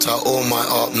To all my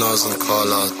up-nars and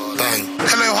Carla, bang.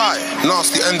 Hello, hi,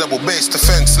 nasty end-double bass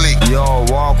defense league. Yo,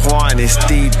 walk one, it's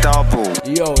D-double.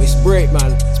 Yo, it's Break,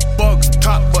 man. It's Bugs,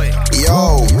 Top Boy.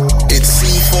 Yo, it's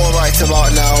C4 right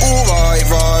about now. Alright,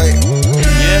 right.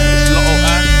 Yeah, it's Lotto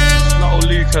Ash, Lotto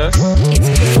Lucas.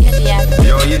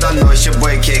 Yo, you don't know, it's your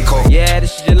boy Takeover. Yeah,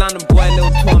 this is your London boy, Little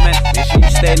Torment. Make sure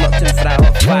you stay locked in for that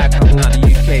hot fire coming out of the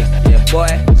UK. Yeah, boy.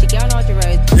 She get on all the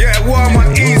roads. Yeah, warm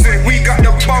and easy. We got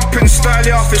the bumping style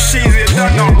here for sheezy. You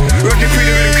don't know. Rodney Queen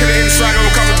with the inside.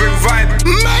 We'll come and bring vibe.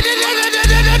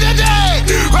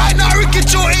 Right now, Ricky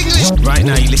Joe English. Right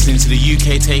now, you're listening to the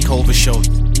UK Takeover Show.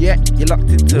 Yeah, you're locked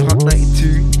into Hot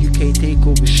 92 UK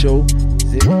Takeover Show.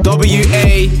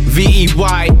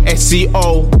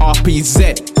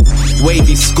 WAVEYSCORPZ.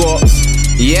 Wavy Scorps.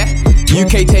 Yeah,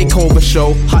 UK Takeover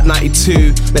Show, Hot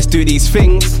 92. Let's do these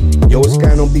things. Yo, what's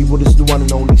going on, people? This is the one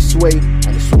and only Sway, and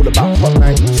it's all about Hot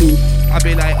 92. I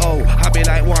be like, oh, I be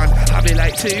like one, I be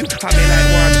like two, I be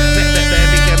like one.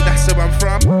 Birmingham, that's where I'm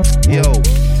from. Yo,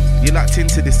 you locked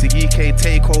into this, the UK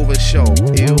Takeover Show.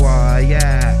 You are,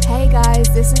 yeah. Hey guys,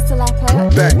 this is Telepo.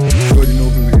 Back, you already know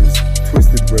who it is.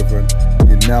 Twisted Brethren.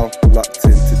 You're now locked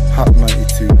into Hot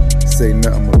 92. Say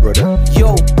nothing, my brother.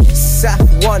 Yo, Saf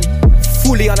 1,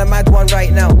 fully on a mad one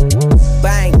right now.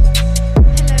 Bang.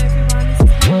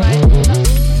 Hello everyone, this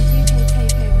is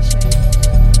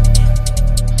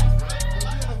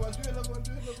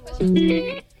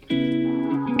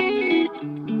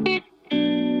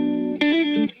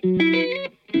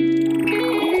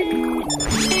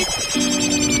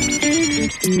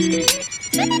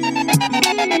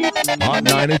Hot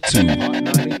 92 UK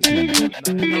Takeover Show.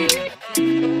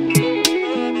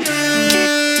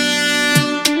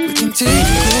 92. We can take it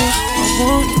close, I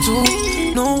want you to.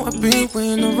 Know I've been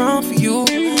waiting around for you.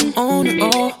 Own it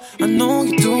all, I know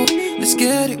you do. Let's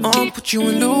get it on, put you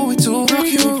in Louis too. Rock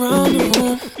you around the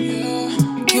room,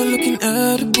 you're looking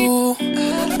edible. I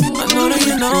know that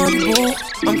you're knowledgeable.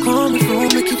 I'm coming through,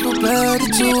 make you feel better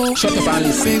too. Shut up,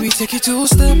 Alice. Baby, take it 2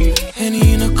 step,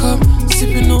 Henny in a cup.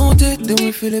 Sipping all day, then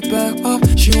we fill it back up.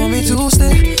 She want me to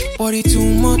stay, body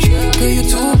too much. Girl, you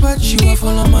too bad, she want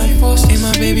full of my force. Hey,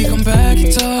 my baby, come back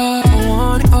and talk. I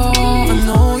want it all, I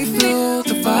know you feel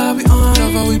the vibe we on.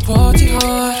 Love how we party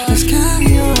hard, let's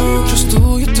carry on. Just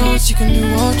do your dance, you can do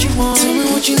what you want. Tell me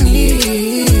what you need,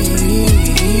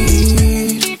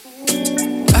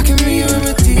 I can be your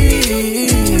remedy.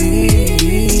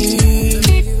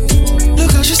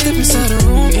 Look how she step inside the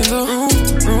room, in the room.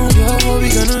 Yeah, what we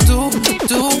gonna do?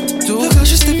 Look how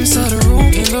she step inside the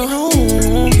room, in the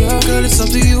room. Yeah, girl, it's up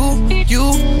to you.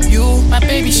 My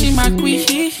baby, she my queen.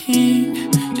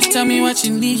 Just tell me what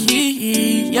you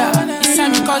need. Yeah, it's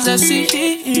time because I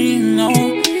see. No,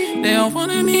 they don't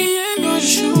wanna me in your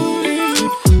shoes.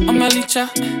 I'm a licha,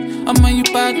 I'm a you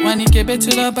bad when you get back to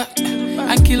the back.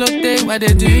 I kill up day, why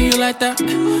they do you like that?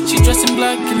 She dressed in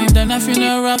black, killing the nothing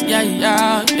up.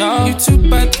 Yeah. You too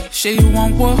bad, shit you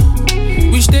want war.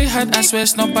 Wish they had, I swear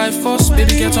it's not by force.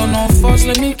 Baby, get on all fours,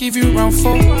 let me give you round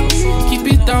 4. Keep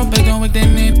it down, but don't with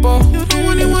them neighbor. You don't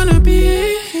only wanna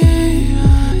be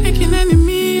making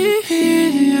enemy.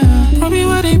 Probably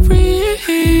what they breathe.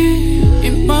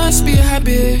 It must be a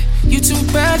habit. You too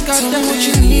bad, got tell me what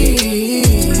you need.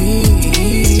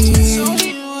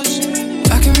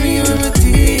 I can be your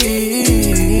remedy.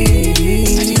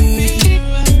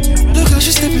 Look how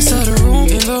she step inside the room,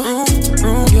 in the room.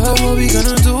 Yeah, what we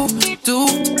gonna do?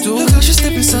 Look how she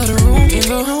step inside the room, in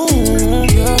the room.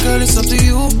 Yeah, girl, it's up to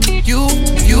you.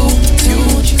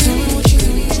 Tell me what you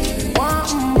need.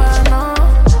 One by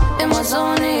now, in my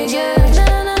zone,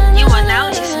 yeah. You are now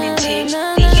listening to the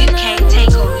UK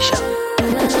Takeover Show.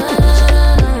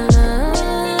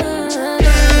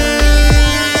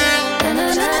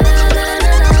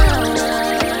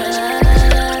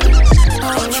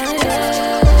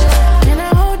 Can I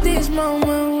hold this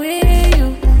moment with you?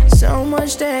 So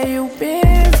much that you've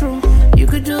been through. You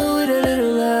could do with a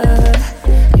little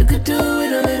love. You could do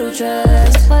with a little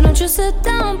trust. Why don't you sit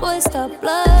down, boy, stop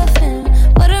bluffing.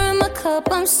 Water in my cup,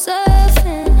 I'm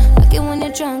surfing. Like it when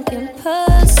you're drunk in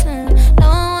person.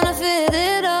 Now I wanna feel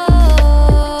it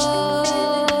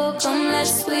all. Come,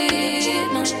 let's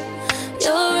sweeten.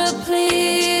 You're a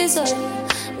pleaser.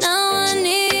 Now I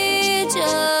need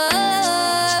you.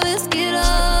 Risk it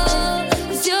all.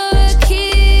 'Cause you're a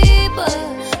keeper.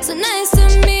 So nice to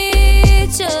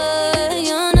meet you.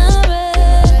 You're not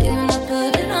ready when I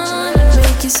put it on.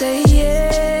 Make you say yeah.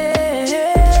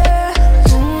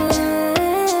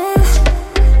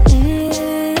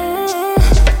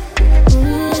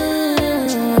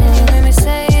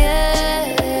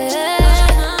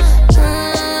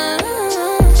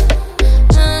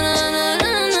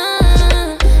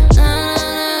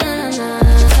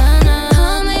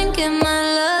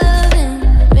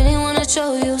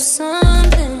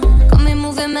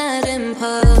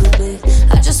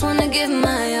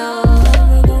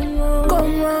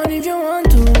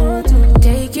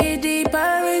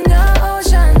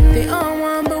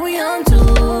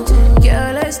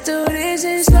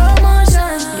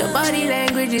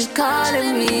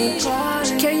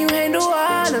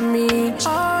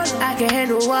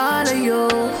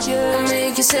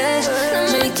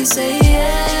 you say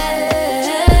yeah.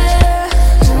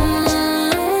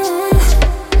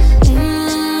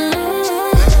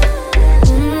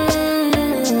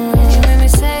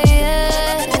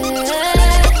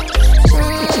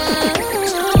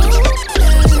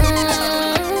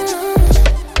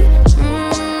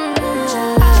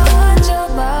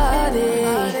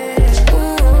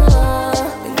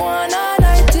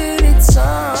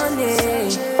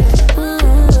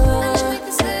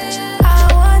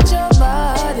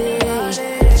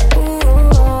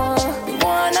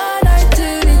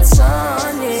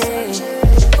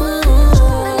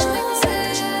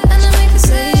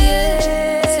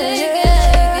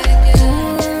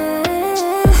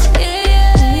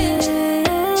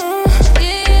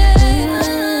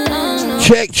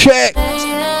 Check.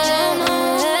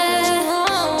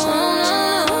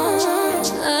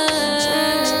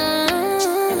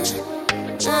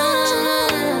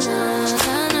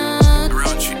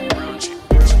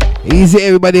 Easy,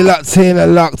 everybody locked in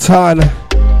and locked on.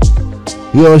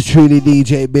 Yours truly,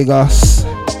 DJ Big Us.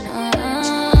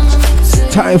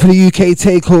 Time for the UK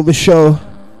Takeover show.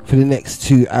 For the next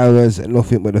 2 hours,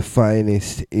 nothing but the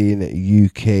finest in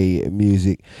UK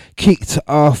music. Kicked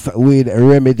off with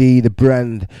Remedy, the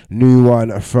brand new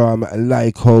one from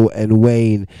Lyko and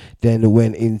Wayne. Then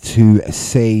went into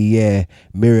Say Yeah,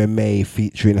 Mira May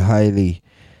featuring Hailey.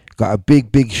 Got a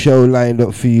big show lined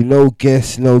up for you. No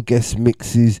guests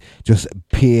mixes, just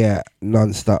pure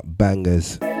non-stop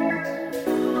bangers.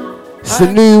 It's the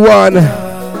new one,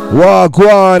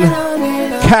 Wagwan,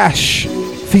 Cash,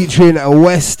 featuring a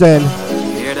Western.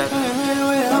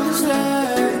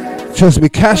 Trust me,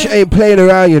 Cash ain't playing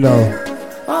around, you know.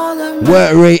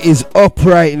 Work rate is up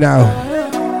right now.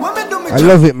 I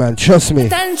love it, man. Trust me.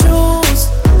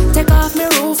 Take off my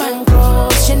roof and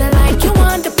close. She not like you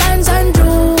want the pants and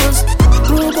jewels.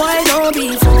 Rude boy, don't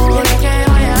be fooled.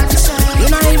 You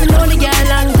not even know the girl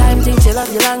long time. Think she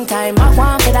love you long time. I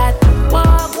want for that.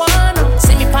 Walk one.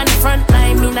 See me on the front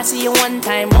line. Me not see you one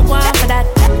time. I want for that.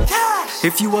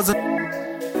 If you wasn't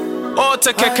oh,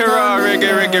 Takeover,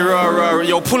 reggae, raw.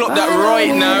 Yo, pull up that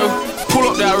right now. Pull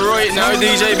up that right now.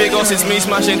 DJ Big Us, it's me,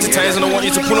 Smash Entertainers, and I want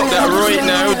you to pull up that right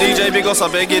now. DJ Big Us, I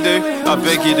beg you do.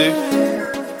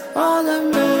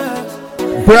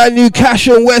 Brand new Cash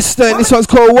and Western. This one's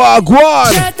called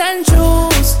Wagwan. Shirt and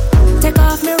shoes. Take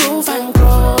off my roof and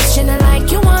close. She not like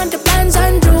you want the pants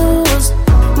and jewels.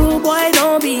 Rude boy,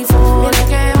 don't be fooled.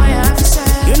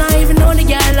 You not even know the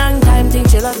girl long time. Think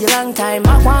she love you long time.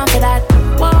 I want for that.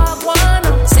 Walk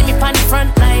one. See me on the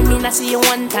front line. Me not see you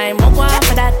one time. I want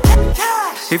for that.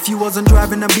 if you wasn't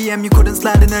driving a BM, you couldn't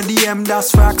slide in a DM,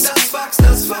 that's facts.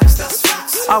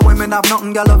 Our women have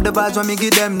nothing, girl love the vibes when me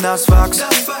give them, that's facts.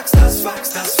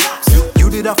 You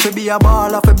did have to be a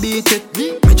ball, have to beat it.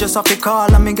 Me just have to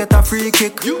call and me get a free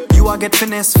kick. You a get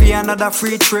finesse for another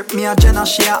free trip. Me a Jenna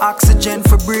share oxygen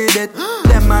for breathe it.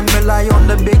 Them man rely on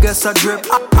the biggest a drip.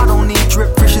 I don't need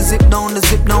drip, fish zip down the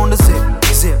zip, down the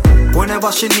zip.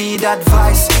 Whenever she need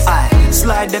advice, I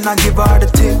slide then I give her the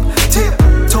tip.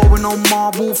 Towing on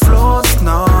marble floors,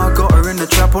 nah. Got her in the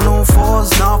trap on all fours.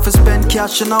 Now if I spend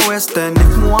cash in a West End,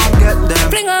 if more I get them.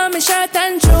 Bring on me shirt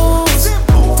and shoes.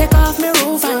 Take off me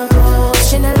roof and clothes.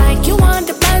 She not like you want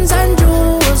the pants and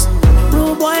jewels.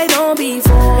 Rude boy, don't be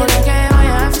fooled.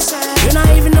 You not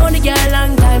even know the girl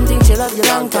long time. Think she love you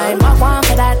long time. I want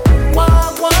for that.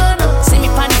 Walk one. See me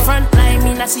on the front line.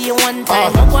 Me not see you one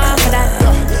time. I want for that.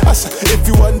 If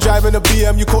you weren't driving a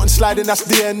BM, you couldn't slide in. That's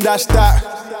the end. That's that.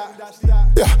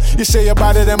 Yeah, you say you're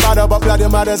better than matter, but bloody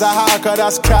matters a hacker,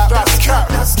 that's cap.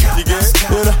 You get it?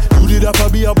 You know, you did up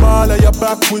and be a baller, you're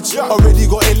backwards. Already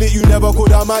got it lit, you never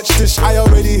could have matched this. I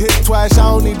already hit twice, I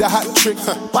don't need the hat trick.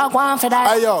 Walk one for that.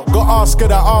 Hey yo, got ask her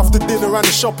that after dinner and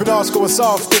the shopping, ask her what's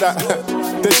after that.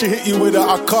 Then she hit you with a,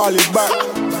 I call you back.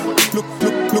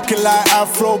 Looking like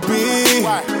Afro B.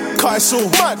 Cut it so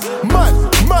mad.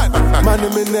 Man,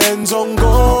 them in the ends on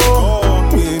go.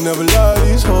 We ain't never love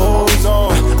these hoes.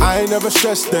 I ain't never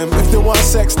stressed them. If they want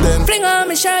sex, then fling on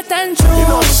me shirt and shoes. You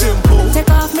know simple. Take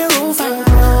off me roof and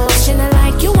clothes. She not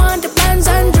like you want the pants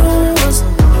and jewels.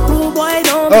 Rude boy,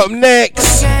 don't. Up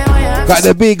next, got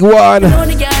the big one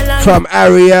from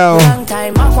Ariel.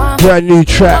 Brand new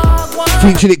track.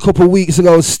 Featured it a couple weeks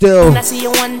ago still. It's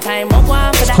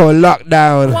called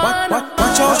Lockdown.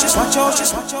 Watch out.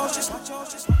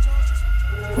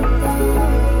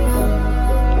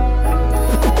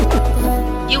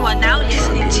 You are now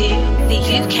listening to the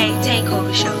UK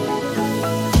Takeover Show.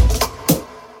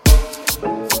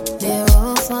 They're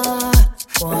all far,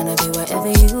 wanna be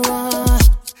wherever you are.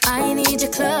 I need you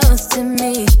close to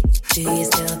me. Do you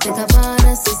still think about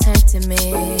us? It's hurting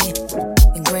me.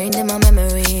 Ingrained in my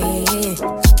memory.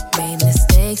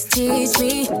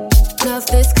 me. Love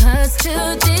this cause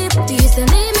too deep. Do you still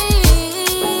need me?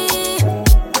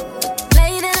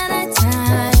 Late in the night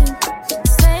time,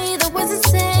 say the words that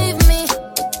save me.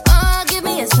 Oh, give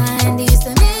me a sign. Do you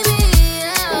still need me?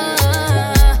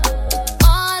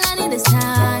 All I need is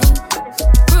time.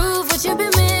 Prove what you've been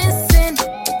missing.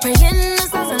 Praying the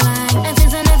stars align and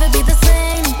things will never be the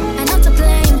same. I know to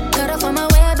blame, got off on my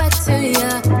way back to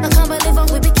ya. I can't believe what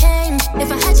we became.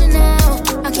 If I had you now,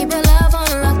 I'll keep your love on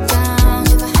lockdown.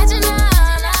 If I had you now,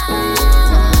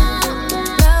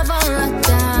 love on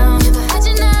lockdown. If I had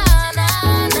you now,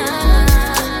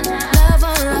 love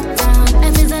on lockdown.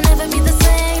 And things will never be the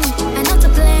same. I know to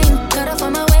blame, got off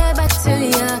on my way back to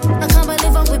ya. I can't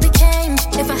believe what we became.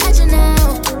 If I had you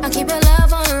now, I'll keep your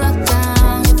love on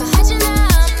lockdown. If I had you now,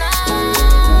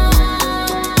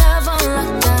 love on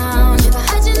lockdown. If I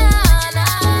had you now,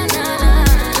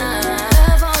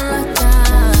 love on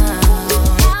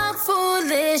lockdown. How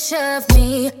foolish of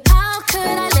me. How could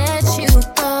I let you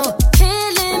go?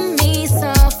 Killing me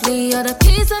softly. You're the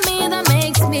piece of me that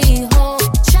makes me whole.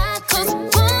 Shackles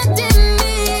bonding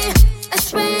me. A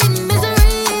sweet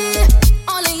misery.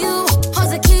 Only you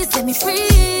holds the keys, set me free.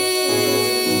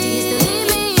 Do you still need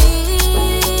me?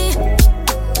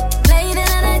 Late in the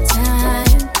night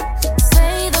time,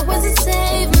 say the words that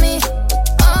save me.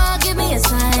 Oh, give me a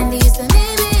sign. Do you still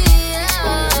need me?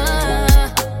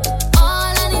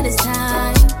 All I need is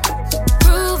time.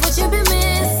 Prove what you've been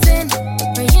missing.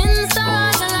 Praying the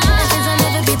stars align. And things will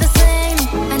never be the same.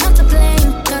 I know to blame.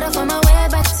 Got off on my way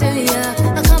back to ya.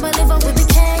 I can't believe what we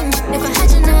became. If I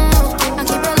had you now, I'll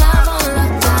keep your love on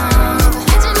lockdown. If I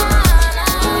had you now,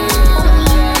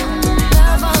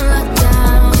 love on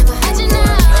lockdown. If I had you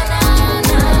now,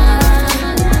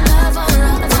 love on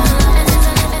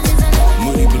lockdown.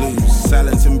 Moody blues,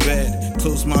 silence in bed.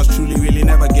 Close mouths truly really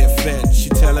never get fed. She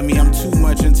telling me I'm too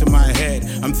much into my head.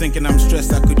 I'm thinking I'm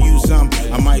stressed, I could use some.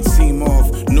 I might seem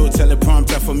off. No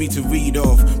teleprompter for me to read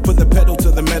off. Put the pedal to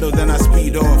the metal, then I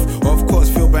speed off. Of course,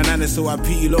 feel bananas, so I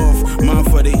peel off. Man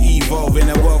for the evolve. In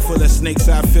a world full of snakes,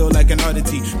 I feel like an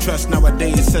oddity. Trust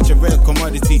nowadays is such a rare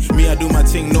commodity. Me, I do my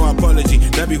thing, no apology.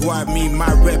 That be why me,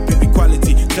 my rep, it be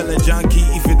quality. Tell a junkie,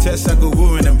 if it tests, I go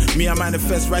ruin them. Me, I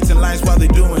manifest writing lines while they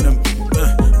doing them.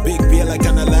 Big beer like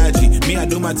an allergy. Me, I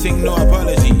do my thing, no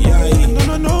apology. Yeah.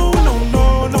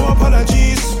 No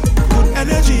apologies. Good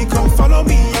energy, come follow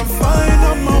me. I'm fine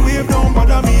on my wave, don't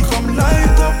bother me. Come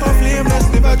light up a flame, let's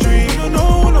live a dream.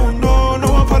 No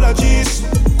apologies.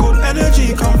 Good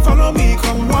energy, come follow me.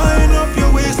 Come wind up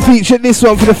your waist. Featured this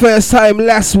one for the first time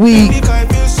last week.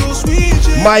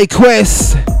 My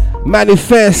Quest,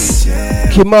 Manifest,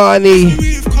 Kimani,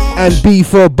 and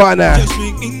B4 Banner.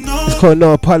 It's called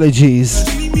No Apologies.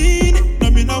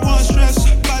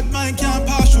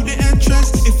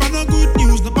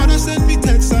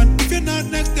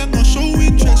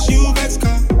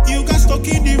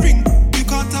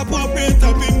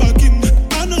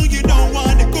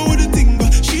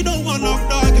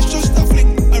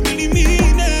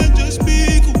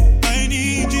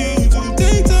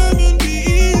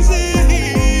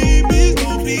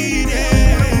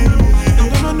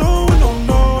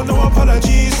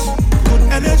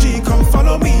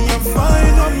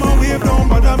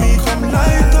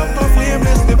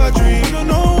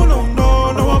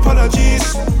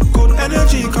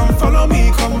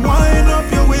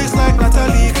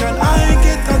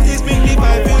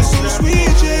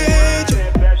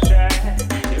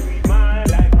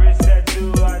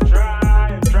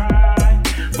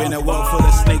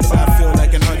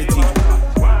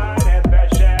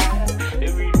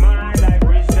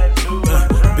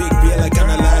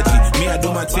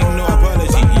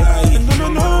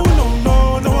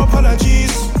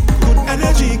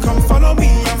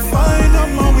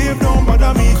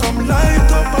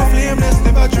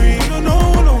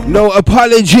 No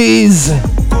apologies.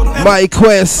 My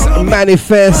Quest,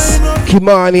 Manifest,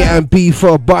 Kimani, and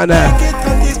B4 Banner,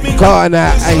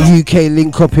 Ghana and UK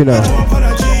link up, you know.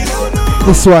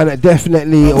 This one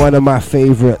definitely one of my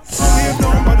favorites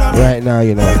right now,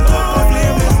 you know.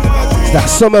 It's that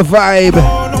summer vibe.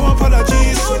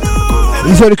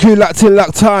 These are the crew locked in,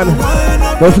 locked on.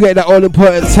 Don't forget that all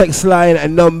important text line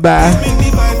and number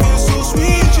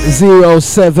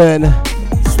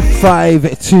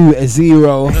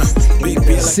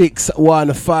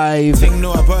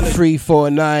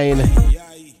 07520615349.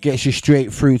 Gets you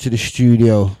straight through to the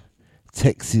studio.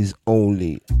 Texts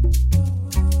only.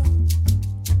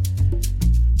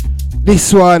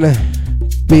 This one,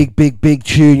 big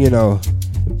tune, you know.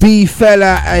 B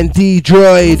Fella and D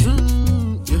Droid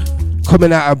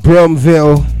coming out of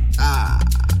Bromville.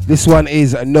 This one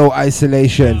is No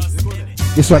Isolation.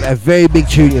 This one a very big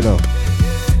tune, you know.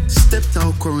 Stepped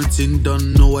out, quarantine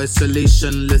done, no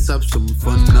isolation. Let's have some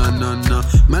fun, nah.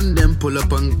 Man, them pull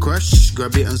up and crush,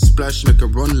 grab it and splash, make a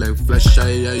run like flash,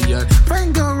 aye.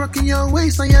 Fine girl rocking your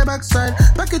waist on your backside.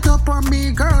 Back it up on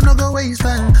me, girl, no go waste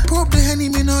time. Pour up the Henny,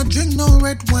 me no drink no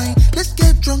red wine. Let's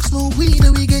get drunk, smoke weed,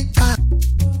 and we get high.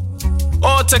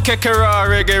 Oh,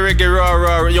 Takeover, reggae,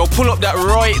 raw. Yo, pull up that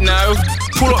right now.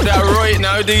 Pull up that right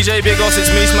now. DJ Big Us, it's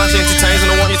me, Smash Entertainers,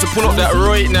 and I want you to pull up that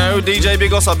right now. DJ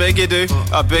Big Us, I beg you do.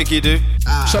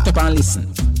 Shut up and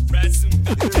listen.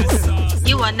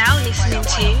 You are now listening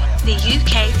to the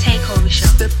UK Takeover Show.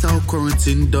 Stepped out,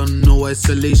 quarantine done, no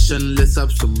isolation. Let's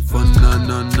have some fun,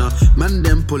 nah. Man,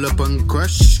 them pull up and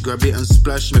crush, grab it and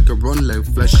splash, make a run like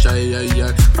flash,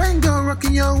 aye. Fine girl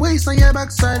rocking your waist on your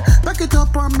backside. Back it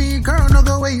up on me, girl, no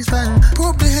go waste time. Pour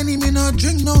up the Henny, me no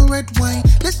drink no red wine.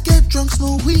 Let's get drunk,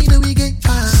 smoke weed, and we get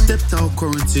high. Stepped out,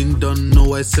 quarantine done,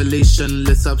 no isolation.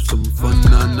 Let's have some fun,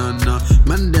 nah.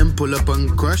 Man, them pull up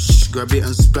and crush, grab it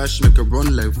and splash, make a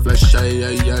run like flash, aye.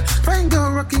 Fine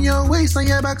girl rocking your waist on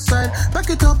your backside. Back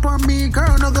it up on me,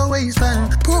 girl, no go waste time.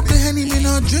 Pour up the Henny, me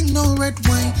no drink no red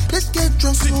wine. Let's get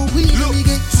drunk, smoke weed, and we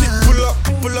get high.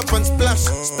 Pull up and splash.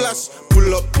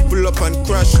 Pull up and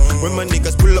crash. When my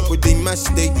niggas pull up with the mash,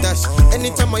 they dash.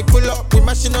 Anytime I pull up, we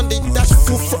mashing on the dash.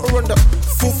 Full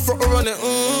front around it.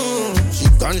 She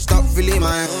can't stop feeling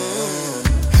my.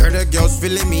 Heard the girls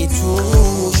feeling me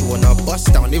too. She wanna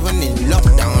bust down even in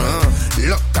lockdown.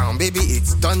 Lockdown, baby,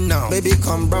 it's done now. Baby,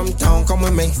 come Brumtown, come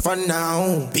and make fun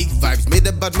now. Big vibes, made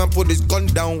the bad man put his gun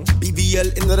down.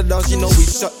 BBL into the dance, you know we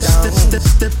shut down.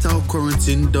 Stepped out,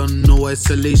 quarantine done, no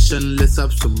isolation. Let's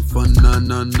have some fun, nah.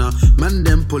 Man,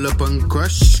 them pull up and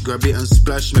crush, grab it and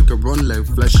splash, make a run like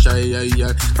flash,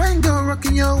 aye. Fine girl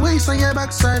rocking your waist on your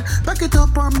backside. Back it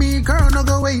up on me, girl, no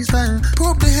go waste time.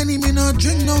 Pour up the Henny, me no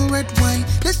drink no red wine.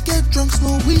 Let's get drunk,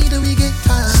 smoke weed, and we get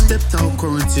high. Stepped out,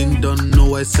 quarantine done,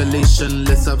 no isolation.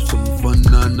 Let's have some fun,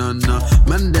 nah.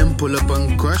 Man, them pull up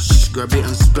and crush, grab it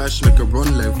and splash, make a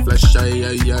run like flash,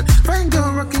 aye. Fine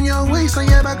girl rocking your waist on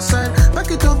your backside. Back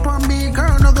it up on me,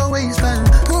 girl, no go waste time.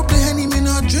 Pour up the Henny, me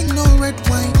no drink no red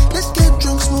wine. Let's get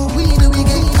drunk, smoke weed, and we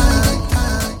get high.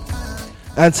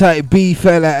 Anti-B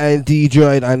fella and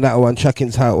D-Droid, and that one track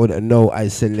entitled No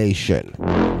Isolation.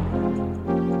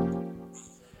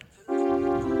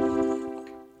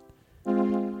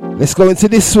 Let's go into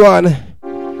this one.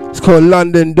 It's called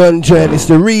London Dungeon. It's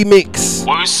the remix.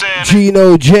 What we saying?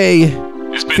 Gino J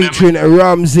featuring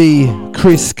Ramsey,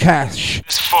 Chris Cash,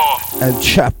 and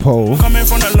Chapo. Coming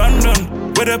from the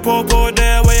London, where the popo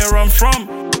there, where you run from?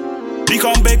 We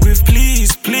come back with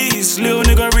please. Little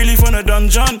nigga really from the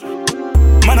dungeon.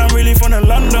 Man, I'm really from the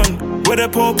London, where the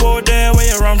popo there, where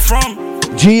you run from?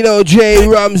 Gino J,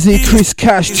 Ramsey, Chris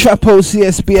Cash, Chapo,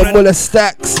 CSB, and Muller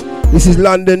Stacks. This is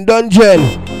London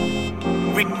Dungeon.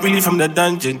 Really from the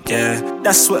dungeon, yeah.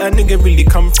 That's where a nigga really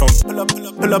come from. Pull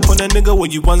up on a nigga where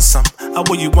you want some. I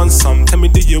want you want some. Tell me,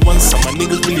 do you want some? My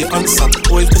niggas really on some.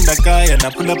 Always been that guy, and I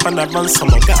pull up and I run some.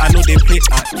 I know they play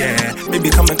yeah.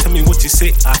 Baby, come and tell me what you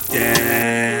say,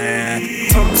 yeah.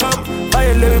 Tom, buy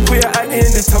a little put your eye in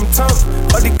the tom.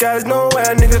 All the guys know where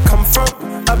a nigga come from.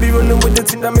 I be running with the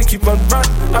thing that make you run.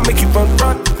 I make you run.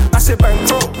 I say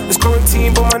bankroll. It's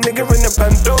quarantine, but my nigga in the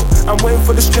bando. I'm waiting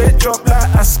for the straight drop like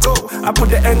Asco. I put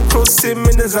the Encro Sim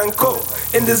in the Zanko.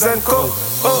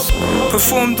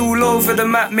 Performed all over the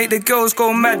map, make the girls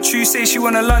go mad. True say she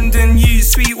want a London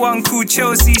use. Sweet one called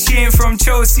Chelsea. She ain't from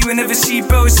Chelsea. Whenever she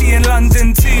bells, she in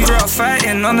London too. Grew up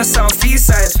fighting on the south east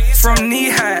side. From knee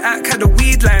high, act had a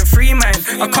weed line. Free mind,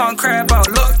 I can't cry about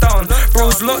lockdown.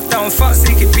 Bros lockdown, fuck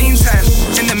sake it bean time.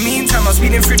 In the meantime, I was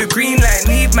speeding through the green light.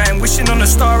 Need mine, wishing on a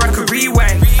star I could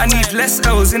rewind. I need less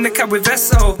L's in the cab with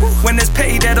SO. When there's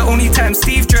petty, they're the only time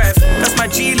Steve drive. That's my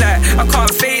G-light, I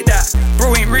can't fade that.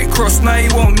 Bro ain't Rick Ross, now he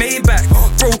won't Maybach.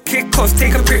 Bro kick off,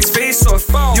 take a prick's face off.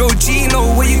 Yo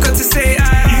Gino, what you got to say?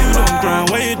 You don't grind,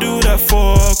 what you do that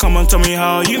for? Come on, tell me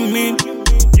how you mean.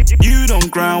 You don't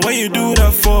grind, what you do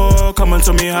that for? Come on,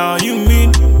 tell me how you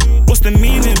mean. What's the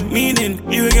meaning?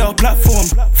 You ain't got a platform.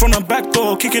 From the back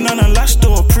door, kicking on a latch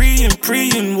door.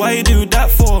 Preying, why you do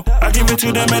that for? I give it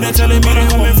to them and they're telling me they're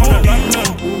coming from the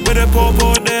London. Where the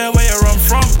popo there, where you run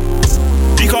from?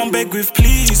 You can't beg with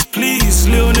please.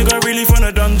 Little nigga really from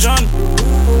the dungeon.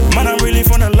 Man, I'm really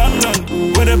from the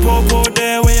London. Where the popo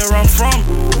there, where you run from?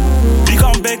 You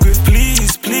can't beg with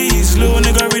please. Little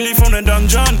nigga really from the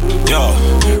dungeon. Yo,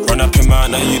 run up in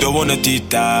man, now you don't wanna do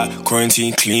that.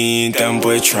 Quarantine clean, them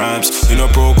boy tramps. You know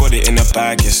bro got it in the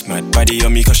bag, yes mad. Baddie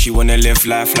on me cause she wanna live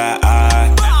life like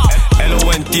I. Hello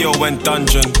went Dio went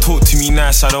dungeon. Talk to me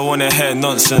nice, I don't wanna hear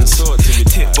nonsense.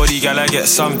 Tip body gal, I get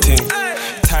something.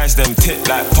 ties them tip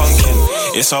like pumpkin.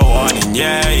 It's a warning,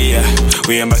 yeah, yeah.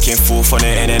 We ain't back and forth on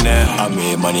the internet. I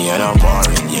made money and I'm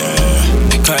boring,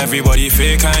 yeah. Cause everybody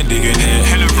fake, I ain't digging it.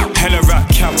 Hella rap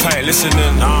cap, I ain't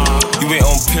listening. You ain't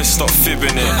on piss, stop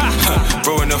fibbing it.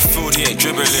 Bro in the field, he ain't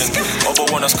dribbling.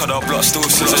 Other one that's cut our block, still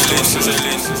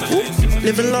sizzling.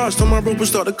 Living large, told my bro to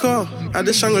start the car. At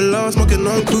the Shangri-La, smoking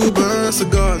on Cuban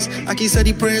cigars. Aki said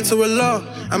he praying to Allah.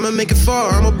 I'ma make it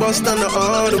far, I'ma bust down the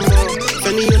Audemars.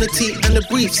 Fendi on the T and the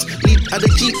briefs. Leap at the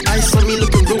Jeep, ice on me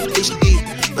looking real HD.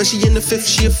 When she in the fifth,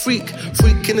 she a freak.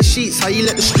 Freak in the sheets, how you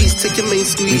let the streets take your main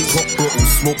squeeze? Pop bottle,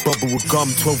 smoke bubble with gum.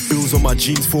 12 bills on my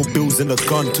jeans, 4 bills in the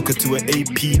gun. Took her to an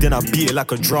AP, then I beat it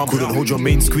like a drum. Couldn't hold your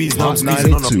main squeeze, now I'm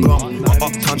squeezing on a bum. My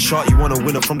uptown shot, you wanna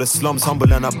win her from the slums.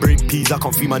 Humble and I break peas, I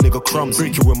can't feed my nigga crumbs.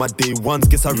 Break you with my day ones,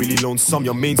 guess I really loan some.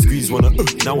 Your main squeeze wanna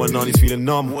now and on he's feeling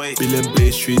numb. Billing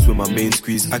blaze trees with my main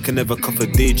squeeze. I can never cuff a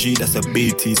day G, that's a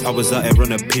bait tease. I was out here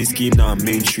on a pay scheme, now I'm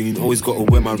mainstream. Always gotta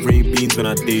wear my rain beans when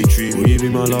I daydream. Will you be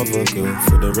my lover, girl?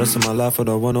 For the rest of my life, I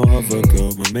don't want no other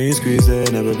girl. My main squeeze there,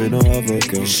 never been no other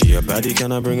girl. She a baddie,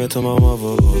 can I bring her to my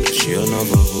mother? Oh, she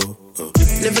another hoe.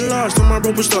 Living large, told my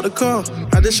bro to start the car.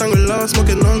 At the Shangri-La,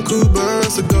 smoking on Cuban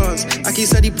cigars. Aki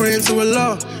said he praying to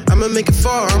Allah. I'ma make it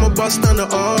far, I'ma bust down the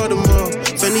Audemars.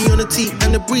 Fendi on the T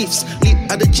and the briefs. Leap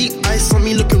at the Jeep, ice on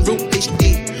me looking real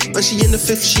HD. When she in the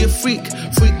fifth, she a freak.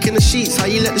 Freak in the sheets, how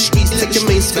you let the streets take your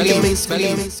main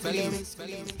squeeze?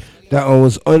 That one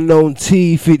was Unknown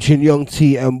T featuring Young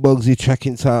T and Bugsy, track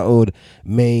entitled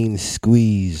Main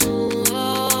Squeeze.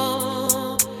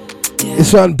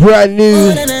 This one brand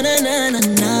new.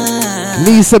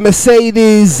 Lisa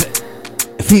Mercedes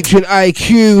featuring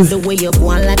IQ. The way you go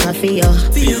on like a fear.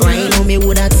 Crying on me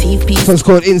with a teeth piece. This one's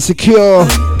called Insecure.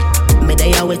 Me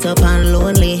day I wait up and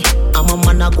lonely. I'm a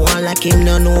man that go on like him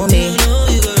no know me.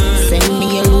 Send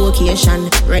me a location,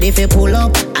 ready for pull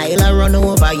up. I'll run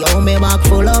over, yo, me back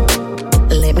full up.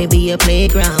 Let me be a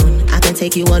playground, I can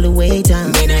take you all the way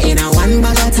down. Me not in a one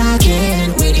bag of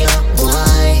talking with you,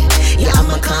 boy. Yeah,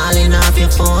 I'm calling off your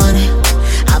phone.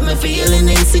 I've been feeling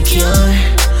insecure,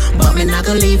 but me not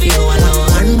gonna leave you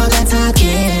alone. One bag of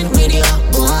talking with you,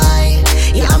 boy.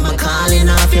 Yeah, I'm calling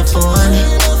off your phone.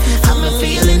 I've been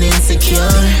feeling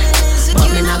insecure,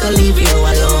 but me not gonna leave you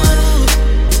alone.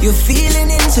 You're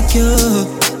feeling insecure,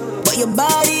 but your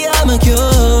body I'm a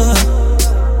cure.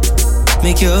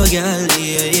 Make your girl,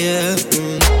 yeah.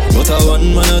 But I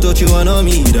one man I touch you and I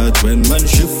me that when man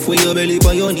shift with your belly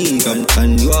by your knee come.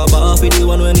 And you are off with the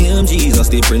one when him Jesus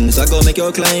the prince. I go make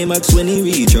your climax when he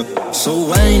reach you. So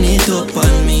wind it up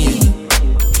on me.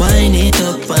 Wind it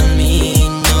up on me,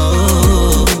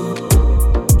 no.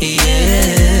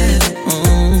 Yeah.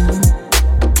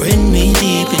 Bring me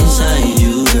deep inside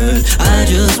you, girl. I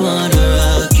just wanna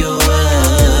rock your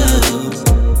world.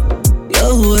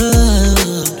 Your world.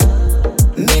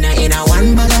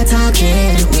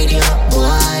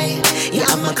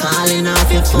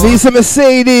 Lisa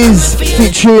Mercedes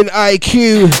featuring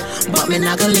IQ.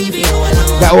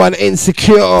 That one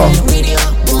Insecure.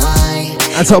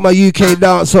 I told my UK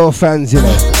dancehall fans, you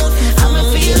know.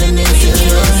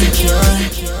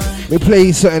 We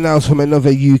play something else from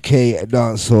another UK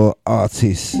dancehall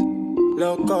artist.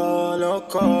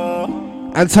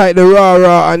 And type the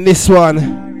rah-rah on this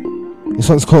one. This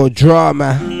one's called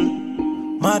Drama.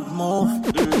 Mad move.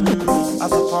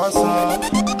 As a person.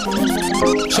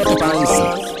 Shut up and listen.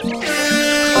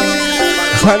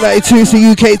 It's Hot 92, it's the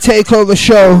UK Takeover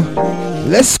show.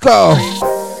 Let's go.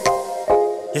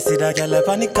 You see that girl up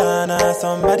on the corner.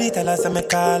 Somebody tell us I'm a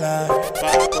caller.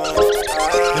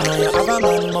 You know you have a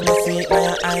man, but me see it now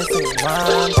your eyes say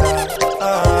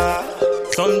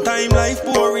Sometimes life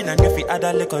boring and you feel add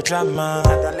a little drama.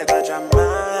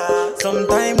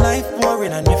 Sometimes life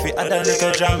boring and you feel add a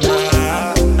little drama.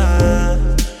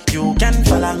 You can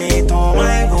follow me to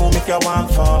my room if you want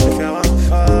for.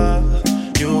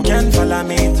 You can follow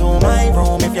me to my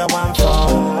room if you want for.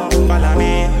 Follow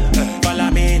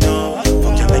me no.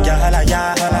 Fuck you make you holla,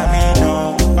 yeah, holla me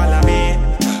no. Follow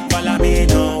me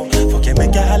no. Fuck you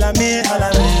make you holla me no.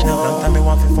 Long time me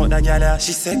want to fuck that girl, yeah,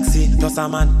 she sexy. Plus a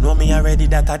man know me already,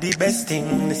 that are the best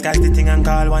thing. The sky's the thing and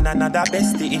call one another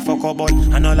bestie. If fuck up, but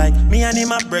I know like me and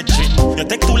him a bread shit. You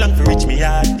take too long to reach me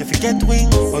hard, you forget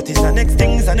wings. But it's the next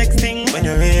thing, when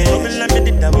you're in. Double like me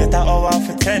did that wait an hour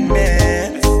for 10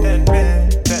 minutes.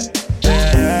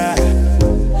 Yeah.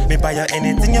 Me buy you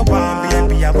anything you want,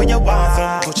 baby, when you want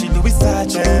some Gucci Louis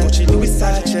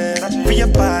Sache, for your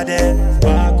body,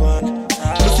 back one.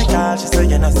 Lucy call, she say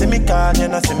you not see me call, you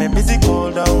not see me busy,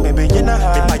 cool down, baby, you not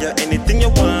hard. Me buy you anything you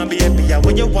want, baby,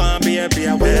 when you want, baby,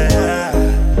 yeah.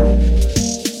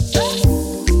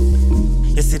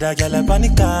 with a girl up on the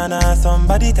corner.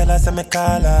 Somebody tell us me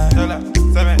call her.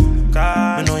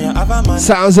 Me know you have a man.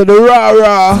 Sounds of the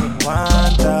rah-rah.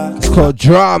 It's called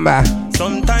drama.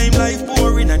 Sometime life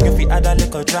boring and you feel add a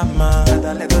little drama.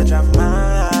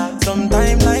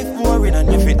 Sometime life boring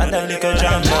and you feel add a little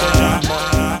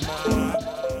drama.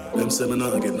 Them say me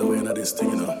not get no way into this thing,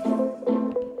 you know.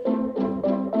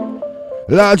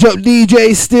 Large up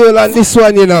DJ still on this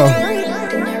one, you know.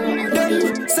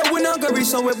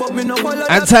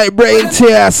 Anti-brain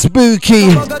tear, spooky.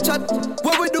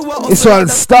 This one,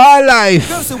 Star Life.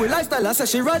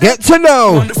 Get to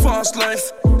know. On the fast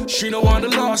life, she don't want the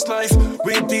last life.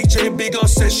 With DJ Bigger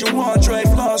says she want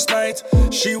drive last night.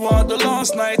 She want the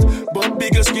last night, but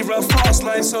Biggest give her a fast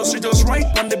life, so she just right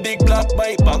on the big black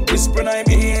bike back, whispering in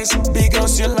my ears.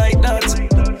 Biggest, you like that?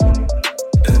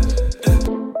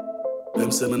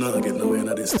 Them say me not get no way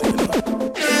into this thing, you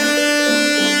know.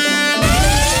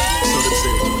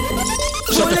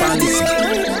 Shut up and listen.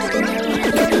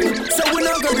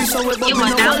 You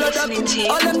are now listening to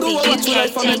the UK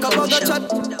Takeover Show.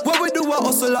 What we do a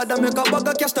hustle and make a bag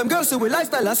of cash. Them girls see we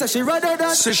lifestyle and say she rather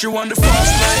that. Say she want the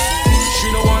fast life,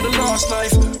 she don't want the last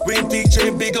life. With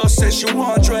DJ Bigger says she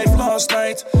want drive last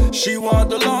night. She want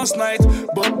the last night,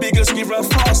 but Biggest give her a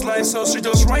fast life, so she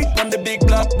just right on the big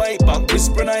black bike back,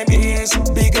 whispering in my ears.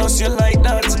 Biggest, you like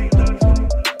that?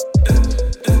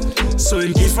 So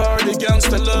you give her the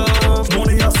gangster love.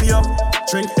 Money off you up,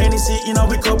 drink Hennessy in a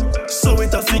wake up. So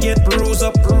it a forget bruise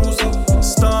up.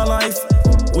 Star Life,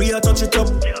 we a touch it up.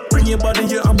 Bring your body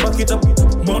here and back it up.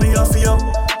 Money off you up,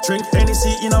 drink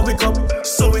Hennessy in a wake up.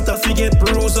 So it a forget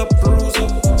bruise up.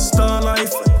 Star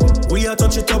Life, we a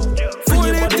touch it up. Bring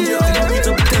your body here and back it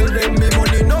up. Tell them me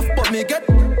money enough, but me get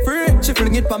free. She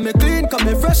fling it pa me clean, come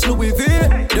me fresh Louis V.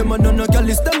 Them a no girl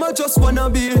is them a just wanna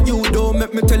be. You don't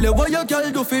make me tell you what your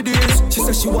girl do for this. She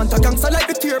says she want a gangster like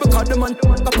the tear because the man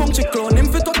a punchy clown him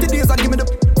for 30 days and give me the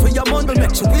for your man will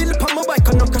make she wheel up on my bike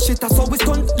and knock a shit that's always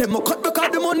done. Them a cut because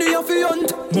the money off your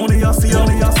hand. Money off your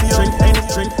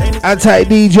drink any. Anti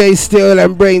DJ still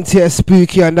and brain tear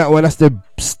spooky on that one. That's the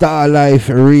Star Life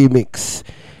remix.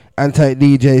 Anti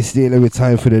DJ still every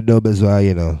time for the dub as well,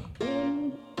 you know.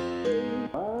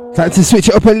 Time to switch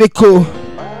it up a little.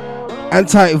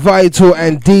 Anti Vital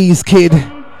and D's Kid.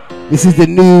 This is the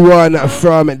new one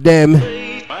from them.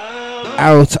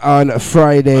 Out on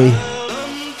Friday.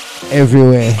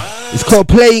 Everywhere. It's called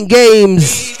Playing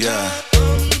Games. Yeah.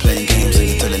 Playing games and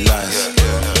you're telling lies.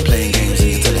 Playing games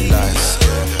and you're telling lies.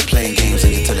 Playing games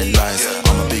and you're telling lies.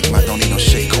 I'm a Big Mac, don't need no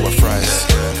shake or fries.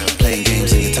 Playing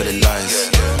games and you're telling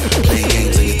lies. Playing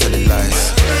games and you're telling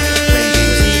lies. Playing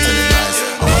games and you're telling lies.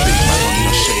 I'm a Big Mac, don't need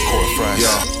no shake or fries.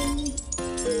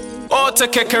 Oh,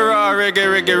 Takeover,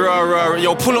 reggae, raw.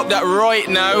 Yo, pull up that right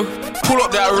now. Pull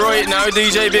up that right now.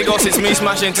 DJ Big Us, it's me,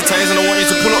 Smash Entertainers, and I want you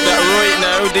to pull up that right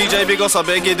now. DJ Big Us, I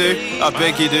beg you do.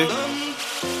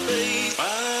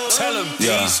 Tell him,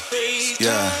 please.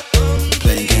 Yeah.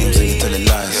 Playing games and you're telling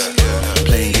lies.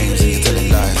 Playing games and you're telling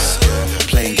lies.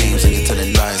 Playing games and you're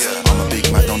telling lies. I'm a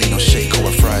Big Mac, don't need no shake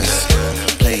or fries.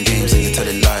 Playing games and you're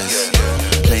telling lies.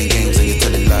 Playing games and you're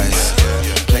telling lies.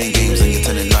 Playing games and you're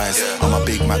telling lies. I'm a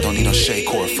Big Mac, don't need no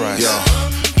shake or fries.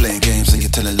 Playing games and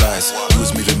you're telling lies. You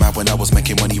was moving mad when I was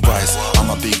making money rise. I'm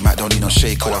a Big Mac, don't need no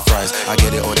shake or fries. I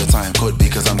get it all the time, could be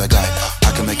cause I'm the guy.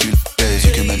 I can make you days,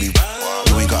 you can make me.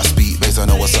 You ain't gotta speak, babes, I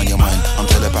know what's on your mind. I'm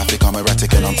telepathic, I'm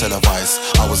erratic and I'm televised.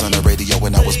 I was on the radio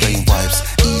when I was playing vibes.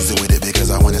 Easy with it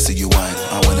because I wanna see you whine.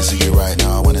 I wanna see you right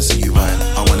now, I wanna see you whine.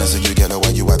 I wanna see you get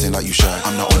away, you acting like you shy.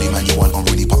 I'm the only man you want on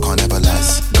really pop, can't never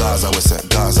lies. Guys, I was set,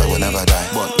 guys, I will never die.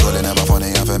 But God, they never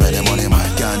funny, I've made them money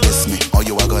mine. Can't diss me, oh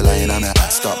you I go lying on it.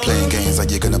 Stop playing games and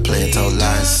you're gonna play and tell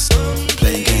lies.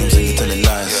 Playing games and you're telling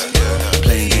lies.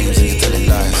 Playing games and you're telling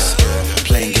lies.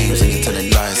 Playing games and you're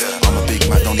telling lies. I'm a Big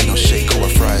Mac, don't need no shake or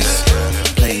fries.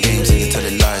 Playing games and you're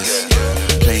telling lies.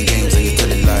 Playing games and you're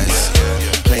telling lies.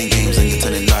 Playing games and you're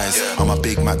telling lies. I'm a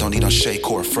Big Mac, don't need no shake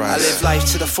or fries. I live life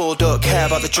to the full, don't care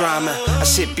about the drama. I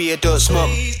sip beer, don't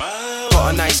smoke.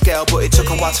 Got a nice girl, but it took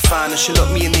a while to find her. She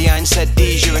looked me in the eye and said,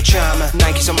 D's, you're a charmer.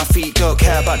 Nikes on my feet, don't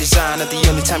care about designer. The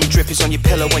only time you drip is on your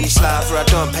pillow when you slaver. I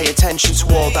don't pay attention to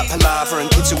all that palaver. And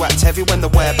kids who act heavy when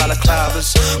they wear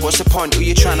balaclavas. What's the point, who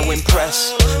you trying to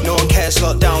impress? No one cares,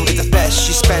 lock down, be the best.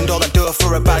 You spend all that dough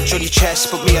for a badge on your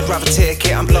chest. But me, I'd rather take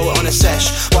it and blow it on a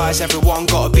sesh. Why has everyone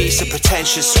gotta be so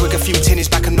pretentious? Swig a few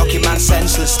tinnies back and knock your man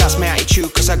senseless. That's my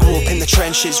attitude, cause I grew up in the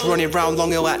trenches. Running round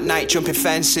Long Hill at night, jumping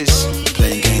fences.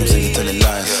 Playing games and you're telling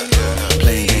lies.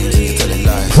 Playing games and you're telling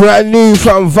lies. Brand new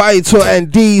from Vital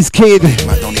and D's Kid.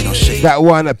 That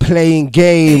one, Playing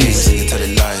Games.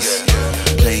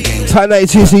 Time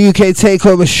 92 is the UK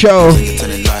Takeover show.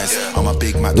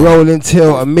 rolling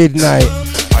till midnight.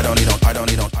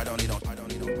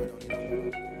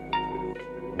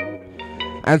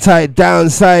 Anti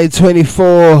Downside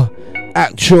 24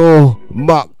 actual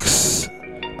mux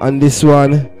on this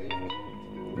one.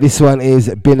 This one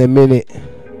is Been a Minute.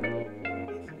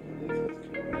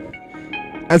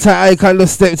 Anti Icon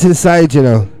just stepped inside, you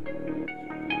know.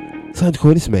 Time to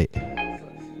call this mate.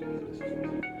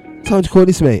 Time to call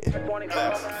this mate.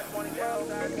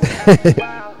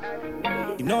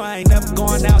 You know I ain't never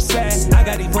going outside. I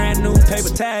got these brand new paper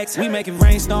tags. We making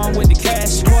rainstorm with the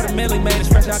cash. $250,000 made us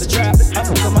fresh out the trap. I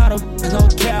took them out of no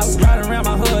cap. Riding around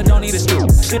my hood, don't need a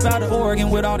strip. Ship out of Oregon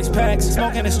with all these packs.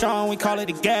 Smoking it strong, we call it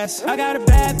a gas. I got a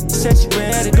bad, said she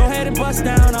ready. Go ahead and bust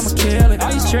down, I'ma kill it.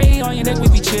 All these trade on your neck, we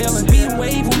be chillin'. Be a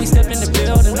wave when we step in the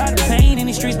building. Lot of pain in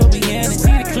these streets, but we in it.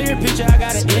 See the clear picture, I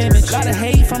got an image. Lot of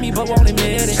hate from me, but won't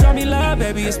admit it. Show me love,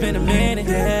 baby, it's been a minute.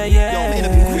 Yeah, yeah. Yo, man,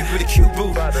 I've been quick with a cute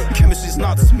boo. Chemistry's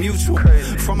not just mutual.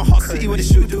 From a hot city where the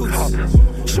shoe dudes.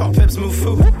 Sharp peps move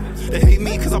food. They hate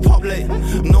me cause I pop late.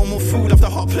 No more food off the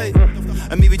hot plate.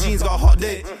 And me with jeans got a hot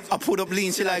date. I pulled up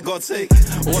lean, shit like God's sake.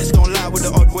 Watch don't lie with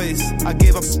the odd ways. I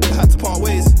gave up, had to part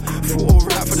ways. Fought all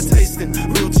right for the tasting.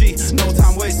 Real G, no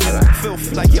time wasted.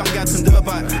 Filth like young guys and dirt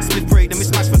bike. Split break, then we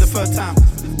smash for the first time.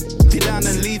 Get down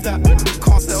and leave that.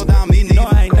 Can't settle down, me neither. No,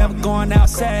 I ain't never going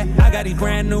outside. I got these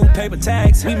brand new paper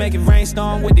tags. We making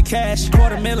rainstorm with the cash.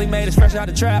 $250,000 made us fresh out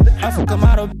the trap. I fuck them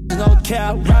out of no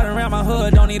cap. Riding around my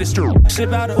hood, don't need a strip.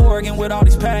 Ship out of Oregon with all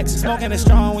these packs. Smoking it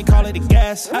strong, we call it a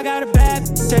gas. I got a bad,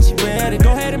 said she ready.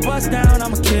 Go ahead and bust down,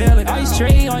 I'ma kill it. All these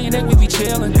trade on your neck, we be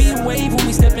chillin'. Be a wave when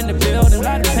we step in the building.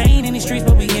 Lot of pain in these streets,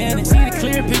 but we in it. See the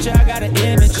clear picture, I got an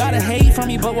image. Lot of hate from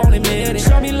me, but won't admit it.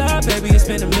 Show me love, baby, it's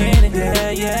been a minute.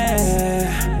 Yeah, yeah.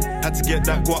 Had to get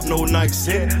that guap, no nice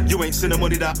in. You ain't seen the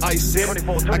money that I sin.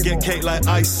 I get cake like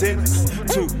icing.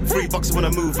 $2-3 when I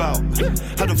move out.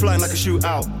 Had them flying like a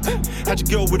shootout. Had your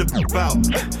girl with a bout.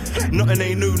 Nothing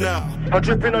ain't new now. I'm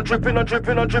dripping in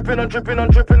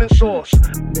sauce.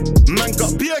 Man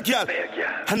got beer gal,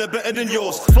 and they're better than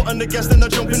yours. Foot on the gas, then I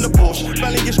jump in the Porsche.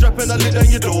 Bally your strap and I lit down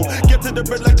your door. Get to the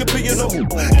bread like a piano. Came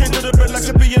to the bread like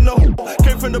a piano.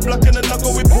 Came from the block and then I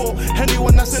go with Paul.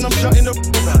 Anyone that's in, I'm shutting the.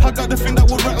 I got the thing that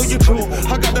will rattle your jaw.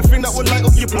 I got the thing that will light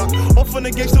up your block. Off on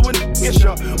the gangster when get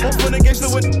shot. Off on the gangster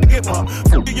when get pop.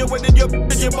 Your wedding, your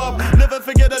bob. Never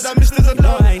forget that Mr. a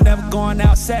no, I ain't never going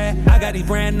outside. I got these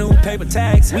brand new paper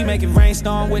tags. We making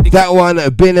rainstorm with the. That one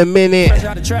been a minute.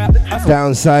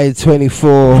 Downside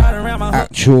 24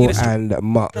 actual and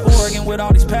mux. Oregon with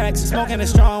all these packs. Smoking it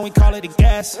strong, we call it a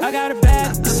gas. I got a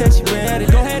bad, said she ready.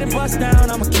 Go ahead and bust down,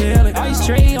 I'ma kill it. All these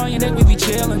trade on your neck, we be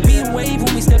chillin'. Be a wave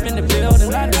when we step in the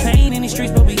building. Lot of pain in these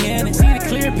streets, but we in it. See the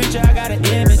clear picture, I got an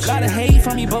image. Lot of hate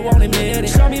from me, but won't admit it.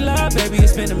 Show me love, baby,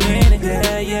 it's been a minute.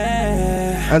 Yeah,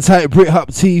 yeah. And type Brit Hop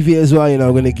TV as well, you know,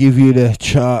 I'm gonna give you the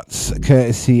charts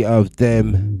courtesy of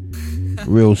them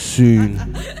real soon.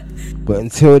 But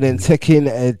until then, taking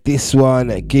this one,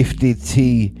 Gifted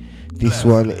T. This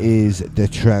one is The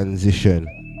Transition.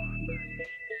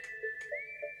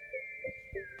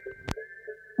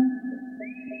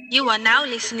 You are now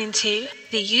listening to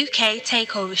the UK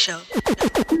Takeover Show.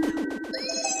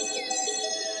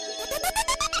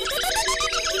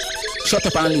 Shut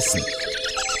up and listen.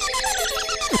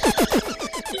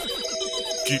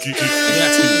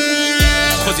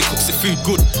 Cause he cooks the food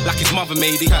good, like his mother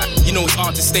made it. You know it's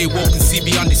hard to stay woke and see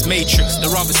beyond this matrix. They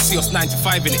rather see us 9 to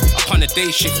 5 in it, upon a day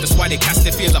shift. That's why they cast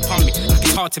their fears upon me, like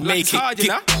it's hard to make it.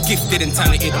 Gifted and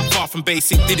talented, I'm far from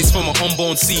basic. Did this for my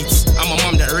unborn seeds. I'm a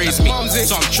mum that raised me,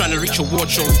 so I'm trying to reach award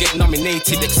shows, get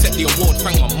nominated, accept the award,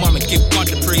 thank my mum and give God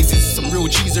the praises. Some real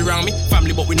G's around me,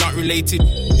 family but we're not related.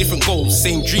 Different goals,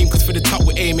 same dream, cause for the top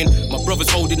we're aiming. My brother's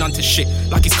holding on to shit,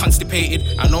 like he's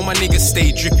constipated. I know my niggas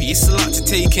stay drippy, it's a lot to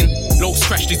take in. Low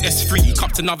crashed his S3, he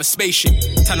copped another spaceship.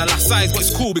 Tana last size, but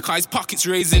it's cool because his pockets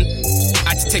raising.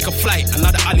 I had to take a flight,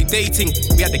 another alley dating.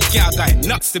 We had the gal guy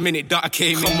nuts the minute that I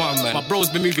came in. Come on, man. My bro's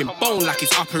been moving bone like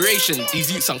it's operation.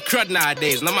 These youths on crud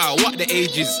nowadays, no matter what the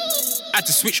age is. I had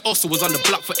to switch also was on the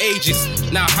block for ages.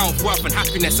 Now health, wealth and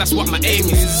happiness, that's what my aim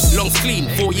is. Lungs clean,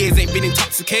 4 years ain't been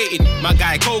intoxicated. My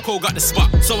guy Coco got the spot,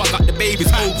 so I got the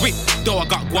babies. Old whip, though I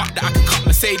got guap that I can cut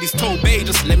Mercedes. Told Bay,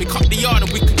 just let me cut the yard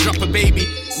and we can drop a baby.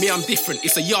 Me, I'm different,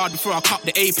 it's a yard before I cop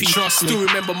the AP. Trust me. Still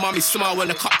remember mommy's smile when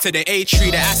I cut to the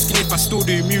A3. They're asking if I still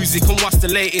do music and what's the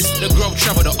latest. The grove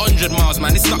traveled 100 miles,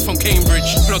 man, it's not from Cambridge.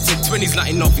 Blood said 20's not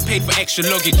enough, we paid for extra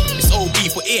luggage. It's old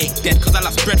beef, but it ain't dead, cause I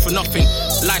lost bread for nothing.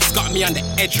 Life's got me on the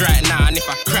edge right now, and if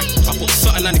I crack, I put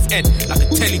something on his head like a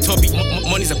Teletubby.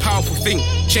 Money's a powerful thing,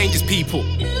 changes people.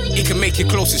 It can make your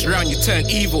closest round you turn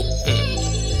evil.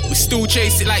 We still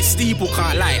chase it like steeple,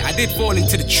 can't lie. I did fall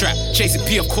into the trap, chasing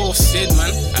P, of course, did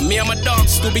man. And me and my dog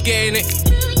still be getting it.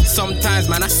 Sometimes,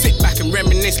 man, I sit back and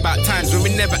reminisce about times when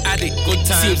we never had it. Good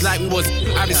times. Seems like we was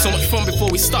having so much fun before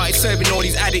we started serving all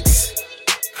these addicts.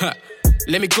 Huh.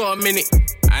 Let me go a minute.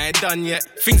 I ain't done yet.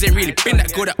 Things ain't really been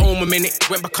that good at home a minute.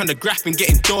 Went back on the graph and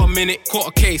getting door a minute. Caught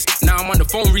a case. Now I'm on the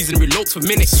phone reasoning reloads for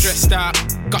minutes. Stressed out.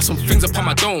 Got some things up on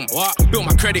my dome. What? Built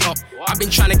my credit up. I've been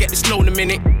trying to get this loan a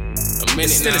minute.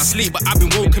 Still asleep, but I've been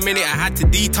woke a minute. I had to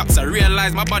detox. I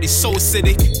realized my body's so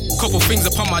acidic. Couple things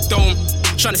up on my dome.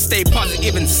 Trying to stay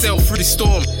positive and sail through the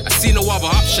storm. I see no other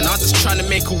option, I was just trying to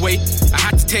make a way. I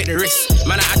had to take the risk,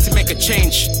 man, I had to make a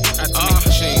change.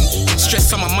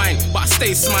 Stress on my mind, but I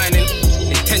stay smiling.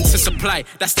 Intent to supply,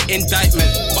 that's the indictment.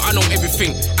 But I know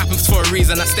everything happens for a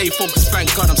reason. I stay focused,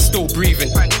 thank God I'm still breathing.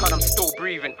 Thank God I'm still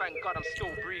breathing. Thank God I'm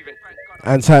still breathing.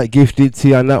 Anti gifted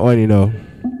T on that one, you know.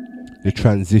 The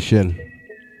transition.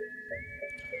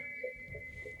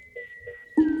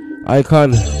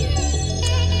 Icon.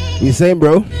 You saying,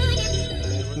 bro?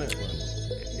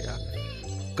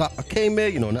 I came here,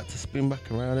 you know, not to spin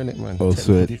back around, innit, man? Oh,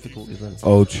 sweet.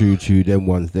 Oh, true. Them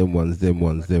ones.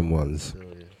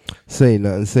 Saying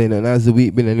nothing. How's the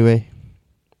week been anyway?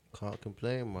 Can't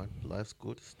complain, man. Life's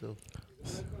good still.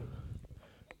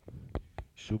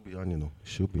 Should be on, you know.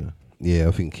 Should be on. Yeah,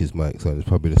 I think his mic's on. It's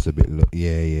probably just a bit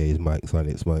yeah, his mic's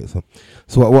on.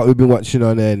 So what we've been watching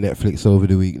on Netflix over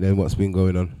the week then? What's been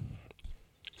going on?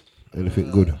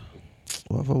 Anything good?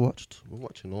 What have I watched? We're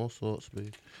watching all sorts,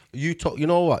 babe. You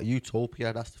know what?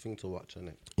 Utopia, that's the thing to watch,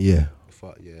 innit? Yeah.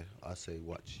 I say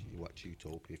watch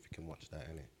Utopia if you can watch that,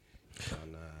 innit?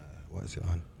 And what is it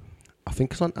on? I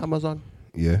think it's on Amazon.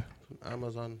 Yeah. It's on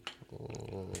Amazon.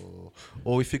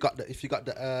 Or if you got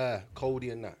the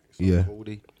Cody and that. Yeah.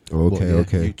 Cody.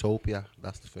 Okay. Utopia,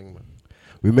 that's the thing, man.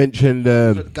 We mentioned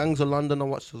Gangs of London I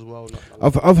watched as well.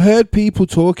 I've heard people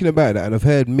talking about that and I've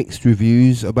heard mixed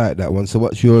reviews about that one. So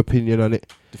what's your opinion on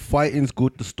it? The fighting's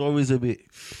good. The story's a bit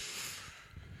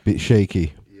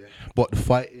shaky. Yeah. But the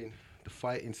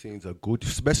fighting scenes are good,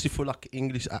 especially for like an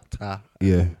English actor.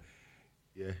 Yeah.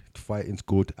 Yeah, the fighting's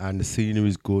good and the scenery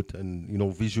is good and you know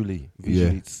visually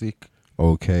it's sick.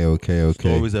 Okay. The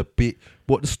story's a bit,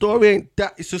 but the story ain't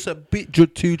that. It's just a bit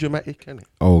too dramatic, isn't it?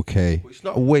 Okay. But it's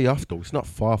not way off though. It's not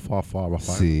far off.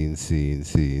 Scene.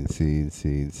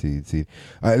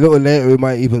 A little later, we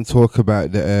might even talk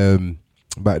about the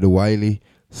Wiley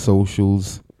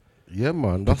socials. Yeah,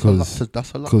 man. That's a lot to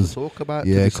talk about.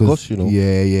 Yeah, to discuss, you know.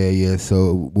 Yeah.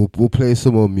 So we'll play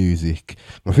some more music.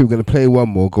 I think we're gonna play one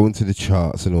more, go into the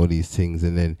charts and all these things,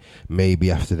 and then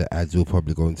maybe after the ads we'll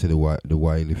probably go into the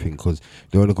Wiley thing because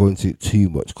don't want to go into it too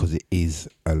much because it is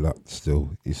a lot still.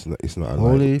 It's not a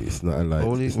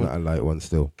light one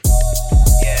still.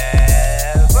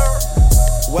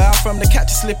 Where I'm from, the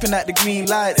catch is slipping at the green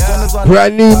light.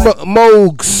 Brand new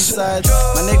Mogs.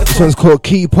 This one's called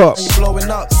Keep Up. You blowing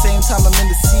up, same time I'm in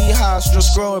the sea house,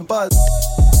 just growing buzz.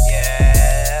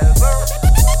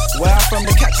 Where I'm from,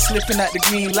 the catch is slipping at the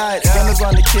green light. Gunners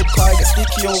on the kid car, get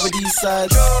sticky over these sides.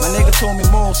 My nigga told me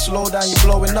move, slow down, you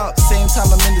blowing up. Same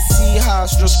time I'm in the sea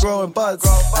house, just growing buds.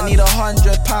 I need £100,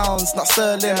 not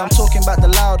sterling. I'm talking about the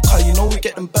loud car, you know we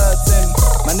get them birds in.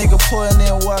 My nigga putting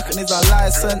in work and he's on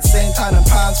license. Same time and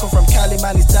pounds come from Cali,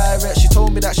 man, he's direct. She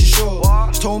told me that she sure,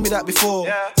 she told me that before.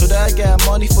 So that I get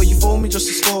money for you, phone me just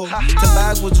to score. 10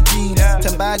 bags with the jeans,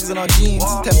 10 bags in our jeans,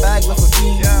 10 bags off of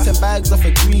fiends, 10 bags off of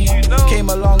green.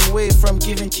 Came a long way from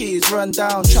giving keys, run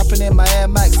down. Trapping in my Air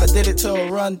Max, I did it till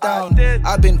a run down.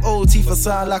 I've been OT for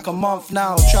something like a month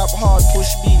now. Trap hard, push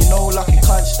beat, you know, like a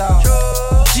punch down.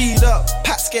 G'd up,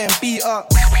 Pat's getting beat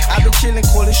up. I've been chilling,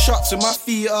 calling shots with my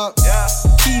feet up.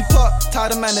 Keep up, tell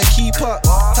the man to keep up.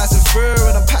 Tyson Fury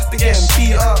and Pat's getting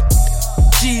beat up.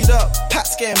 G'd up,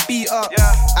 Pat's getting beat up.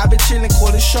 I've been chilling,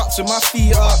 calling shots with my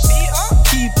feet up.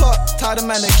 Keep up, tell the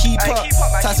man to keep up.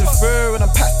 Tyson Fury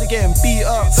and Pat's getting beat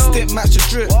up. Stick match the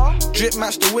drip, drip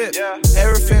match the whip.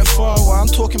 Everything far while I'm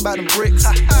talking about the bricks.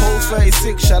 Whole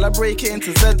 36, shall I break it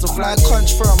into Zeds or fly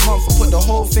crunch for a month and put the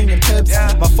whole thing in pebs?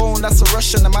 My phone that's a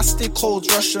Russian and my stick holds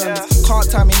Russians. Can't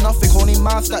tell me nothing, only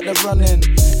mouth that they're running.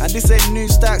 And this ain't new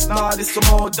stacks, nah, this some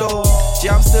old dough.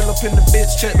 Yeah, I'm still up in the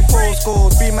bitch, check the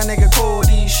postcode. Free my nigga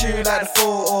Cody, shoot like the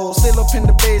 4-0. Still up in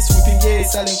the base, whipping yeah,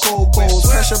 selling cold goals.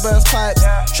 Pressure burns pipes,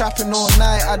 trapping all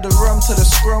night. Add the rum to the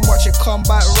scrum, watch it come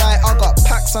back right. I got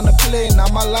packs on the plane, now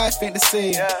my life ain't the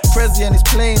same. Prezi and his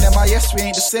plane, and my yes, we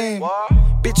ain't the same.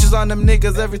 Bitches on them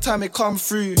niggas every time it come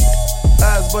through.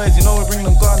 As boys, you know we bring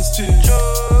them guns too.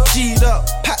 G'd up,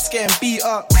 Pat's getting beat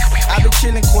up. I been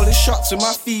chilling, calling shots with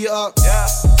my feet up.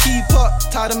 Keep up,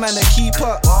 tell the man to keep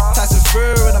up. Tyson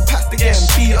Fury and Pats to getting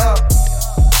beat up.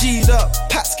 G'd up,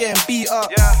 Pats getting beat up.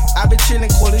 I been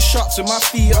chilling, calling shots with my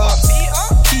feet up.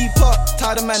 Keep up,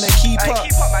 tell the man to keep up.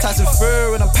 Tyson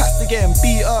Fury and Pats to getting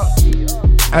beat up.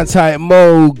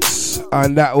 Anti-Mogs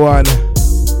on that one.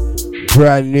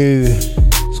 Brand new.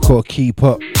 It's called Keep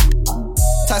Up.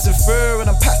 Tyson Fury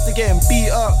and Pats to getting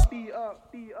beat up.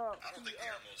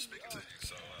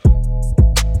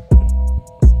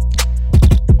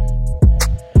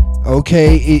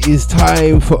 Okay, it is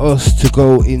time for us to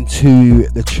go into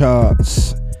the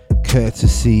charts,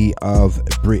 courtesy of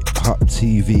Brit Hop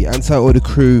TV. Anti all the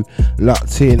crew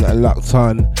locked in and locked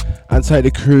on. Anti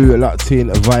the crew locked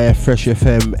in via Fresh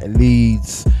FM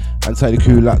Leeds. Anti the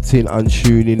crew locked in on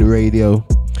TuneIn Radio.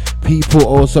 People,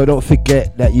 also don't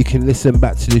forget that you can listen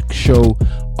back to the show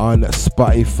on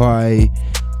Spotify,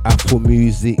 Apple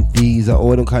Music, these are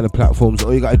all them kind of platforms.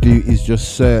 All you gotta do is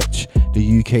just search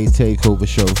the UK Takeover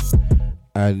Show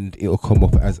and it'll come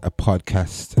up as a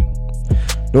podcast.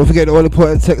 Don't forget the all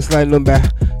important text line number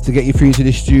to get you through to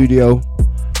the studio: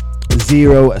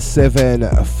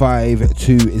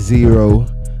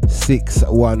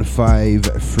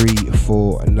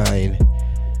 07520615349.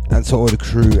 And to all the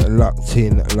crew locked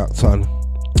in, locked on.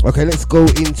 Okay, let's go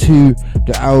into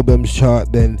the albums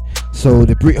chart then. So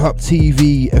the Britpop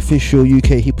TV official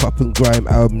UK hip hop and grime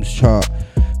albums chart,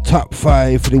 top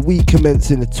 5 for the week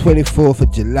commencing the 24th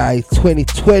of July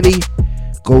 2020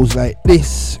 goes like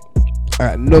this.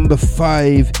 At number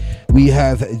 5 we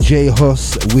have J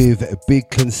Hus with Big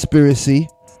Conspiracy.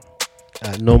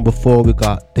 At number 4 we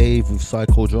got Dave with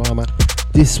Psychodrama.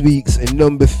 This week's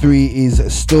number 3 is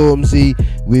Stormzy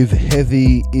with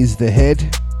Heavy Is The Head.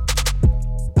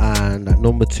 And at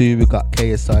number 2 we got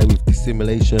KSI with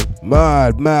Dissimulation.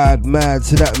 Mad.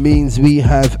 So that means we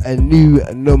have a new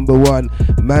number 1,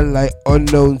 man like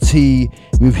Unknown T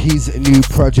with his new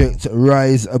project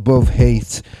Rise Above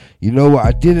Hate. You know what,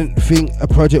 I didn't think a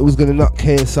project was gonna knock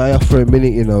KSI off for a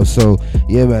minute, you know. So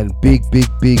yeah man, big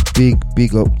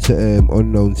up to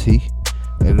Unknown T.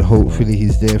 And hopefully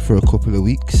he's there for a couple of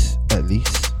weeks at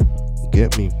least.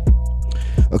 Get me?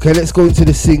 Okay, let's go into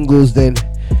the singles then.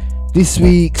 This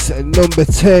week's number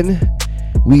 10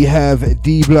 we have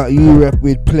D Block Europe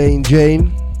with Plain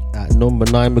Jane. At number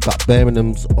 9 we got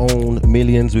Birmingham's own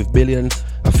Millions with Billions.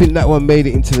 I think that one made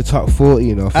it into the top 40,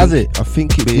 you know. Has it? I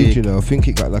think it did, you know. I think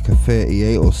it got like a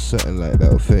 38 or something like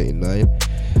that, or 39.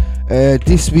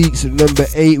 This week's number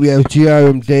 8 we have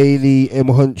GRM Daily, M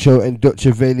Huncho and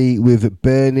Dutchavelli with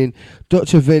Burning.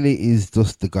 Dutchavelli is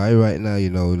just the guy right now, you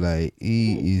know, like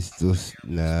he is just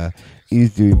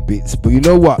he's doing bits. But you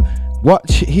know what?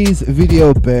 Watch his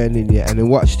video Burning, yeah, and then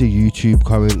watch the YouTube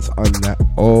comments on that.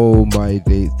 Oh my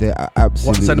days, they are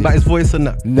absolutely. What said about his voice and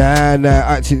that? Nah.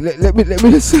 Actually, let me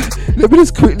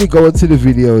just quickly go into the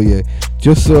video, yeah,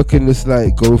 just so I can just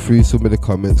like go through some of the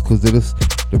comments because they're just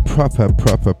the proper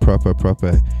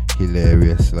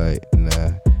hilarious. Like,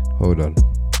 nah, hold on.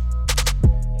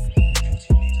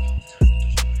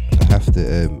 I have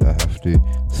to.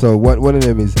 So one of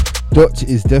them is Dutch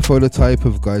is defo the type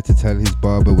of guy to tell his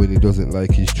barber when he doesn't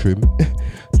like his trim.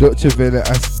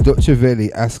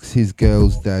 Dutchavelli asks his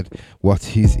girl's dad what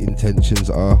his intentions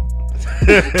are.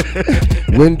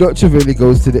 When Dutchavelli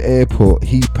goes to the airport,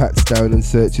 he pats down and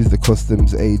searches the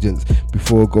customs agents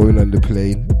before going on the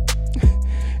plane.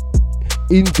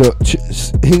 In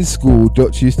school,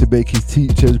 Dutch used to make his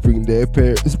teachers bring their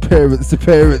parents to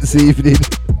parents' evening.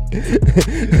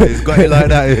 He's got it like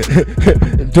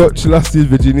that. Dutch lost his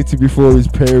virginity before his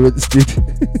parents did.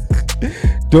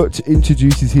 Dutch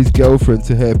introduces his girlfriend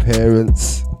to her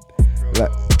parents.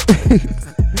 Like,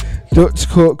 Dutch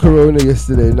caught Corona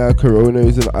yesterday. Now Corona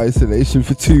is in isolation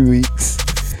for 2 weeks.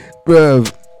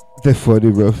 Bruv, they're funny,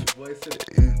 bruv.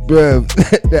 They're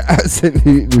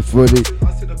absolutely funny.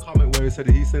 I see the comment where he said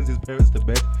he sends his parents to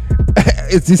bed.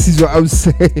 This is what I'm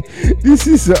saying.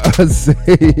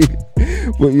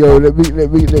 But yo, let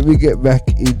me get back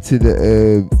into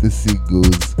the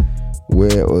singles.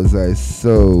 Where was I?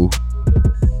 So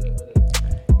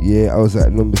yeah, I was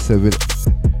at number 7.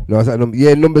 No, I was at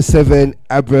number 7.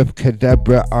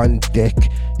 Abracadabra on deck.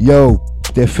 Yo,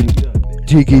 definitely.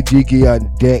 Jiggy on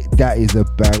deck. That is a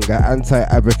banger.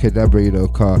 Anti-Abracadabra, you know,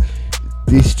 car.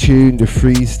 This tune, the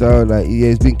freestyle, like yeah,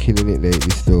 he's been killing it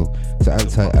lately still. It's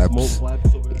anti-abs.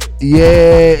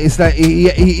 Yeah, it's like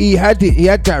he had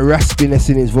that raspiness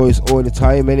in his voice all the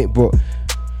time, innit? But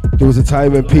there was a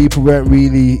time when people weren't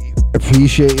really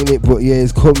appreciating it. But yeah,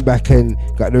 he's come back and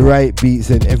got the right beats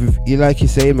and everything. Like you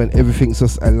say, man, everything's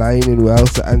just aligning well.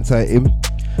 So anti him.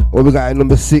 What we got at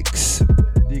number 6?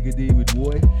 Diggity with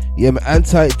boy. Yeah, man,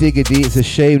 Anti-Diggity. It's a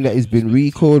shame that he's been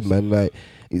recalled, man. Like,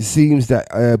 it seems that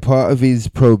part of his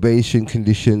probation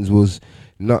conditions was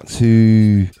not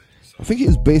to. I think it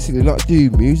was basically not to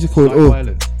do musical or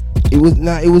violence. It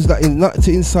was like not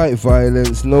to incite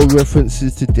violence, no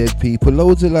references to dead people,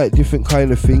 loads of like different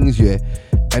kind of things, yeah.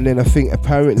 And then I think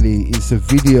apparently it's a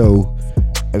video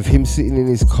of him sitting in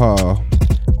his car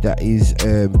that is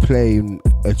playing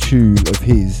a tune of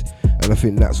his, and I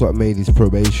think that's what made his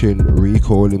probation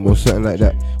recall him or something like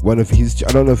that. One of his,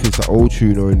 I don't know if it's an old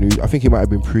tune or a new, I think he might have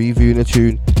been previewing a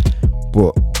tune,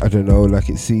 but I don't know, like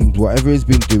it seems whatever he's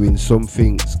been doing,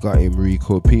 something's got him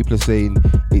recalled. People are saying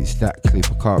it's that clip,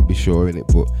 I can't be sure in it,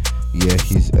 but yeah,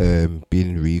 he's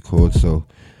been recalled. So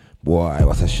boy,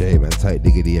 what a shame, man.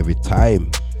 Anti-Diggity every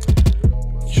time,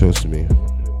 trust me.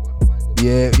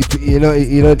 Yeah, you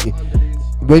know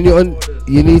when you're on,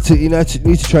 you need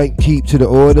to try and keep to the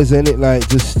orders, innit? Like,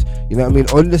 just, you know what I mean,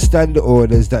 understand the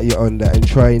orders that you're under and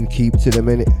try and keep to them,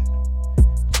 innit?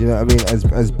 Do you know what I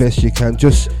mean? As best you can,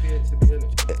 just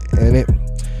innit?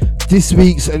 This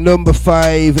week's number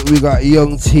 5, we got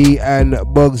Young T and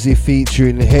Bugsy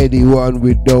featuring Heady One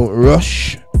with Don't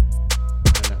Rush.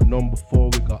 And at number 4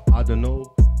 we got I Don't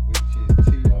Know, which is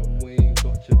T.R. Wayne,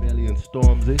 Dr. Belly and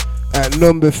Stormzy. At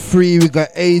number 3 we got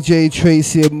AJ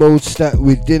Tracy and Modestat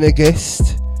with Dinner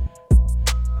Guest.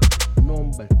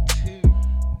 Number 2,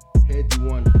 Heady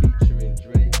One featuring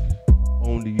Drake,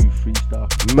 Only You Freestyle.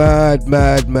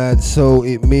 Mad. So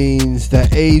it means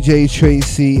that AJ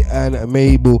Tracy and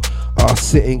Mabel are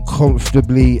sitting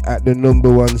comfortably at the number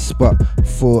 1 spot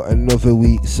for another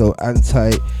week. So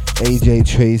AJ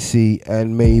Tracy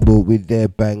and Mabel with their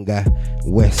banger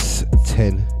West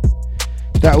 10.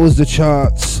 That was the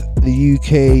charts, the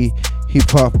UK hip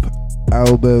hop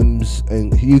albums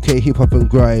and UK hip hop and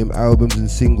grime albums and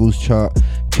singles chart,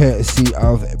 courtesy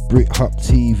of Brit-Hop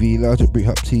TV, large at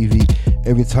Brit-Hop TV.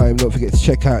 Every time, don't forget to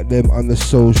check out them on the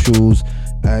socials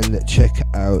and check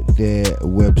out their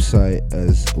website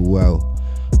as well.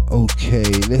 Okay,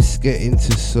 let's get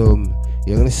into some.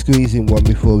 Yeah, I'm gonna squeeze in one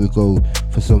before we go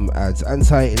for some ads.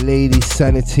 Anti-Lady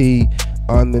Sanity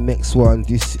on the next one.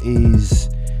 This is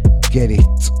Get It.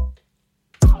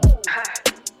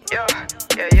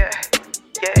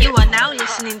 You are now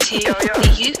listening to the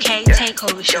UK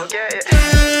Takeover Show.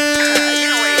 You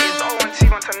know what it is,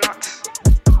 012 to nuts.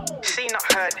 See, not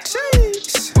heard.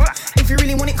 If you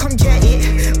really want it, come get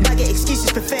it. Bag of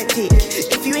excuses pathetic.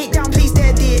 If you ain't down, please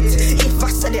dead it. If I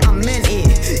said it, I meant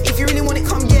it. If you really want it,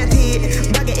 come get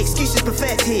it. Bag of excuses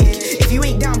pathetic. If you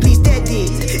ain't down, please dead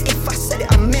it. If I said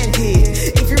it, I meant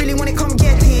it. If you really want it, come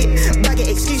get it. Bag of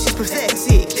excuses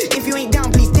pathetic. If you ain't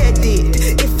down, please dead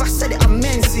it. If I said it, I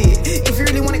meant it. If you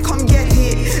really want it, come get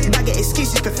it. Bag of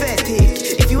excuses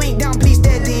pathetic. If you ain't down, please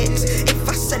dead it. If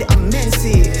I said it, I meant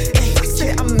it. If I said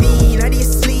it, I mean. How do you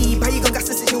sleep? How you gonna gas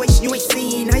the situation you ain't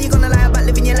seen? How you gonna lie about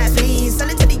living your life lean? Sell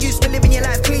it to the youth, but living your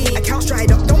life clean. Accounts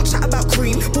dried up, don't chat about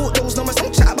cream. Bought those numbers,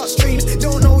 don't chat about streams.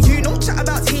 Don't know you, don't chat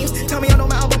about teams. Tell me I don't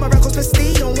matter about my records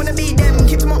prestige. Don't wanna be them,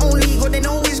 keep to my own league. What they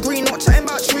know is green, not chatting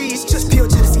about trees. Just pure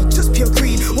jealousy, just pure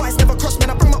greed. Why it's never crossed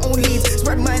when I bring my own leaves.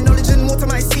 Spread my knowledge and water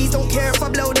my seas. Don't care if I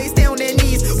blow, they stay on their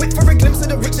knees. Wait for a glimpse of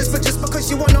the riches, but just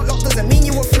because you are not locked doesn't mean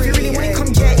you were free. If you really want it,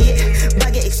 come get it.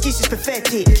 Bag of excuses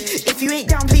pathetic. If you ain't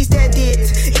down, please dead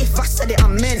it. If I said it, I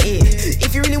meant it.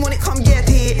 If you really want it, come get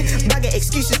it. Bag of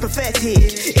excuses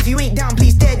pathetic. If you ain't down,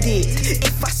 please dead it.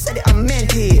 If I said it, I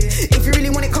meant it. If you really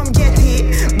want it, come get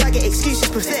it. Bag of excuses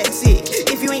pathetic.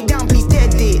 If you ain't down, please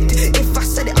dead it. If I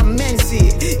said it, I meant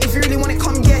it. If you really want it,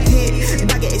 come get it.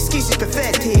 Bag of excuses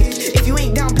pathetic. If you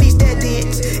ain't down, please dead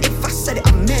it. If I said it,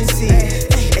 I meant it.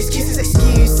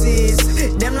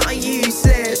 Excuses, them not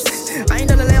useless. I ain't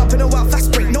done a layup in a while,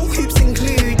 fast break, no hoops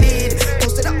included.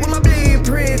 Posted up with my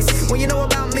blueprints, what you know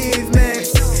about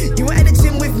movements. You were at the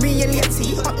gym with me and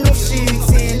Yeti, up no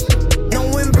shooting,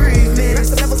 no improvement. That's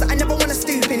the levels that I never wanna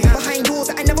stoop in. Behind doors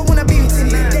that I never wanna boot in.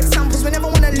 Dead samples we never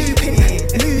wanna loop in.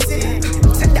 Losing,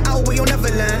 take the hour you'll never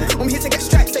learn. I'm here to get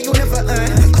stripes that you'll never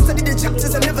earn. I studied the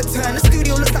chapters and never turn. The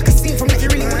studio looks like a scene from If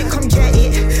you really want it, come get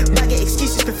it. Bag of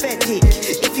excuses pathetic.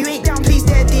 If you ain't down, please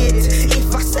dead it.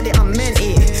 If I said it, I meant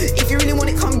it. If you really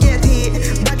want it, come get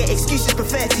it. Bag of excuses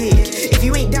pathetic. If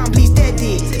you ain't down, please dead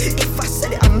it. If I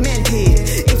said it, I meant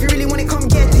it. If you really want it, come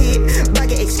get it.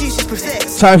 Bag of excuses pathetic.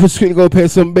 Time for Squid to go pay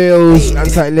some bills.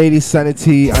 Anti-Lady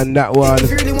Sanity and that one.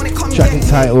 Track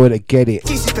entitled Get It.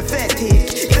 Excuses pathetic.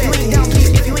 If you ain't down, please.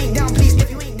 If you ain't down, please.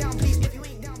 If you ain't down, please. If you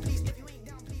ain't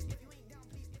down, please.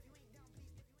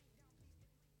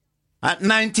 At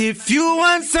 90, if you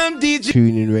want some DJ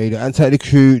Tuning radio. Anti the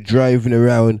crew driving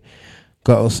around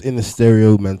Got us in the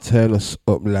stereo, man. Turn us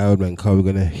up loud, man, cause we're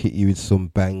gonna hit you with some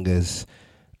bangers.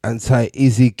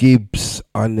 Anti-Izzy Gibbs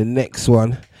on the next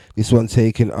one. This one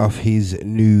taken off his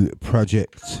new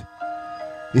project.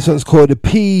 This one's called The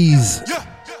Peas.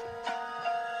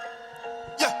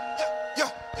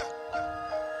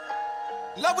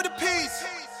 Love with the peas.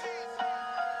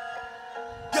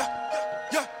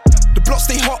 The block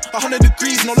stay hot, 100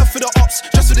 degrees, no love for the ops,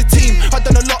 just for the team. I've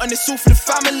done a lot and it's all for the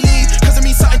family, cause it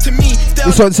means something to me.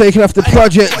 This one taken off the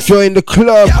project, join the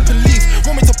club.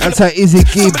 Anti-Izzy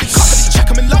Gibbs,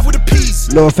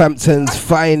 Northampton's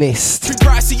finest. Too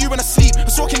bright, I see you when I sleep. I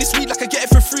was walking this week like I get it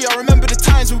for free. I remember the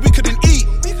times when we couldn't eat.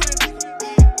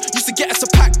 Used to get us a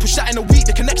pack, push that in a week.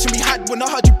 The connection we had when I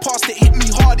heard you passed, it hit me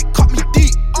hard, it cut me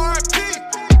deep. R.I.P.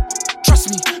 Trust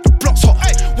me, the block's hot.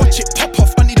 Watch it pop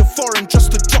off. I need a foreign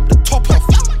just to drop the top off.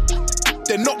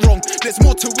 They're not wrong. There's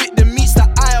more to it than meets the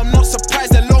eye. I'm not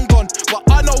surprised they're long gone, but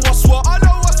I know what's what.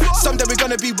 Someday we're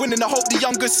gonna be winning. I hope the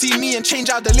youngers see me and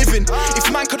change how they're living. If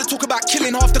man could've talk about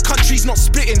killing, half the country's not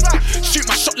splitting. Shoot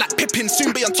my shot like Pippin,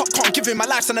 soon be on top. Can't give him my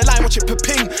life's on the line. Watch it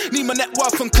ping. Need my net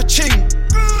worth and ka-ching.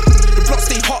 The block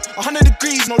stay hot, 100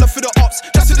 degrees, no love for the ops,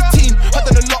 just for the team. I've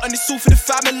done a lot and it's all for the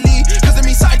family, cause it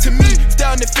means something to me. If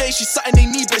they're on their face, she's something they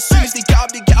need, but as soon as they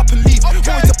get up and leave. Want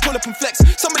me to pull up and flex,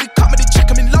 somebody cut me, they check,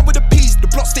 I'm in love with the peas.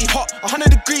 The block stay hot,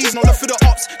 100 degrees, no love for the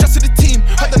ops, just for the team.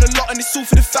 I've done a lot and it's all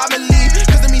for the family,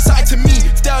 cause it means something to me.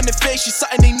 If they're on their face, she's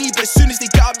something they need, but as soon as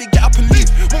they get up and leave.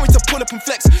 Want me to pull up and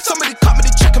flex, somebody cut me,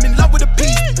 they check, I'm in love with the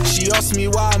peas. She asked me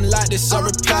why I'm like this, I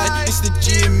replied, it's the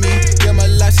G in me. Yeah,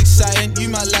 my life's exciting, you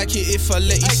might like it if I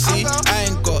let you see. I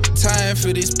ain't got time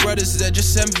for these brothers, they're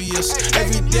just envious.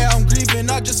 Every day I'm grieving,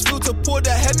 I just feel to pour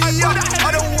the Henny up.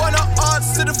 I don't wanna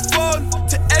answer the phone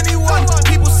to anyone.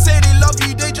 People say they love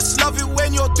you, they just love it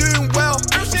when you're doing well.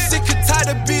 I'm sick and tired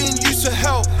of being used for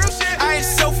help. I ain't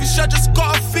selfish, I just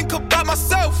gotta think about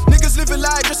myself. Niggas live a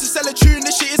lie just to sell a tune,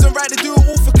 this shit isn't right, they do it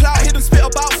all for clout. Hear them spit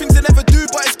about things they never do,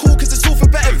 but it's cool cause it's all for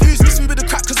better views. Miss me with the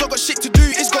crap cause I got shit to do,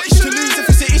 it's got issue to lose. If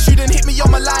it's an issue then hit me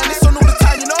on my line, it's on all the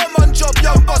time, you know I'm on job,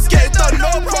 young boss, get it done,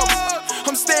 no problems.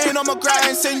 I'm staying on my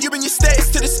grind, saying you and your status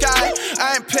to the sky.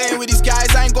 I ain't playing with these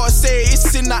guys, I ain't gotta say it,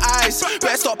 it's in the eyes.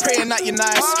 Better start praying that you're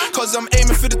nice, cause I'm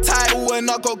aiming for the title and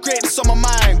I got greatness on my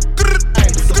mind.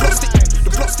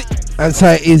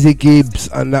 Anti-Izzy Gibbs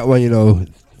and that one, you know,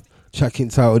 checking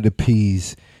out the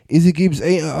Peas. Izzy Gibbs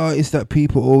ain't an artist that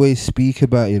people always speak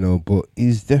about, you know, but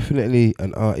he's definitely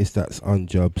an artist that's on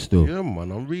job still. Yeah,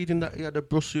 man, I'm reading that he had a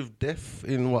brush with death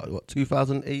in what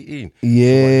 2018.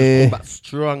 Yeah, so back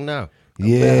strong now.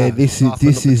 Yeah, this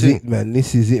is it, man.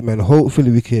 This is it, man.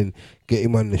 Hopefully we can get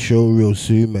him on the show real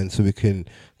soon, man, so we can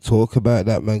talk about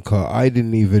that, man. Cause I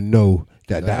didn't even know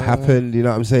that happened. You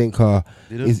know what I'm saying? Cause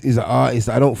he's an artist.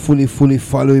 I don't fully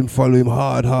follow him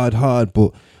hard,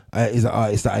 but. Is an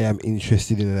artist that I am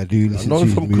interested in, and I do listen to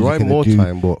his music. Grime more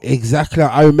time, but exactly,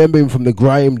 I remember him from the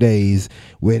grime days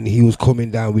when he was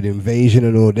coming down with Invasion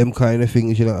and all them kind of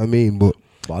things. You know what I mean? But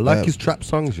I like his trap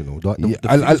songs. You know, like he's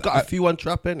got a few on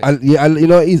trap in it. You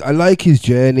know, I like his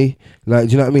journey. Like,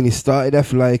 do you know what I mean? He started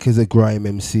off like as a grime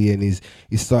MC, and he's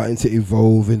starting to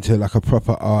evolve into like a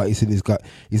proper artist, and he's got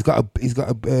a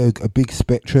big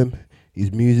spectrum.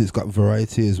 His music's got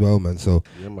variety as well, man. So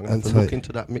yeah, man, have to look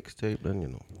into that mixtape then, you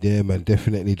know. Yeah, man,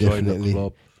 definitely join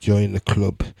the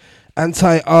club.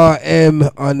 Anti-RM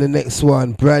on the next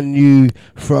one, brand new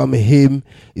from him.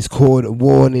 It's called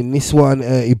Warning. This one,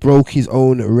 he broke his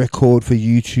own record for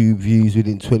YouTube views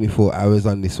within 24 hours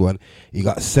on this one. He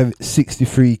got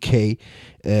 63k.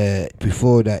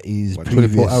 Before that is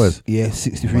 24 hours. Yeah,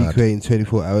 63k in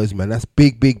 24 hours, man. That's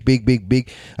big. I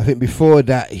think before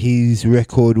that his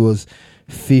record was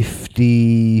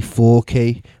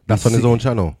 54k. That's on his own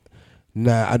channel?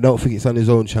 Nah, I don't think it's on his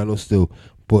own channel still,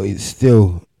 but it's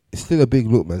still a big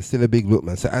look, man.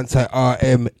 So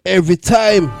Anti-RM every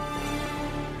time.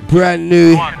 Brand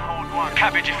new.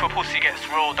 Cabbage if a pussy gets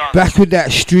rolled on. Back with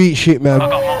that street shit, man.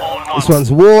 This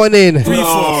one's Warning.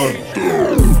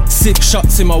 6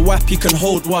 shots in my whap, you can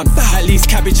hold one. At least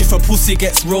cabbage if a pussy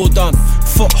gets rolled on.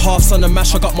 Foot halves on the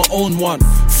mash, I got my own one.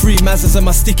 3 Mazzers and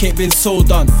my stick ain't been so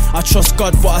done. I trust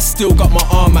God, but I still got my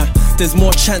armor. There's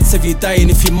more chance of you dying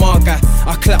if you marga.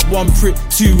 I clap one prick,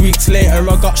 2 weeks later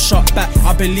I got shot back.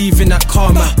 I believe in that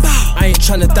karma. I ain't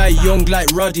tryna die young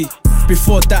like Ruddy.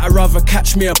 Before that I'd rather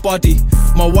catch me a body.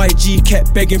 My YG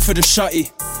kept begging for the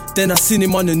shotty. Then I seen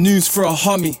him on the news for a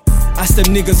homie. Asked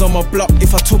them niggas on my block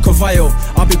if I took a vial.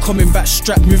 I'll be coming back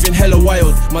strapped, moving hella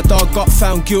wild. My dog got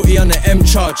found guilty on the M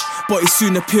charge, but he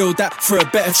soon appealed that for a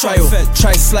better trial.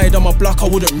 Try slide on my block, I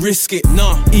wouldn't risk it.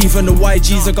 Nah, even the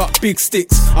YGs I got big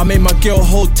sticks. I made my girl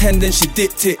hold 10, then she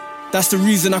dipped it. That's the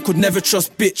reason I could never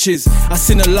trust bitches. I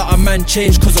seen a lot of man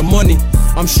change cause of money.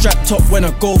 I'm strapped up when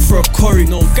I go for a curry.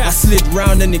 I slid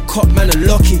round and it caught man a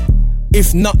lucky.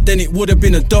 If not, then it would've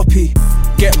been a duppy.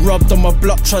 Get robbed on my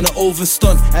block tryna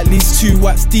overstunt. At least 2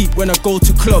 watts deep when I go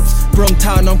to clubs.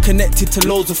 Brumtown, I'm connected to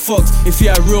loads of thugs. If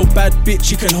you're a real bad bitch,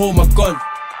 you can hold my gun.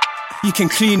 You can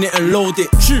clean it and load it.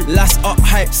 Last up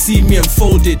hype, see me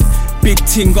unfolded. Big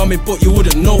ting on me, but you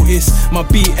wouldn't notice. My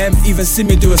BM even see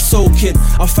me do a soaking.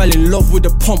 I fell in love with the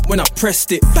pump when I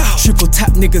pressed it. Triple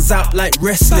tap niggas out like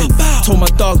wrestling. Told my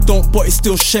dog don't, but he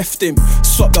still chefed him.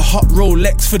 Swap the hot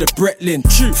Rolex for the Bretlin.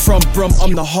 From Brum,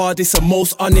 I'm the hardest and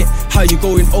most on it. How you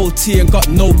going OT and got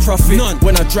no profit? None.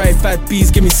 When I drive bad bees,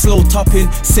 give me slow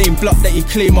topping. Same block that you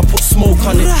claim, I put smoke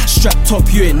on it. Strapped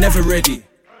up, you ain't never ready.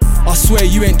 I swear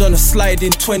you ain't done a slide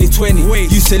in 2020.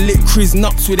 Used to lick Chris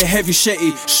nuts with a heavy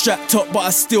shetty. Strapped up but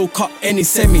I still cop any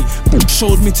semi.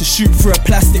 Showed me to shoot for a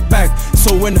plastic bag.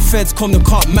 So when the feds come they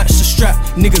can't match the strap.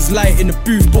 Niggas lie in the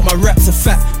booth but my raps are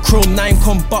fat. Chrome 9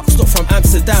 come boxed up from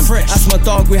Amsterdam. Ask my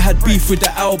dog we had beef with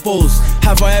the elbows.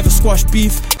 Have I ever squashed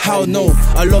beef? Hell no.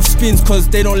 I love spins cause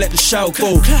they don't let the shout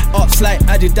go. Ups like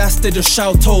Adidas they just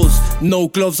shout toes. No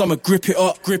gloves I'ma grip it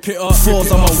up.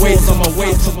 Fours on my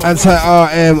waist.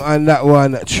 Anti-RM and that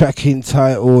one, track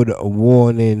entitled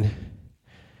Warning.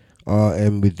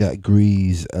 RM with that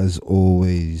grease as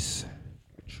always.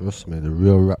 Trust me, the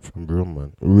real rap from Brum,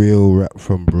 man. Real rap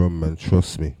from Brum, man,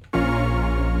 trust me.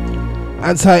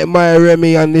 Anti-Maya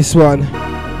Remy on this one.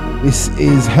 This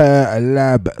is her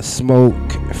Lab Smoke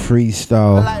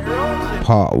Freestyle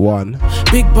Part 1.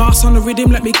 Big boss on the rhythm,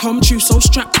 let me come true. So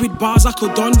strapped with bars I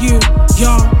could on you.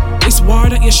 Yeah, it's war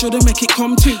that you shouldn't make it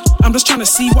come to. I'm just trying to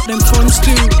see what them funds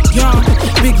do. Yeah,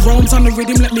 big roams on the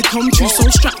rhythm, let me come true. So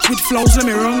strapped with flows, let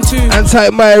me run too.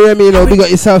 Anti-Maya Remy, you know, big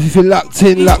got yourself if you're locked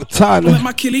in, locked on. Let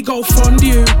my killie go fund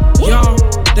you. Yeah,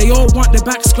 they all want their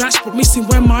back scratched, but missing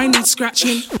where mine needs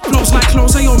scratching. Flows like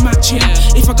clothes, they all matching.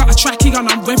 If I got a tracking on,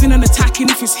 I'm revving and attacking.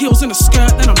 If it's heels and a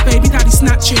skirt, then I'm baby daddy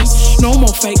snatching. No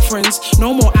more fake friends,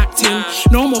 no more acting.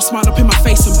 No more smile up in my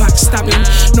face and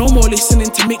backstabbing. No more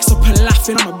listening to mix up and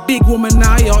laughing. I'm a big woman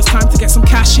now, yo, it's time to get some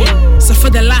cash in. So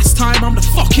for the last time, I'm the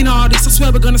fucking hardest. I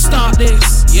swear we're gonna start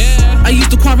this. Yeah, I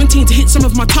used the quarantine to hit some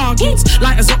of my targets.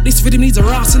 Lighters up, this rhythm needs a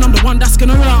ras, and I'm the one that's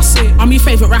gonna ras it. I'm your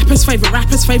favourite rappers,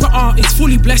 favourite artists.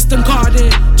 Fully blessed and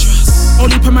guarded.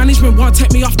 Only per management won't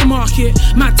take me off the market.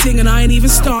 Mad thing and I ain't even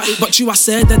started. But you, I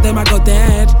said that them I got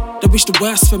dead. They wish the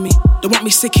worst for me. They want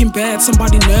me sick in bed,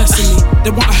 somebody nursing me.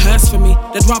 They want a hearse for me.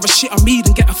 They'd rather shit on me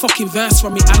than get a fucking verse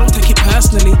from me. I don't take it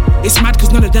personally. It's mad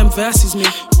cause none of them verses me.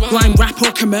 Grime rap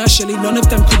or commercially, none of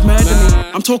them could murder me.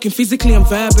 I'm talking physically and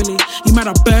verbally. You mad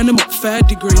I burn them up 3rd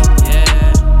degree.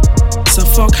 Yeah. So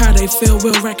fuck how they feel,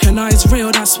 we'll recognise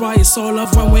real. That's why it's all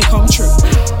love when we come true.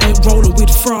 Ain't rolling with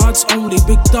frauds, only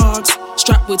big dogs.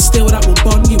 Strapped with steel that will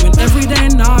bond you. And every day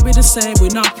now I'll be the same. We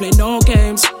not play no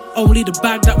games, only the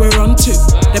bag that we're on to.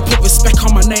 They put respect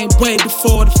on my name way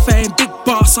before the fame. Big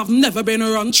boss, I've never been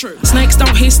run true. Snakes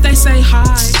don't hiss, they say hi.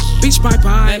 Bitch bye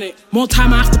bye. More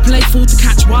time I have to play fool to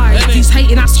catch wise. These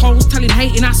hating assholes telling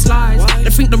hating ass lies. They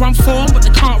think they're on form but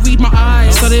they can't read my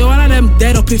eyes. So they all of them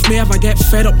dead up. If me ever get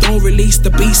fed up, don't release the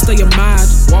beast or you're mad.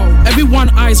 Everyone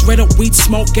eyes red up, weed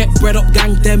smoke, get bread up.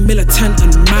 Gang them militant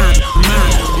and mad.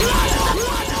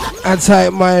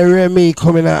 Anti-Maya Remy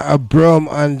coming out of Brum,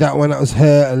 and that one, that was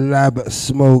her Lab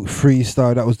Smoke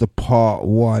Freestyle. That was the Part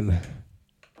 1.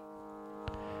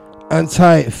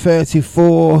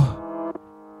 Anti-34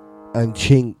 and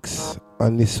Chinks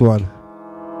on this one.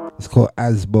 It's called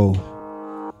Asbo.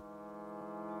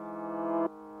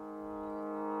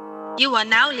 You are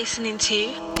now listening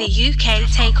to the UK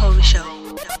Takeover Show.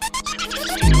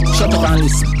 Shut up and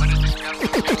listen.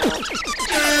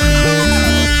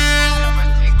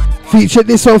 Featured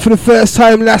this one for the first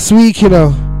time last week, you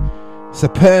know. It's a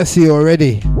Percy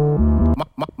already.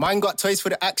 Mine got toys for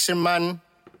the action, man.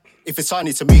 If it's on,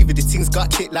 it's a movie. This thing's got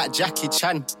kicked like Jackie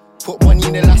Chan. Put money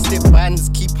in elastic bands.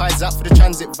 Keep eyes out for the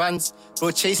transit vans.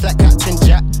 Bro, chase like Captain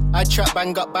Jack. I trap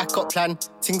bang, got backup plan.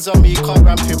 Things on me, you can't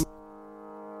ramp him.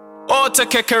 Oh,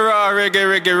 Takeover,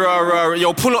 reggae, raw.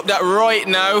 Yo, pull up that right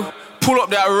now. Pull up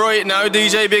that right now,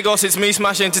 DJ Big Us, it's me,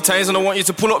 Smash Entertainers, and I want you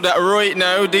to pull up that right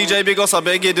now. DJ Big Us, I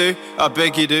beg you do.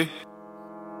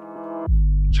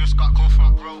 Just got caught from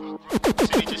a bro.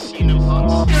 So you just seen them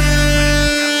hearts.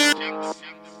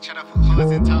 Try to put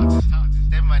holes in touch.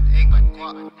 Them man ain't got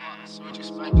what. So we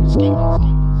just spank and scheme.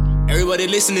 Everybody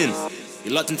listening,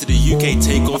 you're locked into the UK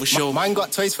Takeover Show. Mine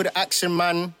got toys for the action,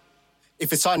 man.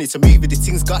 If it's on, it's a movie. This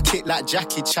thing's got kicked like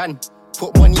Jackie Chan.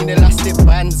 Put money in elastic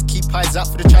bands, keep eyes out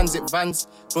for the transit vans.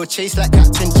 Bro, chase like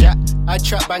Captain Jack. I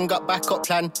trap bang, got backup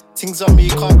plan. Things on me,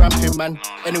 can't ramp him, man.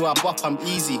 Anyway, I bop, I'm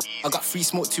easy. I got free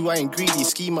smoke too, I ain't greedy.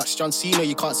 Ski much, John Cena,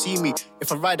 you can't see me.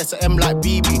 If I ride, that's a M like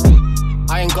BB.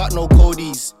 I ain't got no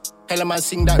codies. Hella man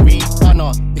sing that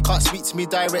Rihanna. You can't speak to me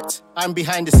direct. I'm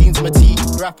behind the scenes, I'm a T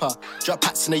rapper. Drop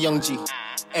hats in a young G.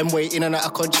 M-way in and out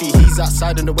of country. He's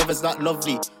outside and the weather's not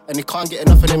lovely. And he can't get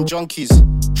enough of them junkies.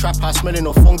 Trap house smelling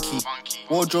all funky.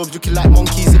 Wardrobes looking like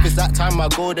monkeys. If it's that time, I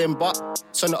go then. But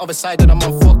so on the other side, then I'm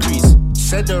on fuckeries.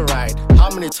 Said the ride, how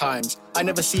many times? I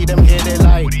never see them here, they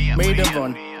lie. Made them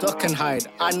run, duck and hide.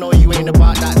 I know you ain't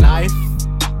about that life.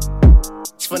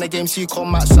 It's fun a game, so you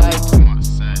come outside.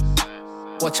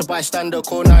 Watch a bystander,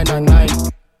 call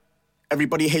 999.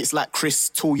 Everybody hates like Chris,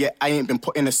 tall yet I ain't been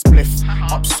putting a spliff.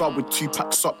 Upside with 2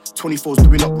 packs up, 24s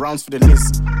doing up rounds for the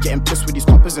list. Getting pissed with these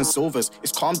coppers and silvers.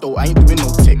 It's calm though, I ain't doing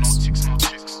no ticks.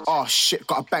 Oh shit,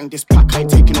 gotta bang this pack, I ain't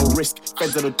taking no risk.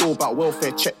 Feds at the door about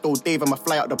welfare, check though Dave, I'ma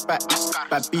fly out the back.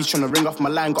 Bad beach trying to ring off my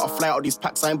line, gotta fly out these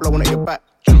packs, I ain't blowing at your back.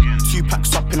 2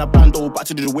 packs up in a bando, about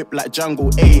to do the whip like Django.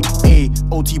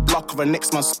 OT block of a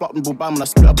next man spot and bam when I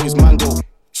split up his mango.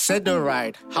 Said the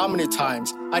ride, how many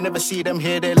times? I never see them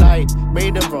here, they lie.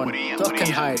 Made them run, duck and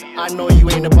hide. I know you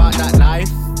ain't about that life.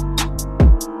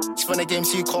 It's fun a game,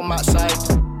 so you come outside.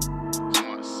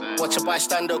 Watch a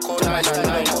bystander, call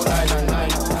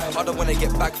 999. I don't wanna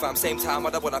get back, fam. Same time, I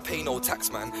don't wanna pay no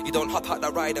tax, man. You don't hop out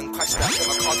that ride and crash that. Get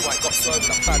my card right, got served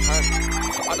with a bad hand.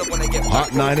 I don't wanna get back.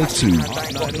 Hot 92. I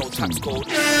ain't got no tax code.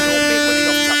 You don't make money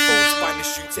off trap phones. Find the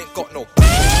shoots, ain't got no.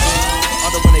 I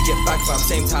don't wanna get back, fam.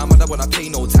 Same time, I don't wanna pay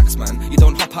no tax, man. You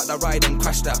don't hop out that ride and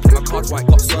crash that. Play my card right,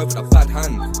 got served with a bad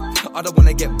hand. I don't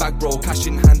wanna get back, bro. Cash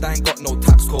in hand, I ain't got no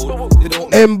tax code. You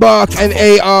don't Embark and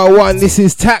AR1, this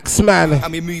is Taxman.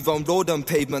 And we move on road and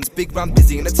pavements. Big ram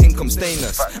busy and the team come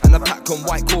stainless. And a pack on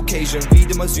white Caucasian.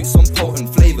 Reading my suit, some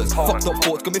potent flavours. Fucked up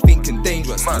thoughts got me thinking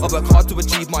dangerous. I work hard to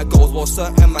achieve my goals while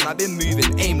certain man I've been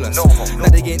moving aimless. Now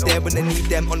they ain't there when they need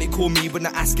them. Only call me when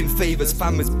they're asking favours.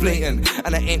 Fam is blatant.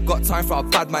 And I ain't got time for a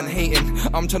bad man hating.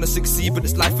 I'm trying to succeed but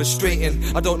this life frustrating.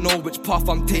 I don't know which path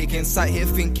I'm taking. Sat here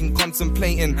thinking,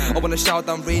 contemplating. I wanna shout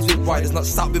down raised with riders, not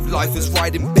sat with life as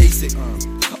riding basic.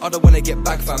 I don't wanna get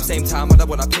back, fam. Same time, I don't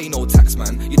wanna pay no tax,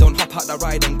 man. You don't hop out that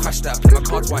ride and crash that. Play my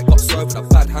card right, got served with a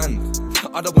bad hand.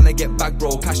 I don't wanna get back,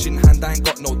 bro. Cash in hand, I ain't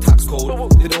got no tax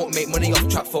code. They don't make money off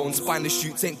trap phones. Find the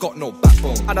shoots, ain't got no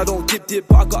backbone. And I don't dip,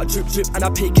 but I got a drip. And I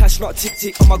pay cash, not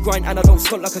tick. On my grind, and I don't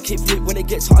stunt like a kick flip. When it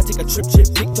gets hot, I take a trip.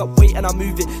 Picked up weight and I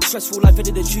move it. Stressful life, I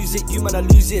didn't choose it. You man are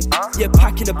losing. Yeah,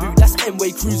 packing a boot, that's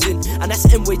M-way cruising. And that's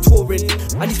M-way touring.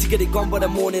 I need to get it gone by the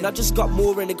morning. I just got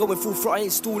more in it, going full front, I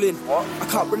ain't stalling. I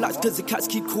can't relax cause the cats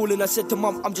keep calling. I said to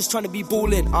mum, I'm just trying to be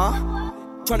ballin',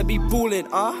 Trying to be ballin',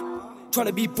 Trying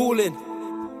to be ballin'.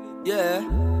 Yeah.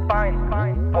 Fine.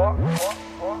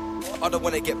 I don't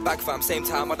wanna get back, fam. Same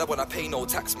time, I don't wanna pay no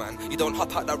tax, man. You don't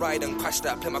hop out that ride and crash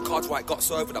that. Play my cards right, got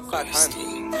served with a bad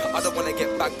hand. I don't wanna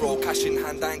get back, bro. Cash in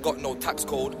hand, I ain't got no tax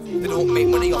code. They don't make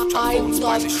money off trap phones.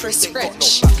 Find the shoots, ain't got no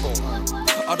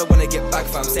backbone. I don't wanna get back,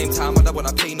 fam. Same time, I don't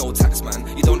wanna pay no tax, man.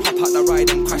 You don't hop out that ride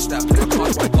and crash that. Play my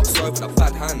cards right, got served with a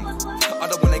bad hand. I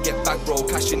don't wanna get back, bro.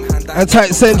 Cash in hand. And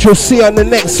Tight Central C on the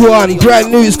next one.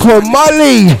 Brand new, it's called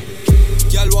Molly.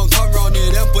 Y'all want come round here,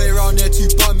 them boy round there too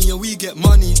bummy and we get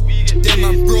money. Them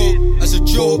man broke, as a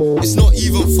joke, it's not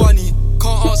even funny.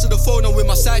 Can't answer the phone, I'm with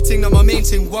my side thing, now my main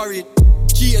thing worried.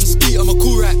 G and Skeet, I'm a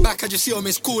cool right back, I just see him,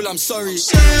 it's cool, I'm sorry.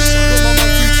 But my man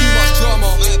threw too much drama,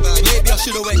 maybe I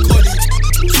should've went collie.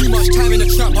 Too much time in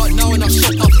the trap, but now when I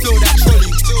shop, I feel that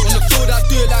trolley. On the field, I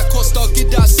do it like Costa,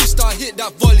 get that sister, I hit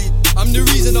that volley. I'm the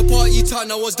reason the party turn,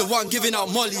 I was the one giving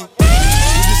out Molly.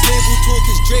 This label talk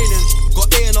is draining. Got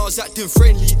A&Rs acting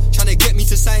friendly, trying to get me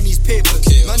to sign these papers.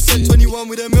 Man said 21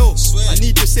 with a mil, I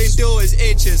need the same deal as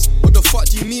H's. What the fuck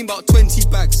do you mean about 20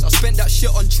 bags? I spent that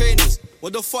shit on trainers.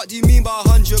 What the fuck do you mean by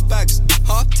 100 bags?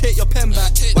 Huh? Take your pen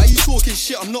back. Why you talking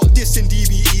shit? I'm not dissing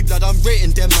DBE, blood, I'm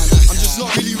rating them, man. I'm just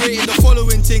not really rating the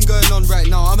following thing going on right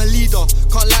now. I'm a leader,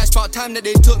 can't lie, it's about time that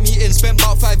they took me in. Spent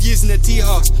about 5 years in the tea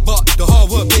house, but the hard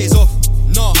work pays off.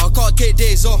 Nah, I can't take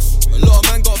days off. A lot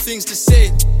of man got things to say.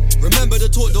 Remember the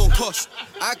talk don't cost.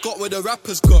 I got what the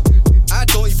rappers got. I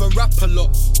don't even rap a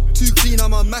lot. Too clean,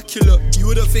 I'm immaculate. You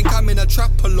wouldn't think I'm in a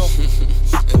trap a lot.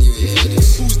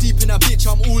 Who's deep in that bitch?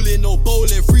 I'm all in, no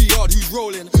bowling. 3 yard, who's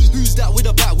rolling? Who's that with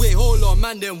a back? Wait, hold on,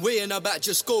 man, them way in the back,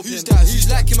 just scoping. Who's that? Who's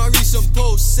liking my recent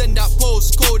post? Send that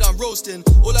post, code, I'm roasting.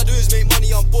 All I do is make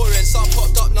money, I'm boring. Some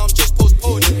popped up, now I'm just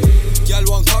postponing. Y'all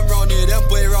want come round here, them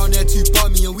boy round there too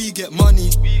bummy and we get money.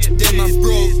 Them man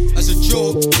broke, as a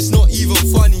joke, it's not even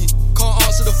funny. Can't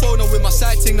answer the phone, I'm with my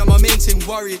side thing, now my main thing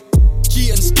worried. G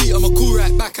and Ski, I'm a cool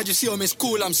right back. I just see him, it's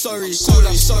cool, I'm sorry.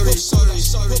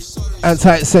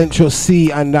 Anti-Central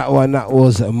C, and that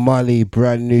was Molly,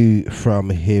 brand new from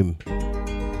him.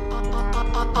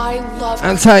 I love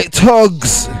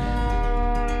Anti-Togs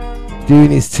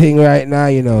doing his thing right now,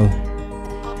 you know.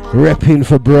 Repping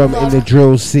for Brum in the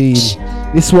drill scene.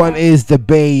 This one is the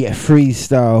Bay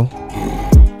Freestyle.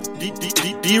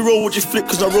 D-roll would you flip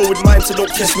cause I roll with mine, so don't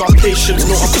test my patience.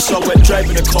 No officer went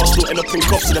driving a car, still end up in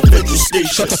cops in a federal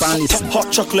station.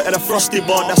 Hot chocolate and a frosty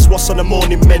bar, that's what's on the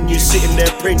morning menu. Sitting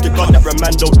there praying to God that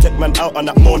Remand don't take man out on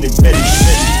that morning bed.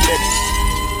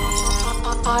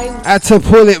 I had to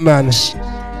pull it, man.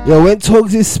 Yo, when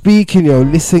Togs is speaking, yo,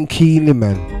 listen keenly,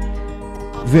 man.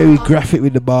 Very graphic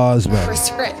with the bars, man.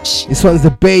 Chris Rich. This one's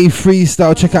the Bay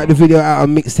Freestyle. Check out the video out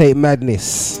on Mixtape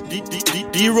Madness.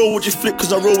 D-roll would you flip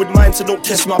cause I roll with mine, so don't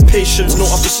test my patience. No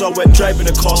officer went driving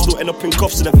a car, still end up in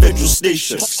cops in a federal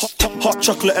station. Hot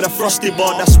chocolate and a frosty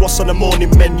bar, that's what's on the morning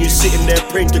menu. Sitting there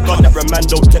praying to God that Remand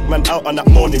don't take man out on that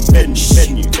morning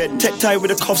venue. Tech tie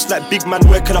with the cuffs like big man,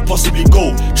 where can I possibly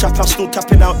go? Trap house still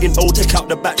tapping out in O, take out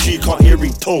the battery, you can't hear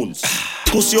ringtones.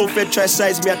 Pussy old fed try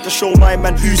size me, had to show my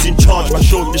man who's in charge. Man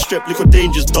showed him the strip, little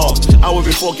danger's dog. Hour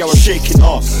before I was shaking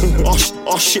off.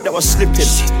 Oh shit, that was slipping.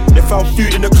 They found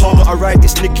food in the car, but I ride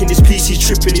this licking. His piece he's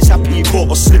tripping, he's happy he caught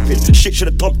or slipping. Shit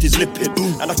should've dumped his lipping.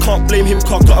 And I can't blame him,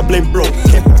 can't gotta blame bro.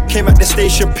 Came at the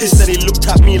station pissed and he looked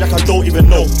at me like I don't even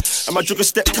know. And my jugger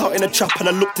stepped out in the trap and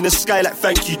I looked in the sky like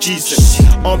thank you Jesus.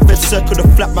 Arm fed circle, the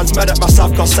flat man's mad at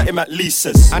myself, cause I sat him at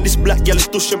Lisa's. And this black girl is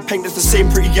dush and paint, that's the same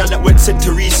pretty girl that went St.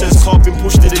 Teresa's. Car been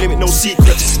pushed to the limit, no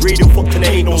secrets. Radio fucked and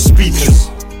there ain't no speakers.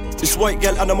 This white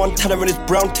girl and a Montana and his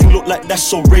brown thing look like that's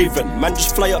so Raven. Man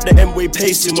just fly up the M-way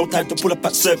pacing, no time to pull up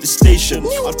at service station.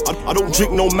 I don't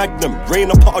drink no Magnum, rain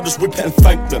or pot I just whip it and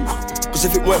thank them. Cause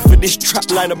if it weren't for this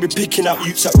trap line I'd be picking out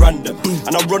youths at random.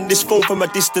 And I run this phone from a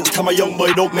distance, tell my young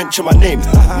boy don't mention my name.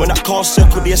 When that car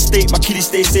circle the estate, my kiddies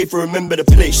stay safe and remember the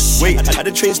place. Wait, at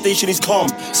the train station he's calm,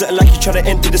 something like he trying to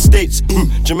enter the States.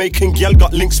 Jamaican girl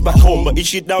got links back home, but is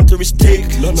she down to risk take?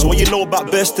 So what you know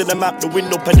about bursting them out the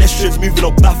window, pedestrians moving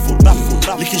up baffled.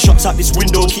 Licking shots out this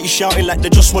window, keep shouting like they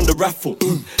just won the raffle.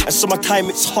 And summertime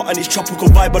it's hot and it's tropical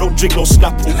vibe, I don't drink no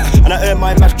Snapple. And I earn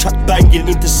my match track banging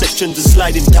intersections and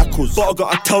sliding tackles. But I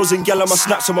got 1,000 gal on my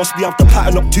snaps, I must be able to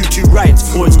pattern up 2-2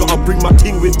 rides. Always gotta bring my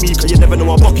thing with me, cause you never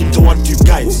know I'm walking to 1-2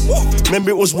 guys. Remember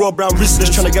it was raw brown wristless,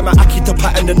 trying to get my Aki to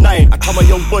pattern the 9. I how my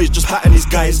young boys just pattern these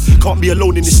guys, can't be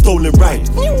alone in this stolen ride.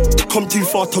 Come too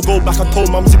far to go back, I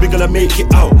told Mumsy we gonna make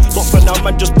it out. But for now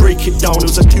man just break it down, it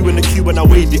was a 2 in the queue when I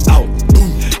weighed it out.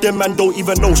 Them man don't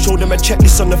even know, show them a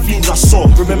checklist on the fiends I saw.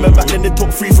 Remember back then they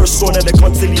took 3 for a stone and they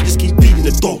constantly just keep beating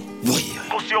the door.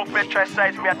 Pussy old fed try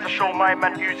size me, had to show my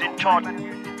man who's in charge.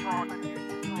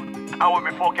 Hour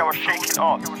before I was shaking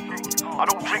off. I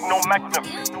don't drink no Magnum.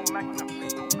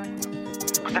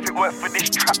 Cause if it weren't for this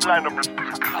trap line I'm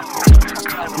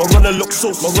my runner looks so,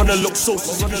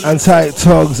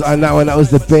 Anti-Togs, and that one, that was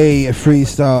the Bay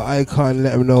Freestyle. I can't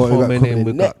let them know what we got coming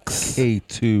in next.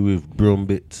 K2 with Brum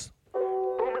Bits.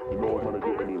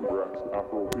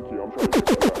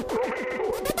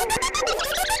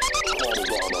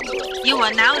 You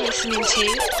are now listening to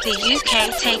the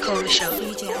UK Takeover Show.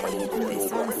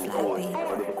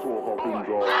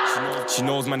 She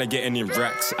knows man are getting in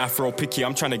racks. Afro picky,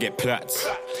 I'm trying to get plats.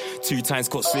 2 times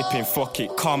caught slipping, fuck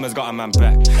it. Karma's got a man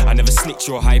back. I never snitch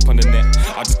or hype on the net.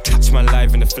 I just catch man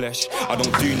live in the flesh. I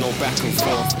don't do no back and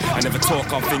forth. I never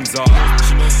talk on things up.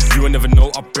 You will never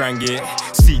know I brang it.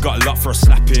 C got a lot for a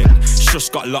slapping. Shush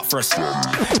got a lot for a slap.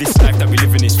 This life that we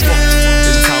live in is fucked.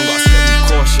 In town got a step with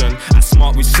caution. At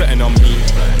smart we sweating on me.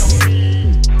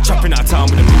 Chopping out of town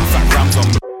with the big fat rams on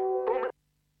me.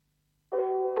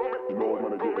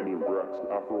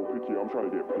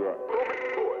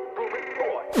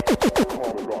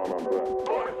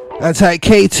 That's like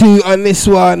K2 on this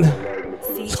one.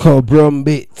 It's called Brum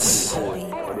Bits.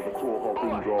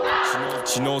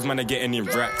 She knows man are getting in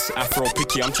racks. Afro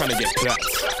picky, I'm trying to get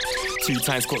plats. 2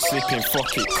 times caught slipping,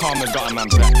 fuck it. Karma's got a man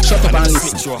back. Shut up and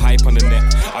snitch or hype on the net.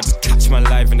 I just catch man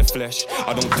live in the flesh.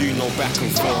 I don't do no back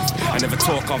and forth. I never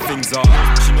talk on things up.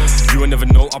 You will never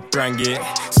know I brang it.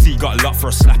 C got a lot for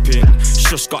a slapping.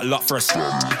 Shush got a lot for a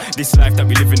slap. This life that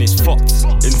we live in is fucked.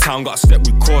 In town got a step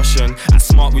with caution. At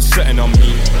smart we sweating on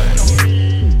me.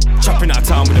 Chopping out of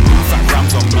town with the big fat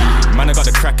rams on me. Man, I got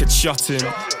the crackhead shotting.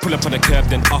 Pull up on the curb,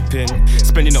 then up in.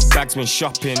 Spending up bags when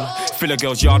shopping. Fill a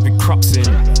girl's yard with crops in.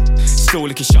 Still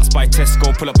licking shots by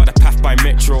Tesco. Pull up by the path by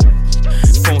Metro.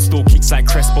 Phone still kicks like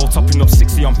Crespo. Topping up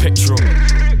 60 on petrol.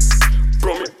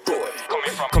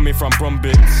 Coming from Brum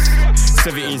Bits.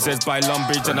 17 says by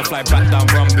Lumbridge and I fly back down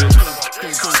Rumbridge.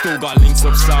 Still got links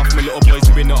up south, my little boys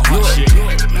doing that hot shit.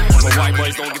 My white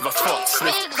boys don't give a fuck.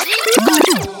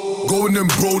 Going then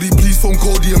Brody, please phone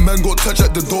Cody. A man got touched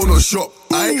at the donut shop.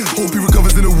 I hope he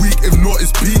recovers in a week, if not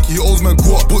it's peak. He owes man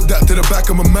guap, put that to the back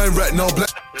of my mind right now. Black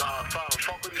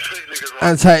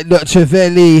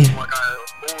Anti-Dutchavelli.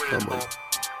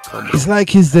 It's like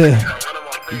he's the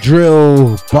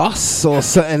drill boss or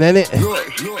something, innit?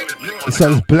 It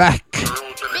sounds black.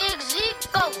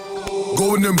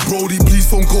 Going then Brody, please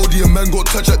phone Cody. A man got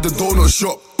touched at the donut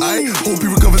shop. I hope he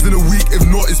recovers in a week, if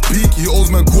not it's peak. He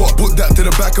owes man guap, put that to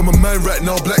the back of my mind right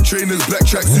now. Black trainers, black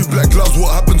tracksuit, black gloves.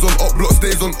 What happens on up block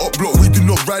stays on up block. We do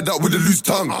not ride out with a loose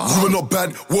tongue. You are not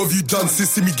bad, what have you done? Sis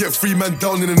see me get 3 man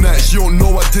down in the night. She don't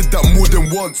know I did that more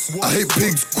than once. I hate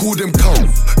pigs, call them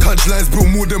cows. Punchlines built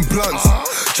more than blunts.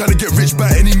 Trying to get rich by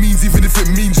any means, even if it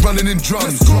means running in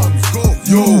drums.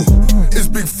 Yo, it's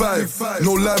Big 5.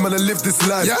 No lie, man, I live this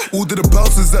life. All of the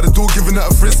bouncers at the door giving out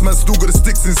a frisk, man, still got the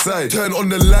sticks inside. Turn on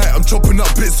the light, I'm chopping up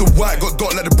bits of white. Got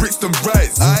dark like the Brixton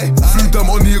Rights. I flew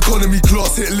them on the economy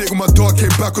class, hit lick with my dog,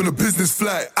 came back on a business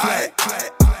flight.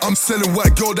 I'm selling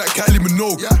white girl that Kylie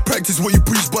Minogue. Practice what you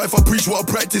preach, but if I preach what I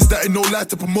practice, that ain't no lie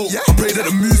to promote. I pray that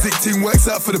the music team works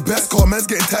out for the best. Car man's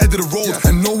getting tired of the road,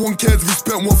 and no one cares if you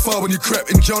spent 1 file when you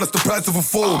crap. In jail, that's the price of a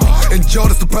phone. In jail,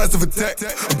 that's the price of a deck.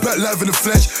 I'm back live in the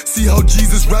flesh. See how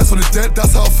Jesus rise from the dead.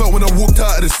 That's how I felt when I walked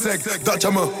out of the sect. Dutch,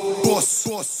 I'm a boss.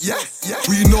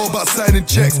 We know about signing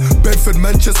checks. Bedford,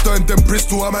 Manchester, and then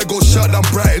Bristol. I might go shut down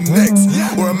Brighton next,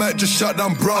 or I might just shut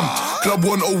down Brum. Club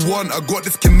 101, I got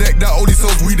this connect that only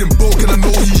sells weed in bulk, and I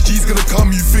know these G's gonna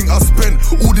come. You think I spent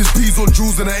all these P's on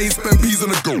jewels and I ain't spent P's on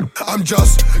the go. I'm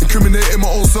just incriminating my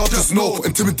own self, just know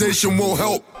intimidation won't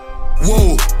help.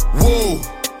 Whoa,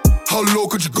 how low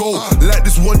could you go? Like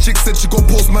this one chick said she gon'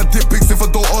 post my dick pics if I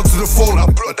don't answer the phone. I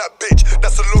block that bitch,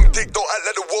 that's a long dick, don't act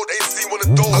like the world ain't seen one of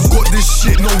those. I got this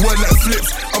shit, no word like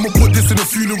flips. I'ma put this in a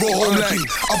funeral home like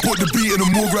I put the beat in the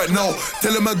morgue right now.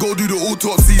 Tell him I go do the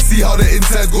autopsy, see how the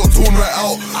insides got torn right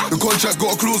out. The contract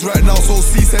got closed right now, so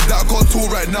C said that I can't tour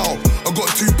right now. I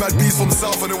got 2 bad bees from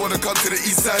south and they wanna come to the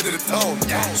east side of the town.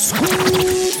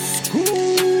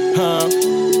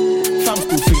 Fam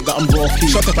still think that I'm rocky.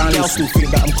 Shut up, Girl still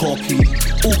think that I'm cocky.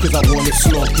 All cause I want it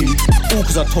sloppy. All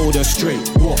cause I told her straight.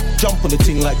 What? Jump on the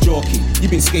ting like jockey. You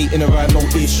been skating around, no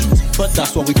issues, but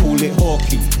that's why we call it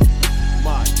hockey.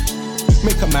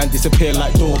 Make a man disappear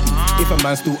like Dobby. If a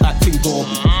man still acting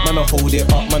Dobby, man I hold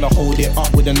it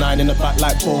up with a 9 in the back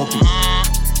like Bobby.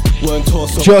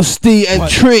 Justy and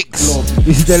Tricks.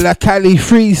 This is the La Cali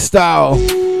freestyle.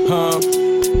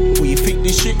 Well, you think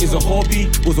this shit is a hobby?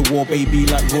 Was a war baby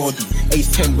like Roddy.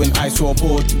 Ace 10 when I saw a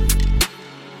body.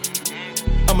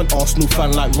 I'm an Arsenal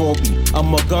fan like Robbie.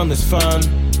 I'm a Gunners fan.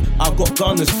 I've got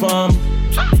Gunners fam.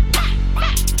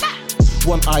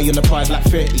 One eye on the prize like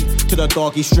 30. To the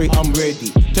doggy straight, I'm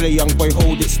ready. To the young boy,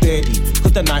 hold it steady.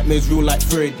 Cause the nightmare's real like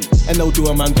Freddy. And they'll do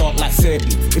a man dark like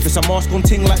Sebi. If it's a mask on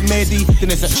ting like Medi,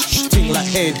 then it's a ting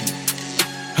like Eddie.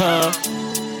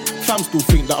 Fam still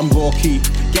think that I'm rocky.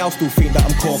 Gal still think that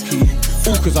I'm cocky.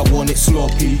 All cause I want it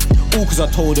sloppy. All cause I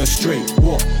told her straight.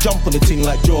 What? Jump on the ting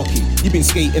like jockey. You been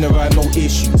skating around, no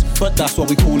issues, but that's why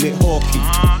we call it hockey.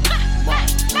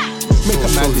 Make a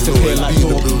man disappear like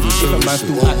Dobby. If a man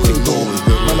still acting Dobby,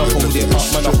 man I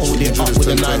hold it up with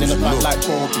a 9 in the back like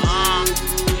Bobby.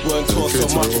 Weren't taught so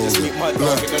much, just make my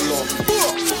dog in the law.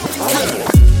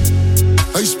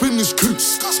 I spin this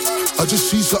coops, I just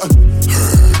see something.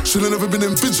 Should've never been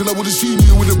in Vince and I would've seen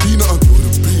you with a peanut.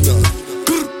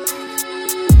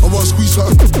 I wanna squeeze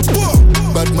something.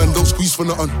 Bad man don't squeeze for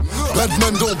nothing. Bad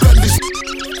man don't brand this.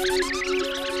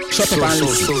 Shut up,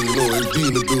 so you know, ain't be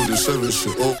in the building, 7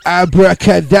 shit. Oh.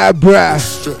 Abracadabra.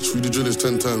 Stretch, we the drill this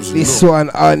 10 times. This one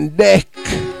on deck.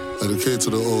 Dedicate to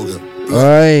the organ.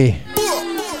 Oi.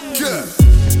 Yeah.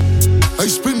 I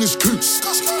spin this coops,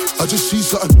 I just see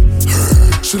something.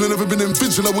 Should've never been in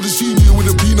Vince and I would've seen you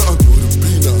with a peanut.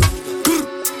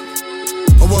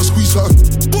 I wanna squeeze something.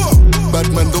 Bad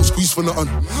man don't squeeze for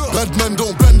nothing. Bad man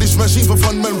don't brandish machine for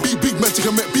fun, man. Be big man,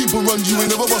 can make people run. You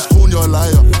ain't never bust phone, you're a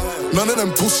liar. None of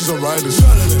them pussies are riders.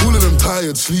 All of them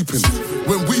tired, sleeping.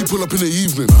 When we pull up in the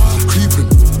evening, creeping.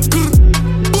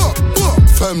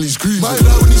 Family's grieving. My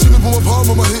dad when he see me put my palm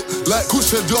on my hip. Like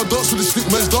Kush said, y'all dance with the stick,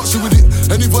 man's dancing with it.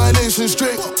 Any violation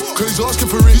straight, cause he's asking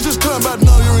for it. You just turn back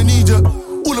now, you're an idiot.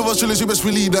 All of us realize you best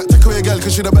believe that. Take away a gal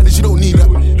cause she the baddest, she don't need that.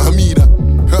 I mean that.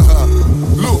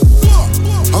 Look,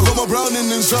 I got my browning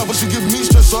inside, but she give me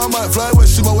stress, so I might fly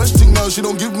west. See my west thing now, she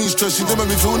don't give me stress. She don't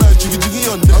make me feel nice, jiggy jiggy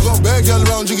on deck. I got bad gal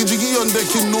round, jiggy jiggy on deck.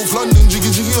 In North London,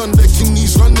 jiggy jiggy on deck. In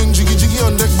East London, jiggy jiggy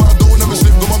on deck. But I don't ever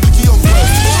slip, got my blicky on fire.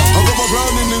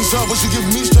 brown in inside, but she give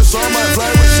me stress. So I might fly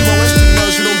when she my Western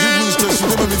now. She don't give me stress. She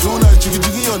never me feel nice. Jiggy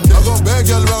jiggy on deck. I got bad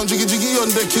girl round. Jiggy jiggy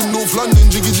on deck in North London.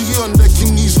 Jiggy jiggy on deck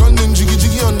in East London. Jiggy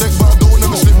jiggy on deck, but I don't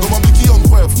never slip. Got my blicky on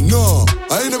quiet. No,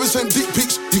 I ain't never sent dick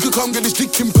pics. You could come get this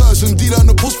dick in person. D down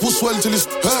the puss swell till it's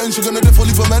hurting. She gonna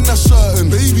definitely leave a man, that's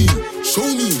certain. Baby, show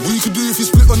me what you could do if you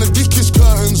split on the dickish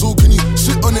curtains. Or can you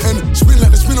sit on it and spin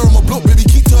like the spinner on my block, baby,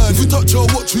 keep turning. If you touch your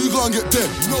watch, you go and get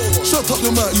dead. No, shut up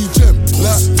your mouth, you gem.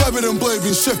 Like, five of them boy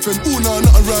been chefing. Ooh, nah,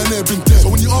 nothing around there been dead.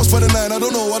 But when you ask for the nine, I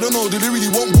don't know. Do they really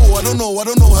want war? I don't know.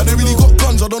 How they really got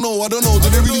guns? I don't know. Do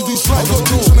they really do slide? I got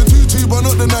drinks on the 2-2, but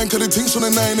not the 9. Cause the things on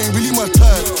the 9 ain't really my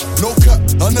type. No cap,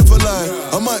 I'll never lie.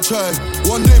 I might try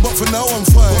one day, but for now I'm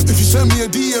fine. If you send me a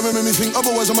DM and make me think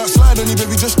otherwise, I might slide on you,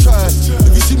 baby, just try.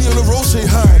 If you see me on the road, say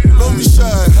hi. Don't be shy.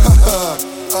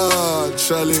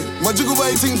 Charlie. My jiggle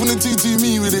body thing from the 2-2,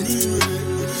 me with it.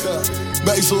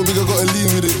 Back so big, I gotta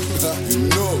leave with it.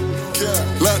 No,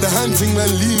 like the hand thing, man,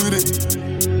 leave with it.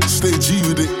 Stay G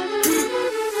with it.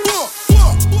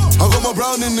 I got my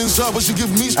brown in inside, but she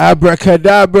give me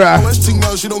Abracadabra.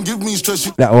 Now she don't give me stress.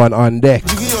 That one on deck.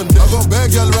 Jiggy on deck. I got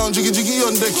bad girl round. Jiggy jiggy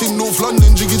on deck in North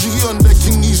London. Jiggy jiggy on deck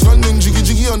in East London. Jiggy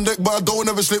jiggy on deck, but I don't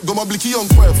ever slip. Got my blicky on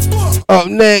quiet. Up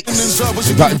next,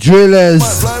 we got Drillers,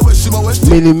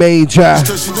 Millie Major,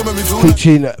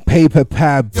 featuring Paper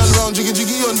Pabs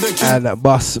and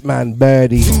Boss Man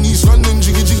Birdie.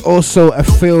 Also a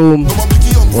film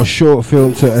or short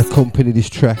film to accompany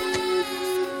this track.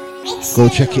 Go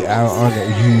check it out on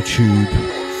YouTube.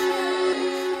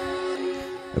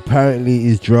 Apparently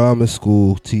his drama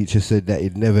school teacher said that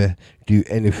he'd never do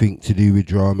anything to do with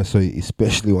drama, so he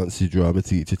especially wants his drama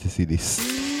teacher to see this.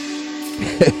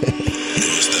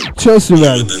 Trust me,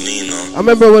 man. I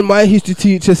remember when my history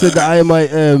teacher said that I might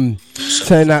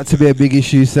turn out to be a big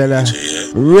issue seller.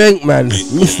 Rank, man.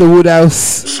 Mr.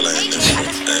 Woodhouse.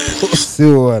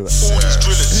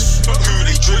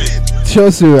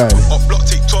 Trust me, man.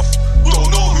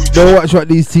 Don't watch what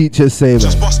these teachers say, man.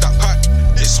 Just bust that pack,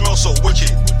 it smells so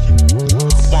wicked.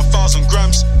 1,000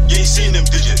 grams, you ain't seen them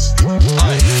digits.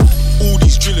 Aye, all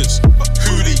these drillers,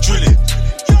 who they drilling?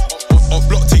 Our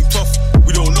block taped off,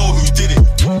 we don't know who did it.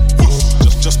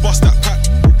 Just bust that pack,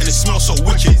 and it smells so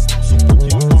wicked.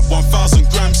 1,000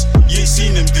 grams, you ain't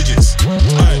seen them digits.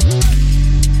 Aye,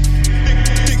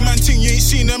 big man ting, you ain't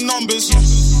seen them numbers.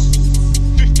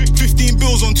 15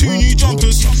 bills on 2 new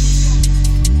jumpers.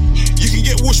 You can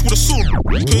get washed with a sword.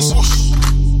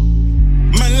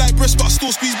 Man like breast, but I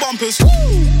still squeeze bumpers.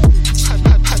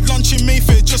 Had lunch in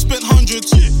Mayfair, just spent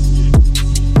hundreds.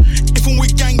 If I'm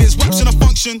with gang, there's waps in a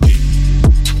function.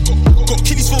 Got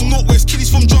kiddies from Northwest,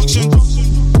 kiddies from Junction.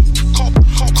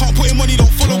 Can't put in money,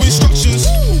 don't follow instructions.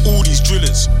 All these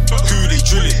drillers, who they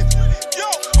drilling?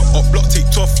 Up block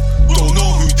taped off, don't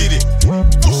know who did it.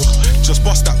 Just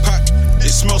bust that pack,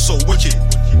 it smells so wicked.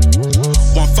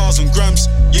 1,000 grams,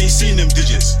 you ain't seen them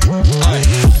digits. Aye,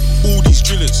 all these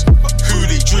drillers, who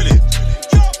they drilling?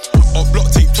 Up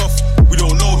block taped off, we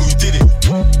don't know who did it.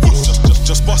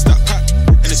 Just bust that pack,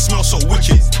 and it smells so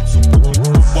wicked.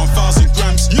 1,000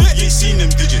 grams, you ain't seen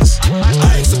them digits.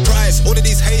 I ain't surprised, all of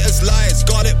these haters lies.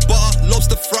 Garlic butter,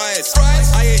 lobster fries.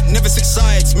 I ain't never switch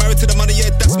sides, married to the money,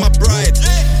 yeah, that's my bride.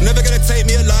 Never gonna take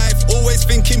me alive, always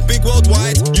thinking big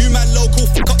worldwide. You man local,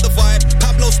 fuck up the vibe.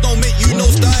 Pablo Snow, make you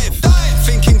nosedive.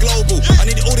 Thinking global, I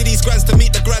need all of these grands to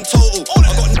meet the grand total.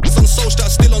 I got n***s on social,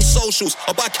 that's still on socials.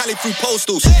 I buy Cali through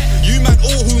postals. You man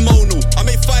all hormonal, I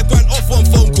made 5 grand off one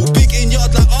phone call. Big in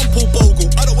yard like I'm Paul Bogle,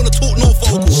 I don't wanna talk no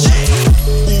vocals.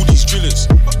 All these drillers,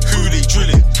 who they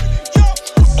drilling?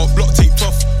 Up block taped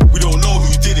off, we don't know who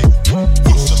did it.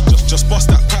 Just bust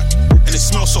that pack, and it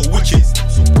smells so wicked.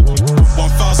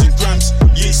 1,000 grams,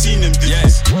 you ain't seen them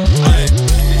digits.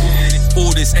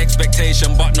 All this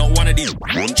expectation, but not one of these.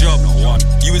 One job, not one.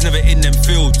 You was never in them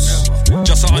fields,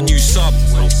 just an unused sub.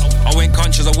 I went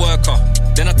country as a worker,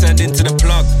 then I turned into the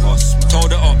plug.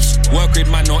 Told the ops, work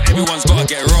with man, not everyone's gotta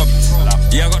get robbed.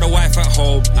 Yeah, I got the wife at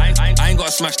home, I ain't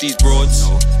gotta smash these broads.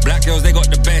 Black girls, they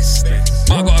got the best,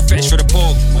 but I gotta fetch for the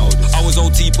pork. I was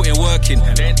OT putting work in,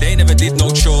 they never did no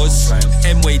chores.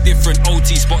 M-way different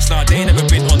OT spots now, they never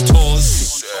been on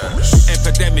tours.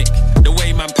 Epidemic, the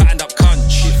way man patterned up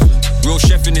cunch. Real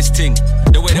chef in this thing,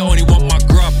 the way they only want my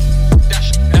grub.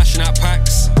 Dashing out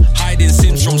packs, hiding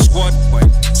sims from squad.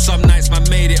 Some nights man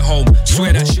made it home,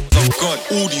 swear that shit was on God.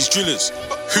 All these drillers,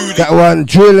 who that one,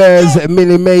 Drillers,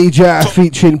 Millie Major,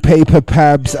 featuring Paper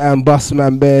Pabs and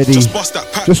Bossman Birdie.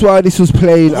 Just while this was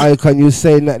playing, Icon, you was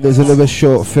saying that there's another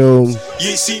short film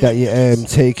that you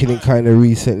taking it kind of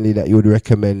recently that you would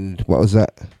recommend. What was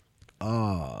that?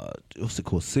 what's it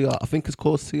called? I think it's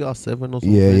called CR7 or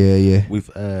something. Yeah. With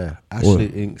Ashley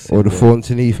Inks. Or the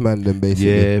Thornton Heath man, then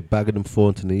basically. Yeah, bagging them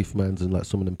Thornton Heath mans, and like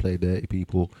some of them play Dirty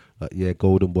People. Like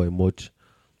Golden Boy Mudge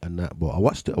and that. But I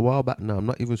watched it a while back now. I'm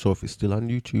not even sure if it's still on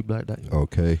YouTube like that.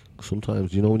 Okay.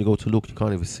 Sometimes, when you go to look, you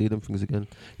can't even see them things again.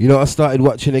 I started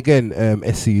watching again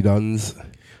SC Dons.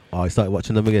 Oh, I started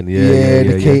watching them again.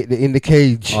 In the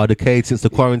cage. Oh, the cage since the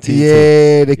quarantine.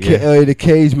 Yeah, the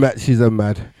cage matches are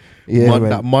mad. Yeah, man.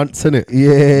 That Months, innit?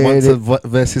 Yeah. Months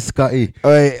versus Scotty.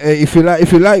 If you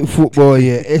like football,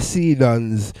 SC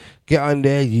Dons, get on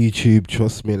their YouTube.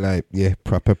 Trust me,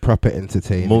 proper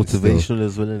entertainment. Motivational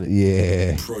as well, innit?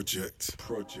 Yeah. Project.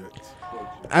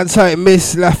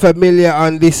 Anti-Miss La Familia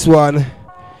on this one.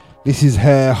 This is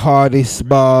her hardest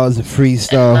bars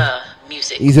freestyle.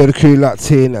 These are the crew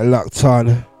locked in, locked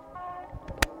on.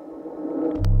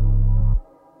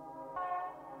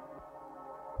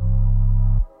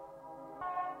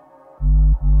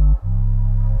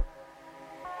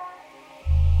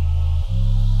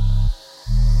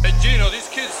 Hey Gino, these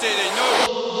kids say they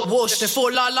know. Whoosh, they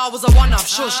thought La La was a one-off.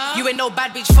 Shush, you ain't no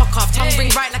bad bitch, fuck off. Tongue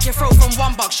ring right like your throat from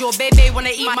 $1. Your baby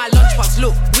wanna eat my lunchbox.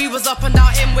 Look, we was up and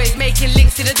down M-ways, making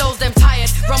links to the doors, them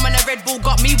tired. Rum and a Red Bull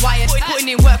got me wired. Putting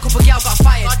in work, couple gal got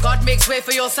fired. God makes way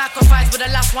for your sacrifice, but the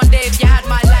last one day if you had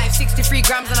my life. 63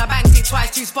 grams and I banked it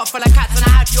twice. 2 spots full of cats and I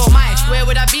had your mind. Where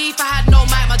would I be if I had no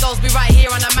mic? My dolls be right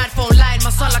here on the mad phone line.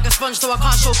 My son like a sponge, so I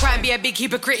can't show crime. Be a big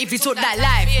hypocrite if you took that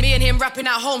life. Me and him rapping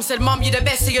at home, said mum, you the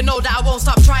best, so you know that I won't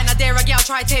stop trying. I dare a gal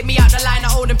try take me out the line. I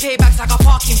owe them paybacks like a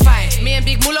parking fine. Me and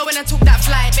Big Mullah when I took that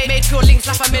flight, made pure links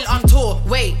like a mill on tour.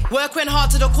 Wait, work went hard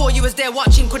to the core, you was there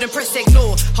watching, couldn't press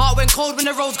ignore. Heart went cold when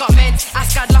the roads got meant.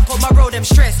 Ask God luck on my road, them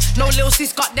stress. No little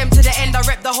sis got them to the end. I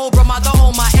rep the whole bro, I don't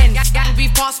hold my end. Gang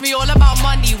beef passed me all about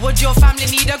money. Would your family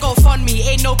need a go fund me?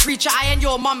 Ain't no preacher, I ain't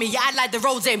your mummy. You act like the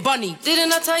roads ain't bunny.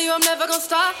 Didn't I tell you I'm never gonna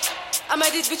stop? I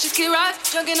made these bitches get right.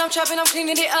 Junkin', I'm trapping, I'm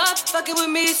cleaning it up. Fucking with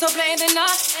me, so blatant they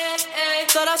not.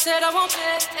 Thought I said I won't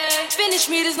pay. Finish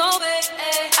me, there's no way.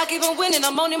 I keep on winning,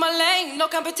 I'm owning my lane. No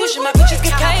competition, my bitches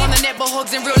get paid. On the net, but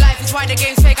hugs in real life is why the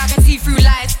game's fake. I can see through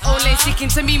lies. Only sticking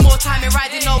to me more time and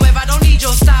riding no web. I don't need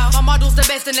your style. My model's the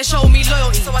best and they show me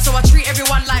loyalty. So I treat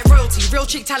everyone like royalty. Real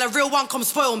chick tell a real one come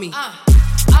spoil me.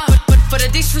 But for the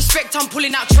disrespect, I'm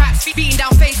pulling out tracks. Beating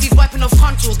down faces, wiping off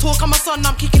contours. Talk on my son,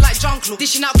 I'm kicking like Juncle.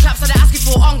 Dishing out claps, so they asking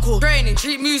for uncle. Training,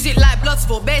 treat music like blood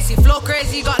sport. Basic, flow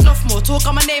crazy, got enough more. Talk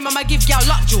on my name, I'ma give y'all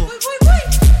lockjaw.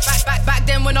 Back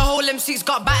then when the whole M6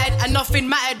 got battered and nothing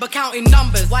mattered but counting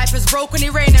numbers. Wipers broke when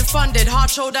it rained and thundered. Hard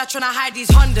shoulder trying to hide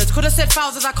these hundreds. Could've said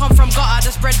thousands, I come from gutter.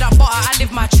 To spread that butter, I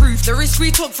live my truth. The risk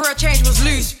we took for a change was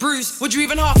loose. Bruce, would you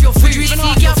even half your food?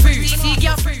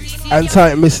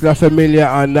 Anti-Miss La Familia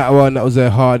on that one. That was their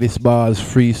hardest bars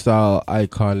freestyle. I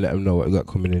can't let them know what we got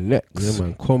coming in next. Yeah,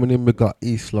 man. Coming in, we got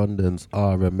East London's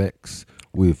RMX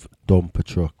with Dumper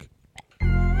Truck.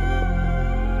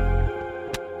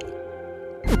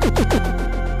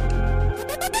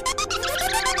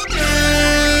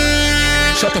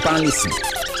 Shut up and listen.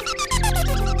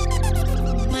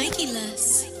 Mikey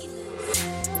Less.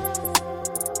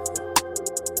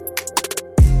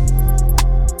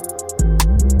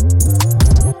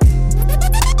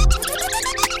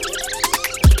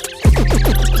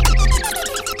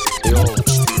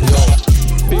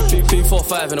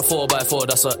 P45 in a 4x4,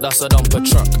 that's a dumper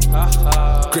truck.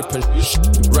 Gripping,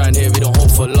 round here we don't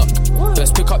hope for luck.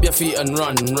 Best pick up your feet and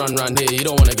run round here, you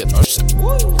don't wanna get rushed.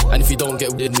 And if you don't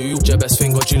get with the new, your best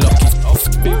thing got you lucky.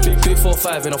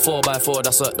 P45 in a 4x4,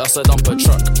 that's a dumper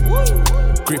truck.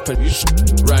 Gripping,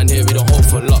 round here we don't hope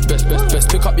for luck. Best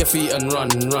pick up your feet and run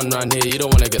round here, you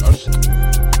don't wanna get rushed.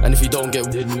 And if you don't get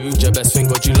with the new, your best thing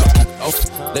got you lucky.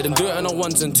 Let them do it on a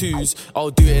 1s and 2s,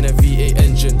 I'll do it in a V8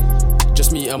 engine.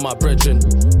 Just me and my brethren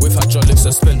with hydraulic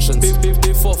suspensions.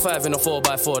 Big 4-5 in a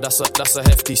 4x4, that's a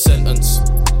hefty sentence.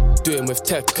 Doing with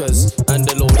techers and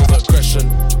a load of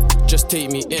aggression. Just take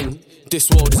me in, this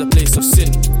world is a place of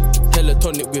sin. Hella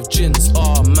tonic with gins,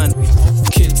 oh man,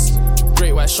 kids.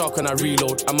 Great white shark when I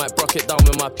reload, I might brock it down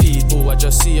with my people. I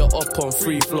just see it up on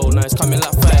free flow, now it's coming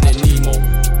like Finding Nemo.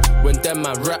 When them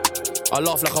man rap, I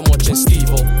laugh like I'm watching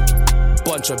Steve-O.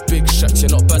 Bunch of big shots,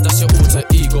 you're not bad, that's your alter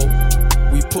ego.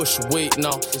 We push weight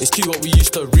now, it's Q what we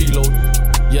used to reload.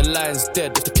 Your line's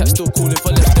dead, if the cat's still calling for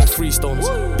less than 3 stones.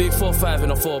 Big 4-5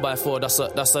 in a 4x4,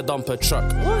 that's a dumper truck.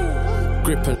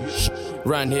 Gripping,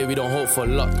 round here we don't hope for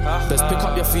luck. Best pick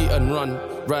up your feet and run.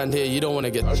 Round here you don't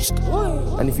wanna get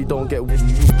and if you don't get with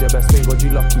you, your best thing got you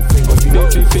lucky.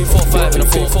 Big 4-5 in a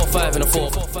 4-5 in a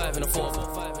 4-5 in a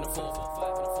 4-5 in a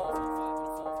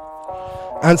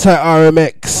 4.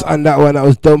 Anti-RMX and that one, that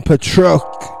was Dumper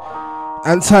Truck.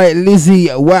 Anti-Lizzie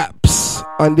Waps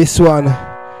on this one.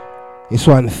 This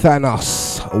one,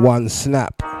 Thanos, One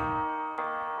Snap.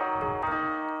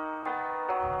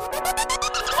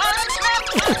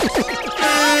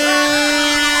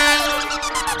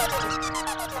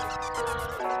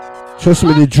 Trust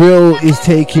me, the drill is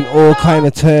taking all kind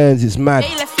of turns. It's mad.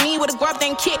 They left me with a grub,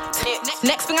 then kicked.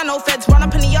 Next thing I know, feds run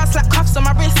up in the yard, slap cuffs on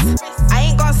my wrist. I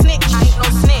ain't gonna snitch, I ain't no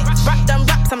snitch. Rap them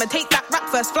raps, I'ma take that rap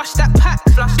first. Flush that pack,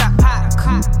 flush that pack.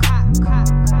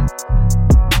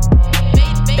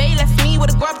 They left me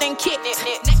with a grub, then kicked.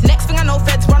 Next thing I know,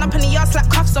 feds run up in the yard, slap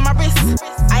cuffs on my wrist.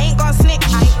 I ain't gonna snitch,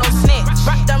 I ain't no snitch.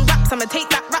 Rap them raps, I'ma take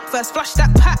that rap first. Flush that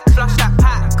pack, flush that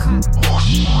pack.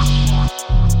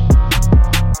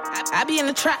 I be in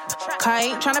the trap, cause I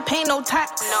ain't tryna pay no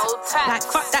tax. Like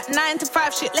fuck that 9 to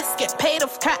 5 shit, let's get paid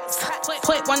off cats.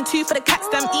 Point 1 2 for the cats,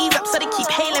 them ease up so they keep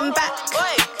hailing back.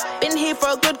 Been here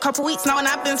for a good couple weeks now and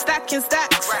I've been stacking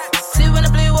stacks. 2 in the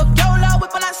blue up YOLO,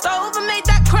 whip on that stove and made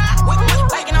that crack.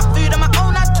 Bagging up food on my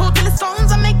own, I talk till the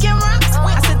stones, I'm making raps.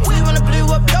 I said 2 in the blue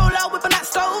up YOLO, whip on that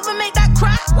stove and made that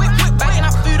crack. Bagging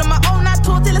up food on my own, I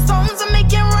talk till the stones, I'm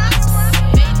making raps.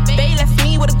 They left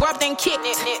me with a grub, then kicked.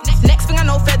 Next thing I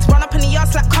know, feds run up in the yard,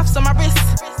 slap cuffs on my wrist.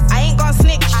 I ain't gonna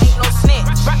snitch, I ain't no snitch.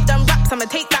 Rap them raps, I'ma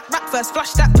take that rap first.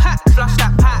 Flush that pack, flush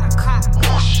that pack.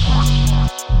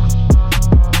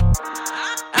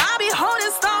 I be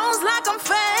holding stones like I'm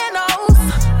Thanos.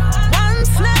 One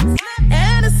snap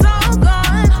and it's all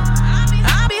gone.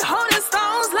 I be holding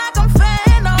stones like I'm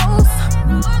Thanos.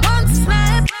 One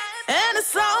snap and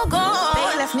it's all gone.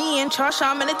 They left me in charge,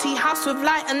 I'm in a tea house with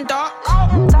light and dark.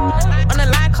 On the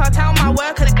line, can't tell my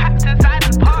work of the captain side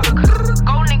of the park.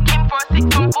 Go link in for a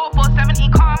 6 on 4 470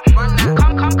 calm.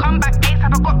 Come back, ace,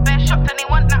 have I got bare shots and they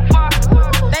want that fast.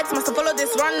 Feds must have followed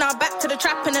this run now, back to the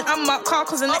trap in an unmarked car.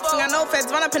 Cause the next thing I know,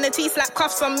 feds run up in the T, slap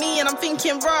cuffs on me and I'm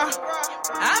thinking, raw.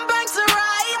 I'm back to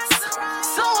rights,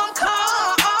 so I'm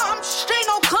calm. Straight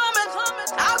no comment,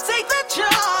 I'll take the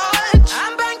charge.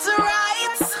 I'm back to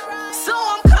rights, so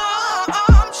I'm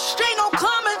calm. Straight no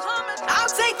comment, I'll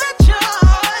take the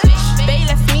charge. They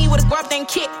left me with a grub, then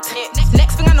kicked.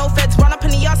 Next thing I know, feds run up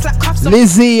in the yard, slap cuffs on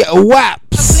Lizzie Waps.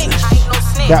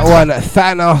 That one,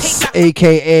 Thanos,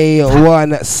 aka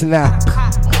One Snap.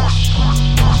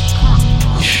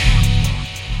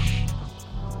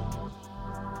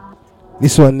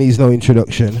 This one needs no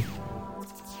introduction.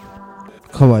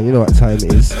 Come on, you know what time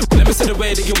it is. Let me see the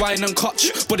way that you whine and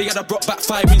catch. Body got a brought back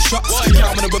 5 in shots. Yeah,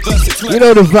 I'm gonna reverse it. You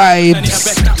know the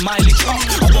vibes.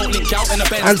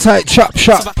 Anti-chop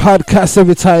shop podcast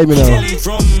every time, you know.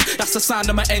 That's the sound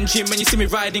of my engine when you see me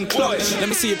riding clutch. Let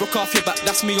me see you broke off your back,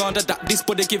 that's me under that. This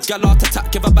body give gal heart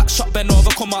attack. Give a back shot, bend over,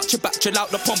 come out your back. Chill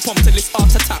out the pom-pom till it's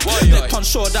heart attack. Neck on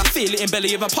shoulder, feel it in belly.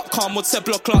 Even popcorn would say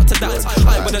block clot to that.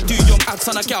 I would do young ads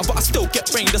on a gal, but I still get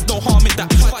brain, there's no harm in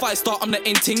that. 5-star, I'm the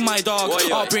inting, my dog.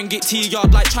 I'll bring it to your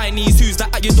yard like Chinese. Who's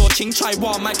that at your door? Ching Chai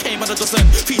Wan. Man came on a dozen,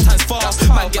 3 times fast.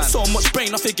 Man get so much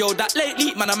brain off a girl that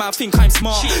lately, man, I think I'm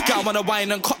smart. Gal wanna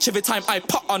whine and catch every time I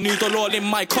pop a noodle all in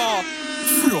my car.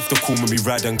 Free off the cool when we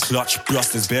ride and clutch.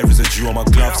 Blusters, bare residue on my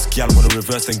gloves. Gal wanna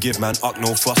reverse and give man up,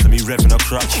 no fuss, and me revving a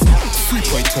crutch.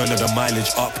 3-point turn of the mileage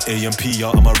up. AMP,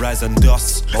 I'ma rise and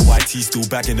dust. My YT still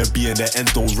bagging the B and the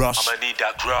ends don't rush. I'ma need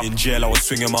that grub. In jail, I was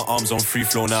swinging my arms on free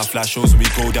flow. Now flash shows when we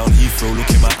go down Heathrow. Look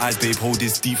in my eyes, babe, hold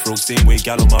this deep throat. Same way,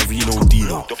 gal on my reload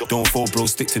dealo. Don't fall, bro,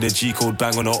 stick to the G code.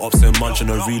 Bang on the ops and munch on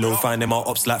the reload. Finding my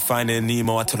ops like finding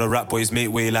Nemo. I tell the rap boys,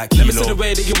 make way like Kilo. Let me see the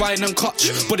way that you whine and catch.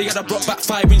 Body got a brought back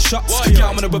 5 in shots. Yeah,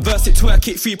 I'm gonna reverse it, twerk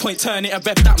it, 3-point turn it and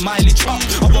rev that mileage up.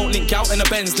 I won't link out in the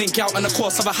Benz, link out in the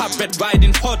course of a hybrid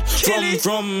riding pod.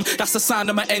 Vroom, that's the sound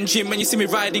of my engine when you see me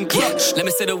riding clutch. Let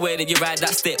me see the way that you ride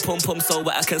that stick. Pum so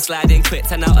wet I can slide in quick.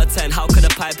 10 out of 10, how could a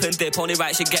pipe and dip? Only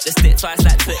right should get the stick twice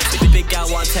like Twix. If the big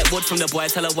gal want tech wood from the boy,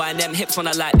 tell her why them hips when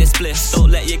I like this bliss. Don't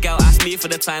let your gal ask me for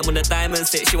the time when the diamond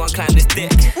sits. She won't climb this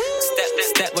dick.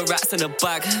 Step with rats in the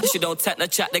bag. She don't take the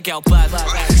chat, the gal bad.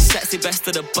 Sexy best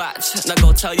of the batch. Now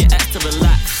go tell your ex to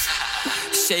relax.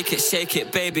 Shake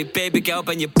it, baby girl,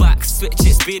 bend your back. Switch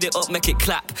it, speed it up, make it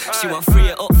clap. She want free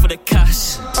it up for the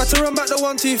cash. I had to run back the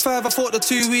 125, I thought the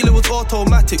 2-wheeler was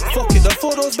automatic. Fuck it, the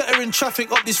 4-door's better in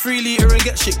traffic. Up this 3-litre and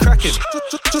get shit cracking.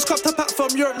 Just copped a pack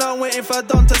from Europe, now I'm waiting for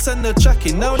Don to send the check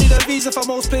in. Now I need a visa for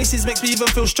most places, makes me even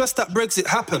feel stressed that Brexit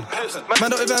happened.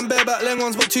 Man don't even bear back leng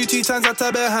ones, but 2 times I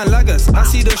tie bare hand laggers. I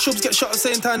see the shubs get shot at the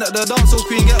same time that the dancehall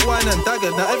queen get wine and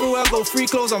daggered. Now everywhere I go, free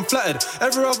clothes, I'm flattered.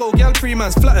 Everywhere I go, gal, 3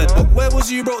 man's flattered. But where was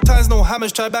you? Broke ties, no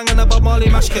hammers, try banging a Bob Marley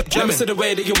mash, kept jamming. Let me see the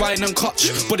way that you whine and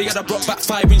catch. Body got a brought back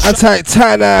 5 in shots.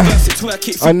 Anti-Tana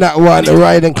on that one, the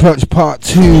Ride and Clutch Part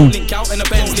 2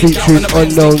 featuring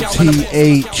Unknown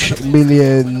TH,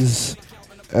 Millions,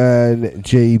 and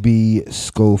JB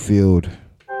Schofield.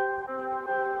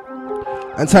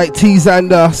 And take T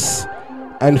Zandas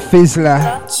and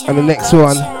Fizzler on the next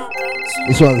one.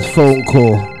 This one's Phone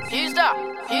Call. Who's that?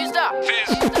 Who's that?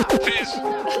 Fizz.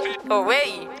 Oh,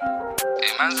 wait.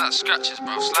 Hey, man's that scratches,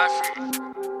 bro. Slide through.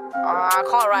 I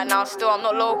can't right now, still, I'm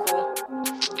not local.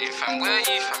 Hey, fam, where are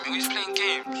you, fam? You always playing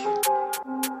games.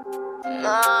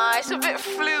 Nah, it's a bit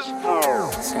flizz, bro.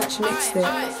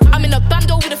 I'm in a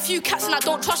bando with a few cats and I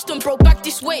don't trust them, bro. Back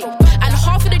this way. And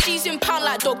half of the G's in pound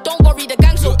like dog. Don't worry, the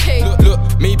gang's okay. Look,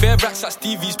 me bare racks at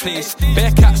Stevie's place.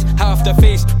 Bare cats, half the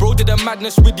face. Bro did a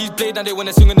madness with these blades and they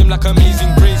wanna sing on them like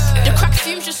Amazing Grace. The crack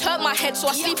fumes just hurt my head, so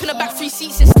I sleep in the back 3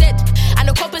 seats instead. And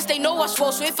the coppers, they know us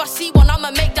well, so if I see one,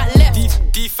 I'ma make that left.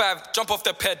 D5, jump off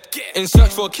the ped. In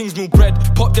search for King's New bread.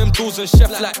 Pop them doors and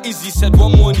chef like Izzy said.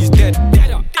 One more and he's dead.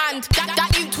 And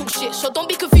that you talk shit, so don't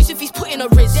be confused if he's putting a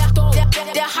riz.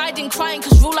 They're hiding, crying,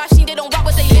 cause real life scene, they don't rap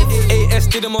what they live. AS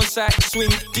did them on site, swing.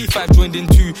 D5 joined in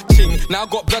 2, ching. Now I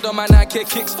got blood on my Nike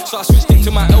kicks, so I switched it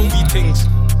to my LV things.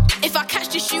 If I catch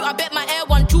this shoot, I bet my Air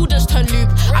 1 Jordans turn loop.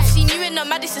 I've seen you in the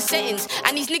Madison settings,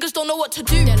 and these niggas don't know what to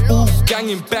do.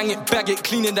 Ganging, bang it, bag it,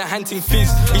 cleaning the hunting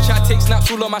fizz. He tried to take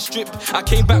snaps all on my strip. I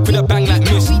came back with a bang like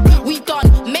miss. We've done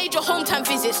major hometown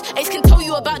visits. Ace can tell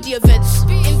you about the events.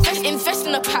 Invest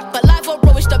in a pack, but live on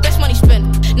bro, it's the best money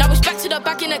spent. Now it's back to the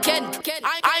back in again.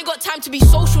 I ain't got time to be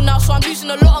social now, so I'm losing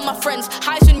a lot of my friends.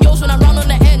 Highs and yours when I round on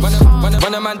the ends.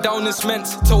 When a man down in cement,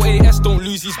 tell AS don't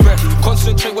lose his breath.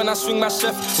 Concentrate when I swing my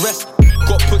chef. Rest,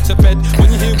 got put to bed.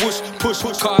 When you hear whoosh, push,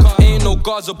 car, ain't no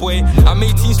Gaza boy. I'm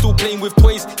 18 still playing with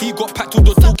toys. He got packed with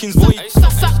the Dawkins boy.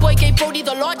 Fat boy gave Brody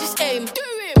the largest aim.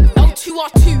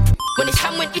 L2R2 when his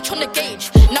hand went itch on the gauge.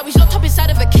 Now he's locked up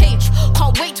inside of a cage.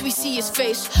 Can't wait till we see his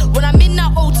face. When I'm in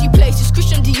that OT place, it's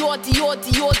Christian Dior,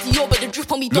 but the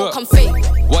drip on me don't come fake.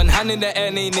 One hand in the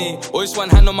air, nay. Always one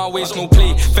hand on my waist, no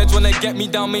play. Feds wanna get me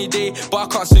down Mayday, but I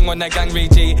can't sing on that gang Ray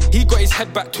J. He got his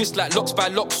head back twist like locks by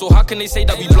locks, so how can they say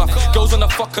that we bluff? Girls on the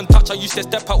fucking touch, I used to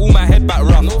step out all my head back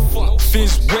rough.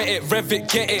 Fizz, wet it, rev it,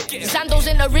 get it. Zandos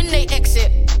in the ring, they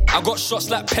exit. I got shots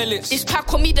like pellets. This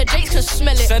pack on me, the Jakes can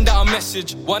smell it. Send out a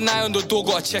message, one eye on the door,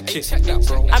 gotta check it.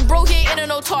 Bro. And bro, he ain't in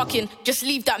no talking, just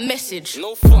leave that message.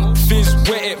 No fun. Fizz,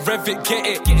 wet it, rev it, get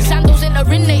it. Zandos in the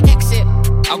ring, they exit.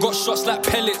 I got shots like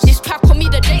pellets. This pack on me,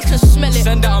 the Jakes can smell it.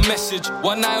 Send out a message,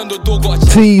 one eye on the door, gotta check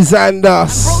it. T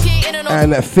Zandas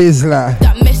and Fizzler.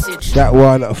 That message. That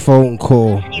one, a phone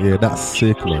call. Yeah, that's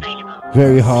sick, man.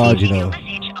 Very hard, you know.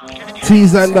 T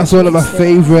Zandas one of my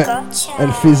favourite,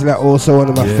 and Fizzler also one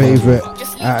of my favourite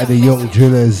out of the young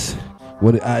drillers.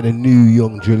 Out of the new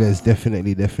young drillers,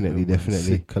 definitely.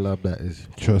 Sick collab that is.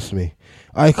 Trust me.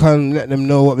 I can let them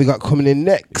know what we got coming in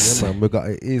next. Yeah, man, we got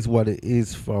It Is What It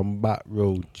Is from Back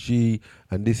Row G,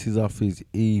 and this is off his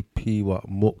EP, what,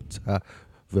 Mukta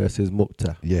versus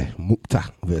Mukta. Yeah, Mukta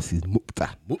versus Mukta.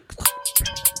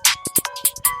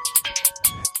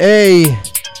 Hey,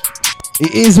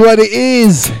 it is what it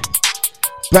is.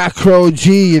 Back Row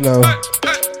G, you know.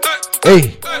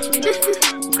 Hey.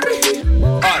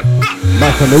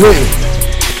 Back on the way.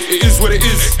 It is what it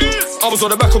is. I was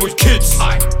on the back of with kids.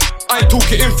 I ain't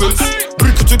talking infants.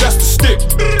 Brick to that's the stick.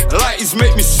 Lighties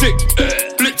make me sick.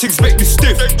 Blitzings make me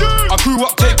stiff. I grew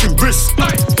up taking risks.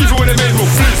 Even when they made no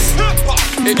flips.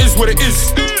 It is what it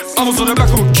is. I was on the back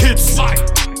of with kids. I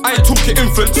ain't talking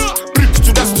infants. Brick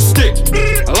to that's the stick.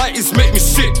 Lighties make me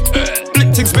sick.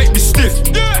 Blitzings make me stiff.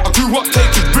 I grew up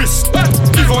taking risks.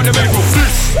 Even when they made no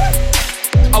flips.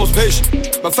 I was patient.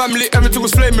 My family, everything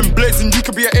was flaming, blazing. You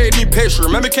could be an A&E patient.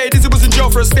 Remember K Dizzy was in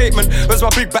jail for a statement. Where's my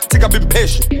big back tick? I've been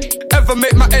patient. Ever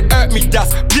make my head hurt me?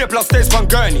 That's beer plus stays from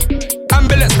Gurney.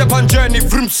 Ambulance step on journey.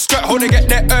 Vroom skirt, how they get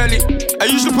there early. I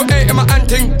usually put 8 in my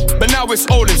anting, but now it's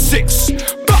all in 6.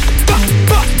 Bah.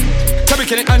 Tell me,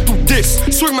 can it handle this?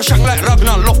 Swing my shank like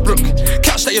Ragnar Lothbrok.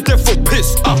 Catch that you're dead for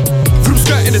piss. Vroom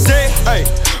skirt in the day, ay.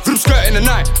 Vroom skirt in the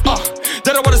night,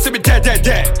 They don't wanna see me dead.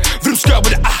 Vroom skirt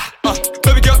with the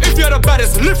Baby girl, if you're the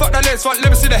baddest, lift up that lace front, let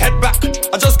me see the head back.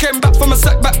 I just came back from a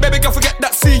setback, baby girl, forget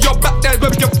that. See your back there,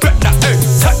 baby girl, bet that,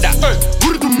 tap that,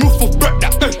 Who did the move for break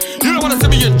that, You don't wanna see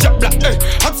me in jet black,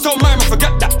 Had to tell mine, I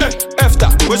forget that, F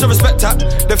that, where's your respect at?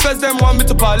 The feds them want me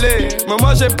to parler, mais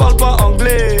moi je parle pas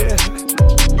anglais.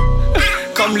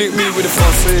 Come link me with the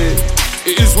français.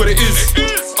 It is what it is.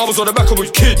 I was on the back of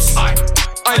with kids. I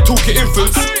ain't talking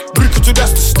infants. Brick to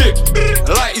that's the stick.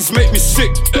 Lighties make me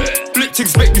sick.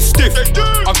 Blitzings make me stiff.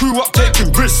 I grew up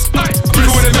taking risks.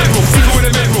 People when they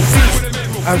made more.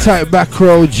 I'm type Back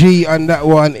Row G on that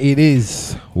one. It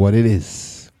is what it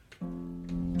is.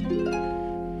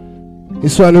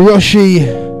 This one, Roshi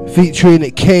featuring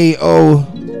KO.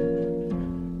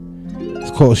 It's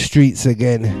It's called Streets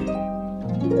Again.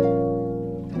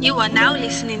 You are now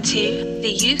listening to the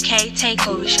UK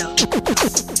Takeover Show.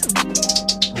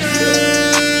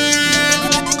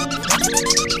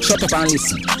 Shut up and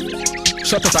listen.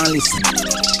 Shut up and listen.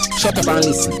 Shut up and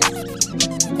listen.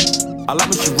 I like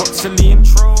when she rocks Celine.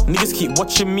 Niggas keep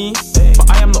watching me,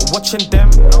 but I am not watching them.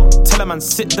 Tell a man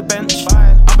sit the bench.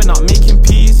 I've been out making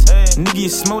peas. Nigga, you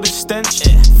smell the stench.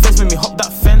 Feds made me hop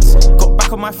that fence. Got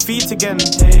back on my feet again.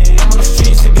 I'm on the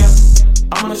streets again.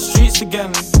 I'm on the streets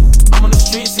again. I'm on the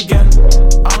streets again.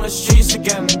 I'm on the streets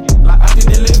again. Like I do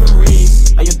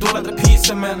deliveries. At your door like the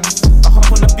pizza man. I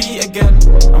hop on the beat again.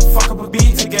 And fuck up a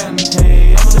beat again.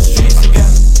 Hey, I'm on the streets again.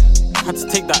 Had to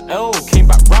take that L, came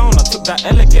back round, I took that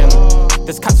L again.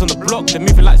 There's cats on the block, they're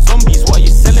moving like zombies, what are you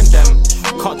selling them?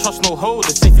 Can't trust no hoe, the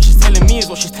safest she's telling me is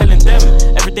what she's telling them.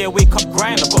 Every day I wake up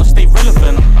grind, I gotta stay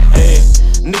relevant. Hey,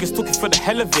 niggas talking for the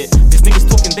hell of it. These niggas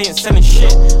talking, they ain't selling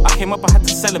shit. I came up, I had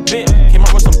to sell a bit. Came up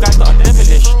with some guys that are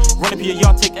devilish. Run up your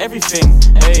yard, take everything.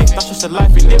 Hey, that's just the life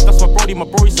we live, that's my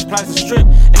brody supplies the strip.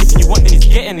 Anything you want, then he's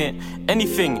getting it.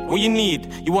 Anything, what you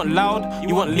need. You want loud,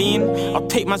 you want lean. I'll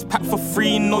take man's pack for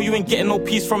free. No, you ain't getting no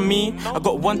piece from me. I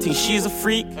got one thing, she's a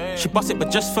freak. She bust it, but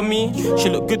just for me. She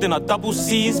look good in her double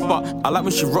C's, but I like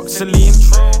when she rocks Celine.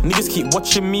 Niggas keep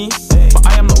watching me, but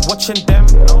I am not watching them.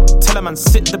 Tell a man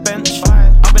sit the bench.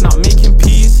 I've been out making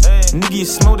peas. Nigga, you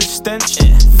smell the stench.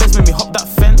 Feds made me hop that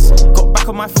fence. Got back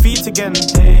on my feet again.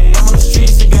 I'm on the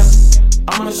streets again.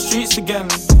 I'm on the streets again.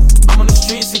 I'm on the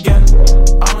streets again.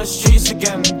 I'm on the streets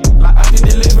again. Like I do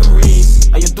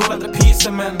deliveries. At your door like the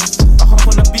pizza man. I hop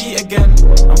on the beat again.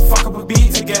 And fuck up a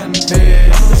beat again.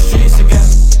 I'm on the streets again.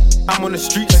 I'm on the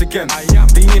streets again.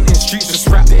 They ain't in streets just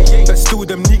rap, but still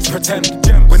them neeks pretend.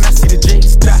 When I see the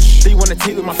Jakes dash, they wanna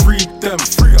take with my freedom.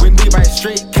 When they buy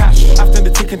straight cash, after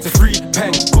the ticket to free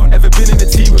pen. Ever been in the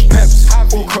tea with peps?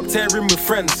 All crop tearing with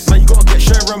friends. Now you gotta get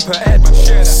Sharon per head.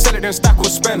 Sell it then stack or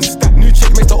spend. New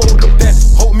chick makes the old look dead.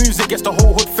 Whole music gets the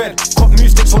whole hood fed. Cop new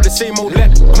sticks hold the same old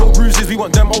lead. No bruises, we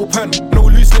want them open. No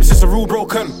loose lips, it's a rule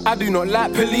broken. I do not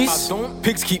like police.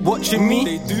 Pigs keep watching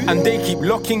me, and they keep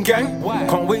locking gang.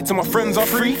 Can't wait till my friends are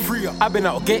free. I've been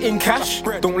out getting cash.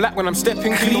 Don't lack when I'm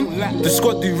stepping clean. The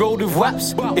squad do roll with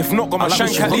waps. If not, got my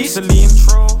shank at least.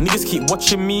 Niggas keep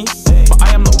watching me, but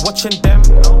I am not watching them.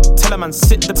 Tell a man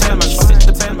sit the pen, man sit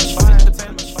the pen.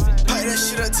 Play that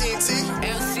shit at TNT.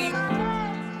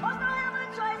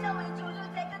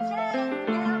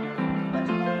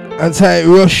 Anti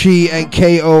Roshi and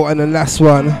KO, and the last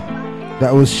one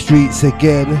that was Streets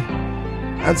Again.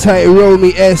 Anti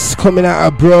Romy S coming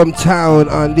out of Bromtown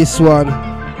on this one.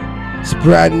 It's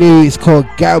brand new, it's called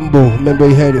Gamble. Remember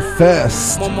you heard it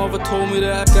first. My mother told me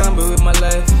that I gamble with my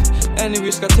life. Any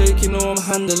risk I take, you know I'm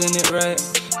handling it right.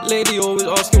 Lady always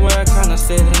asking where I can, I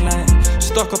stay the night.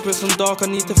 Stuck up in some dark, I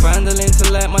need to find the lane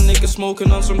to light. My nigga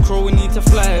smoking on some crow, we need to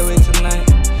fly away tonight.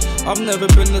 I've never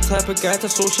been the type of guy to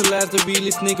socialize. The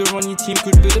realest nigga on your team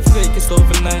could be the fakest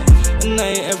overnight. And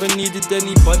I ain't ever needed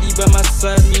anybody by my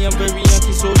side. Me, I'm very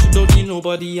antisocial, don't need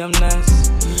nobody, I'm nice.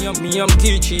 Me, I'm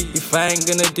Gucci. If I ain't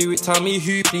gonna do it, tell me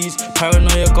who, please.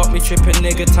 Paranoia got me tripping,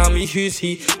 nigga, tell me who's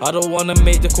he. I don't wanna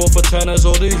make the call for turners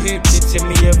or the hoops. It's in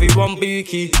me, everyone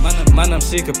bookie. Man, I'm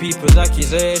sick of people's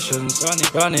accusations.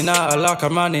 Running out of luck,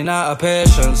 I'm running out of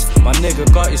patience. My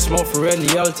nigga got his smoke for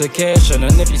any altercation.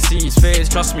 And if you see his face,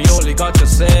 trust me, only God to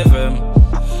save him.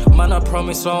 Man, I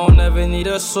promise I won't never need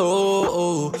a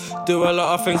soul. Do a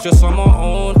lot of things just on my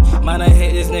own. Man, I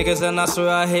hate these niggas and I swear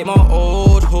I hate my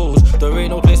old hoes. There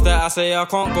ain't no place that I say I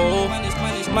can't go.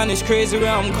 Man, it's crazy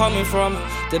where I'm coming from.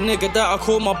 The nigga that I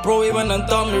call my bro, he went and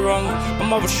done me wrong. My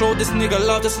mother showed this nigga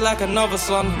love just like another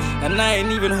son. And I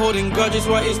ain't even holding grudges,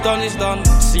 what is done is done.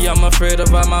 See, I'm afraid of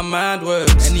how my mind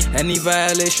works. Any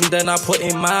violation, then I put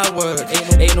in my word.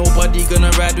 Ain't nobody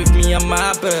gonna ride with me on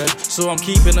my bird. So I'm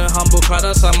keeping it humble, cause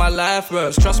that's how my life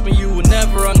works. Trust me, you will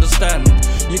never understand.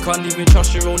 You can't even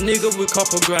trust your own nigga with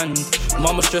couple grand.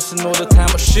 Mama stressing all the time,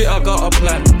 but shit, I got a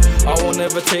plan. I won't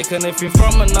ever take anything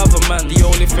from another man. The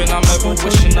only thing I'm ever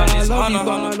wishing on is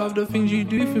honor. I love the things you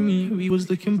do for me. We was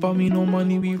looking bummy, no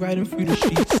money, we riding through the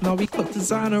streets. Now we cut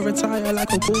designer, retire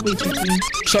like a Galway queen.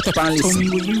 Shut up and listen. Tell me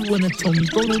what you wanna tell me.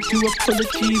 Bro, don't do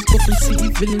apologies. Gotham City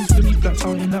villains with me flat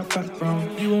out in that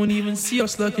background. You won't even see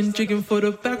us lurking, jigging for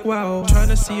the back. Wow, trying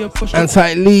to see a push.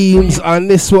 Anti-Leaves on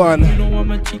this one.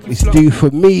 It's due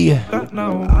for me.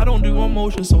 Now I don't do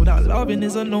emotion, so that loving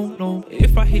is a no-no.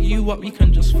 If I hit you up, we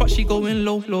can just fuck. She going going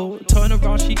low, low. Turn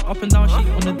around, she up and down, she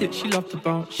on the dip, she love to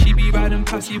bounce. She be riding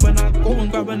passy when I go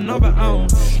and grab another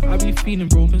ounce. I be feeling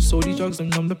broken, so these drugs and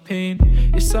numb the pain.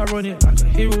 It's ironic, like a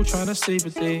hero trying to save a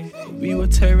day. We were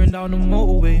tearing down the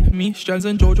motorway. Me, Strands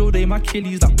and Jojo, they my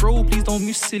killies. Like, bro, please don't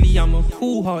be silly, I'm a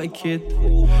cool-hearted kid.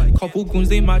 Couple goons,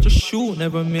 they might just shoot,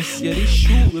 never miss. Yeah, they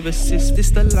shoot with assist.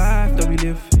 This the life that we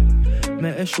live.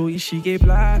 Met a shorty, she gave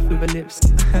life with her lips.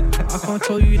 I can't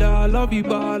tell you that I love you,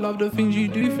 but I love the things you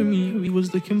do for me. We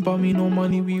was looking bummy, no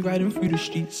money, we riding through the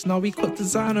streets. Now we cut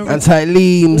designer.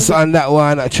 Anti-Leams on that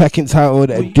one, a track entitled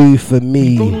Do For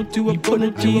Me.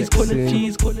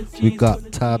 We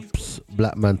got Tabs,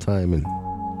 Black Man Timing.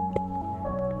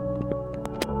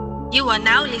 You are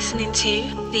now listening to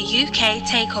the UK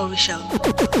Takeover Show.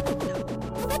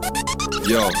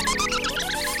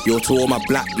 Yo, to all my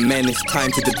black men, it's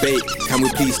time to debate. Can we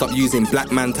please stop using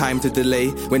black man time to delay?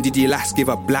 When did you last give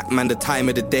a black man the time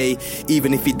of the day?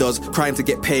 Even if he does crime to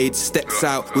get paid, steps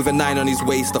out with a 9 on his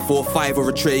waist, a 4-5 or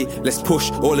a tray. Let's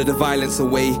push all of the violence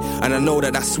away. And I know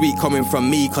that that's sweet coming from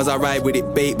me, cause I ride with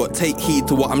it bait. But take heed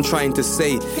to what I'm trying to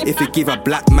say. If you give a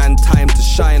black man time to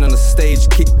shine on the stage,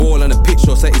 kick ball on a pitch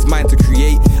or set his mind to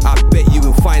create, I bet you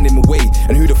will find him a way.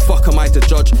 And who the fuck am I to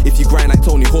judge if you grind like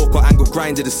Tony Hawk or Angle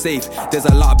Grind to the safe? There's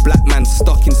a lot of black man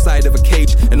stuck inside of a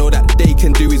cage, and all that they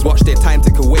can do is watch their time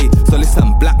tick away. So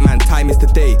listen, black man, time is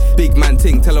today. Big man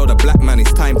ting, tell all the black man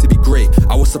it's time to be great.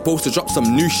 I was supposed to drop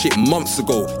some new shit months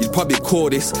ago. You'd probably call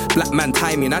this black man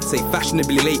timing, I'd say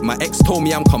fashionably late. My ex told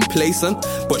me I'm complacent,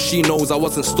 but she knows I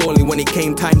wasn't stalling when it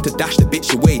came time to dash the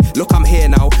bitch away. Look, I'm here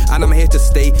now, and I'm here to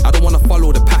stay. I don't wanna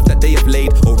follow the path that they have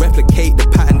laid, or replicate the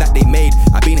pattern that they made.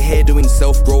 I've been here doing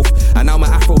self-growth, and now my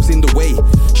afro's in the way.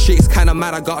 Shit's kinda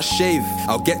mad, I gotta shave.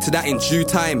 I'll get to that in due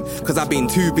time, cause I've been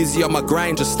too busy on my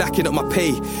grind, just stacking up my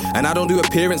pay. And I don't do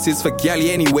appearances for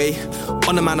galley anyway.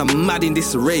 On the man, I'm mad in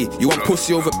disarray. You want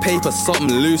pussy over paper,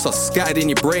 something loose or scattered in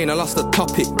your brain. I lost the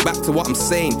topic, back to what I'm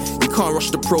saying. You can't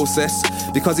rush the process,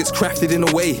 because it's crafted in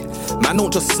a way. Man,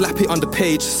 don't just slap it on the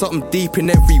page. Something deep in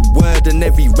every word and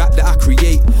every rap that I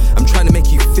create. I'm trying to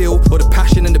make you feel all the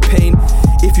passion and the pain.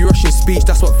 If you rush in speech,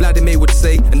 that's what Vladimir would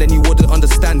say, and then you wouldn't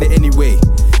understand it anyway.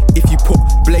 If you put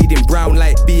blade in brown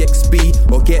like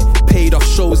BXB, or get paid off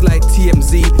shows like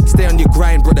TMZ, stay on your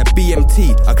grind, brother,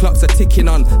 BMT. Our clocks are ticking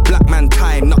on black man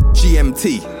time, not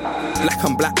GMT. Black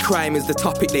on black crime is the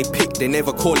topic they pick. They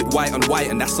never call it white on white,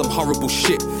 and that's some horrible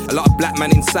shit. A lot of black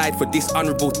man inside for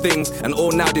dishonorable things, and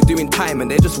all now they're doing time and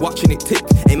they're just watching it tick.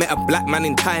 Ain't met a black man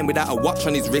in time without a watch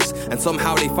on his wrist, and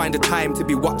somehow they find the time to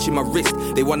be watching my wrist.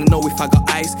 They wanna know if I got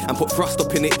ice and put frost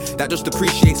up in it. That just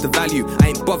depreciates the value, I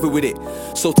ain't bothered with it.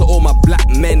 So to all my black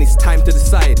men, it's time to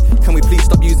decide. Can we please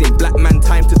stop using black man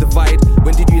time to divide?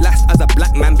 When did you last as a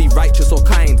black man be righteous or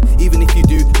kind? Even if you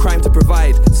do crime to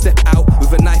provide, step out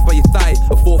with a knife by your thigh,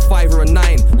 a 4-5 or a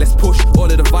 9. Let's push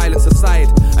all of the violence aside.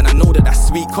 And I know that that's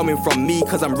sweet coming from me,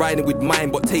 cause I'm riding with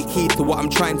mine. But take heed to what I'm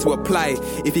trying to apply.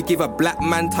 If you give a black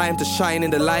man time to shine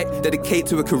in the light, dedicate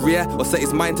to a career or set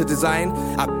his mind to design,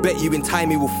 I bet you in time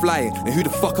he will fly. And who the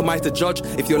fuck am I to judge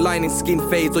if your line in skin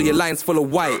fades or your line's full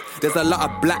of white? There's a lot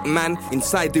of black man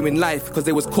inside doing life, cause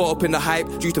they was caught up in the hype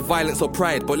due to violence or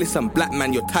pride. But listen, black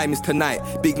man, your time is tonight.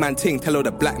 Big man ting, tell all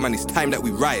the black man it's time that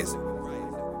we rise.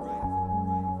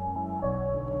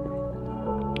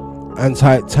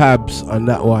 Anti-Tabs on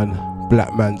that one,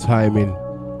 black man timing.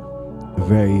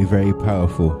 Very, very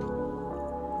powerful.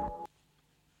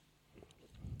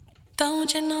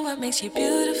 Don't you know what makes you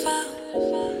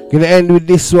beautiful? Gonna end with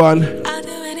this one.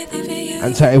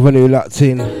 And to everyone who locked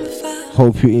in,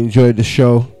 hope you enjoyed the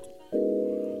show.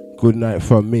 Good night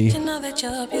from me.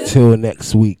 Till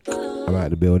next week. I'm out of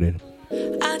the building.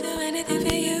 I'll do anything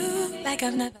for you like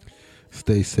I've never.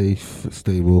 Stay safe,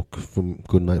 stay woke.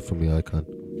 Good night from the icon.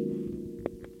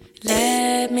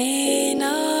 Let me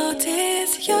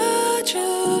notice your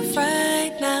truth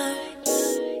right now.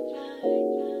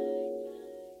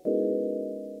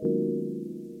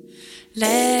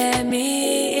 Let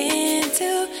me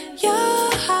into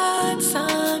your heart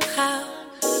somehow.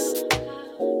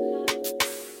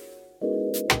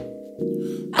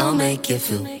 I'll make you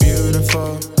feel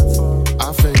beautiful.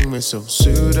 I think we're so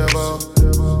suitable.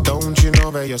 Don't you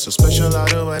know that you're so special? I'll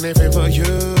do anything for you,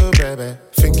 baby.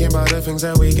 Thinking about the things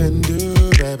that we can do,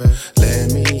 baby.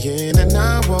 Let me in and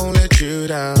I won't let you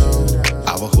down.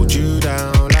 I will hold you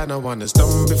down like no one has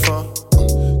done before.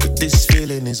 But this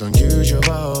feeling is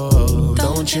unusual.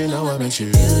 Don't you know what makes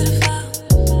you beautiful?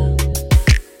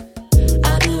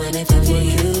 I'll do anything for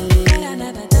you that I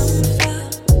never done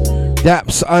before.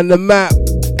 Daps on the map,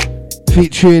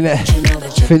 featuring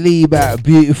Philippe,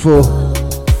 beautiful.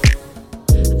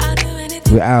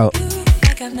 We're out.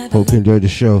 Like I've never Hope you enjoyed the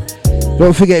show.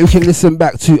 Don't forget you can listen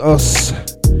back to us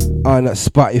on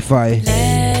Spotify.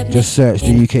 Just search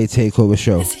the UK Takeover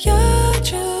Show.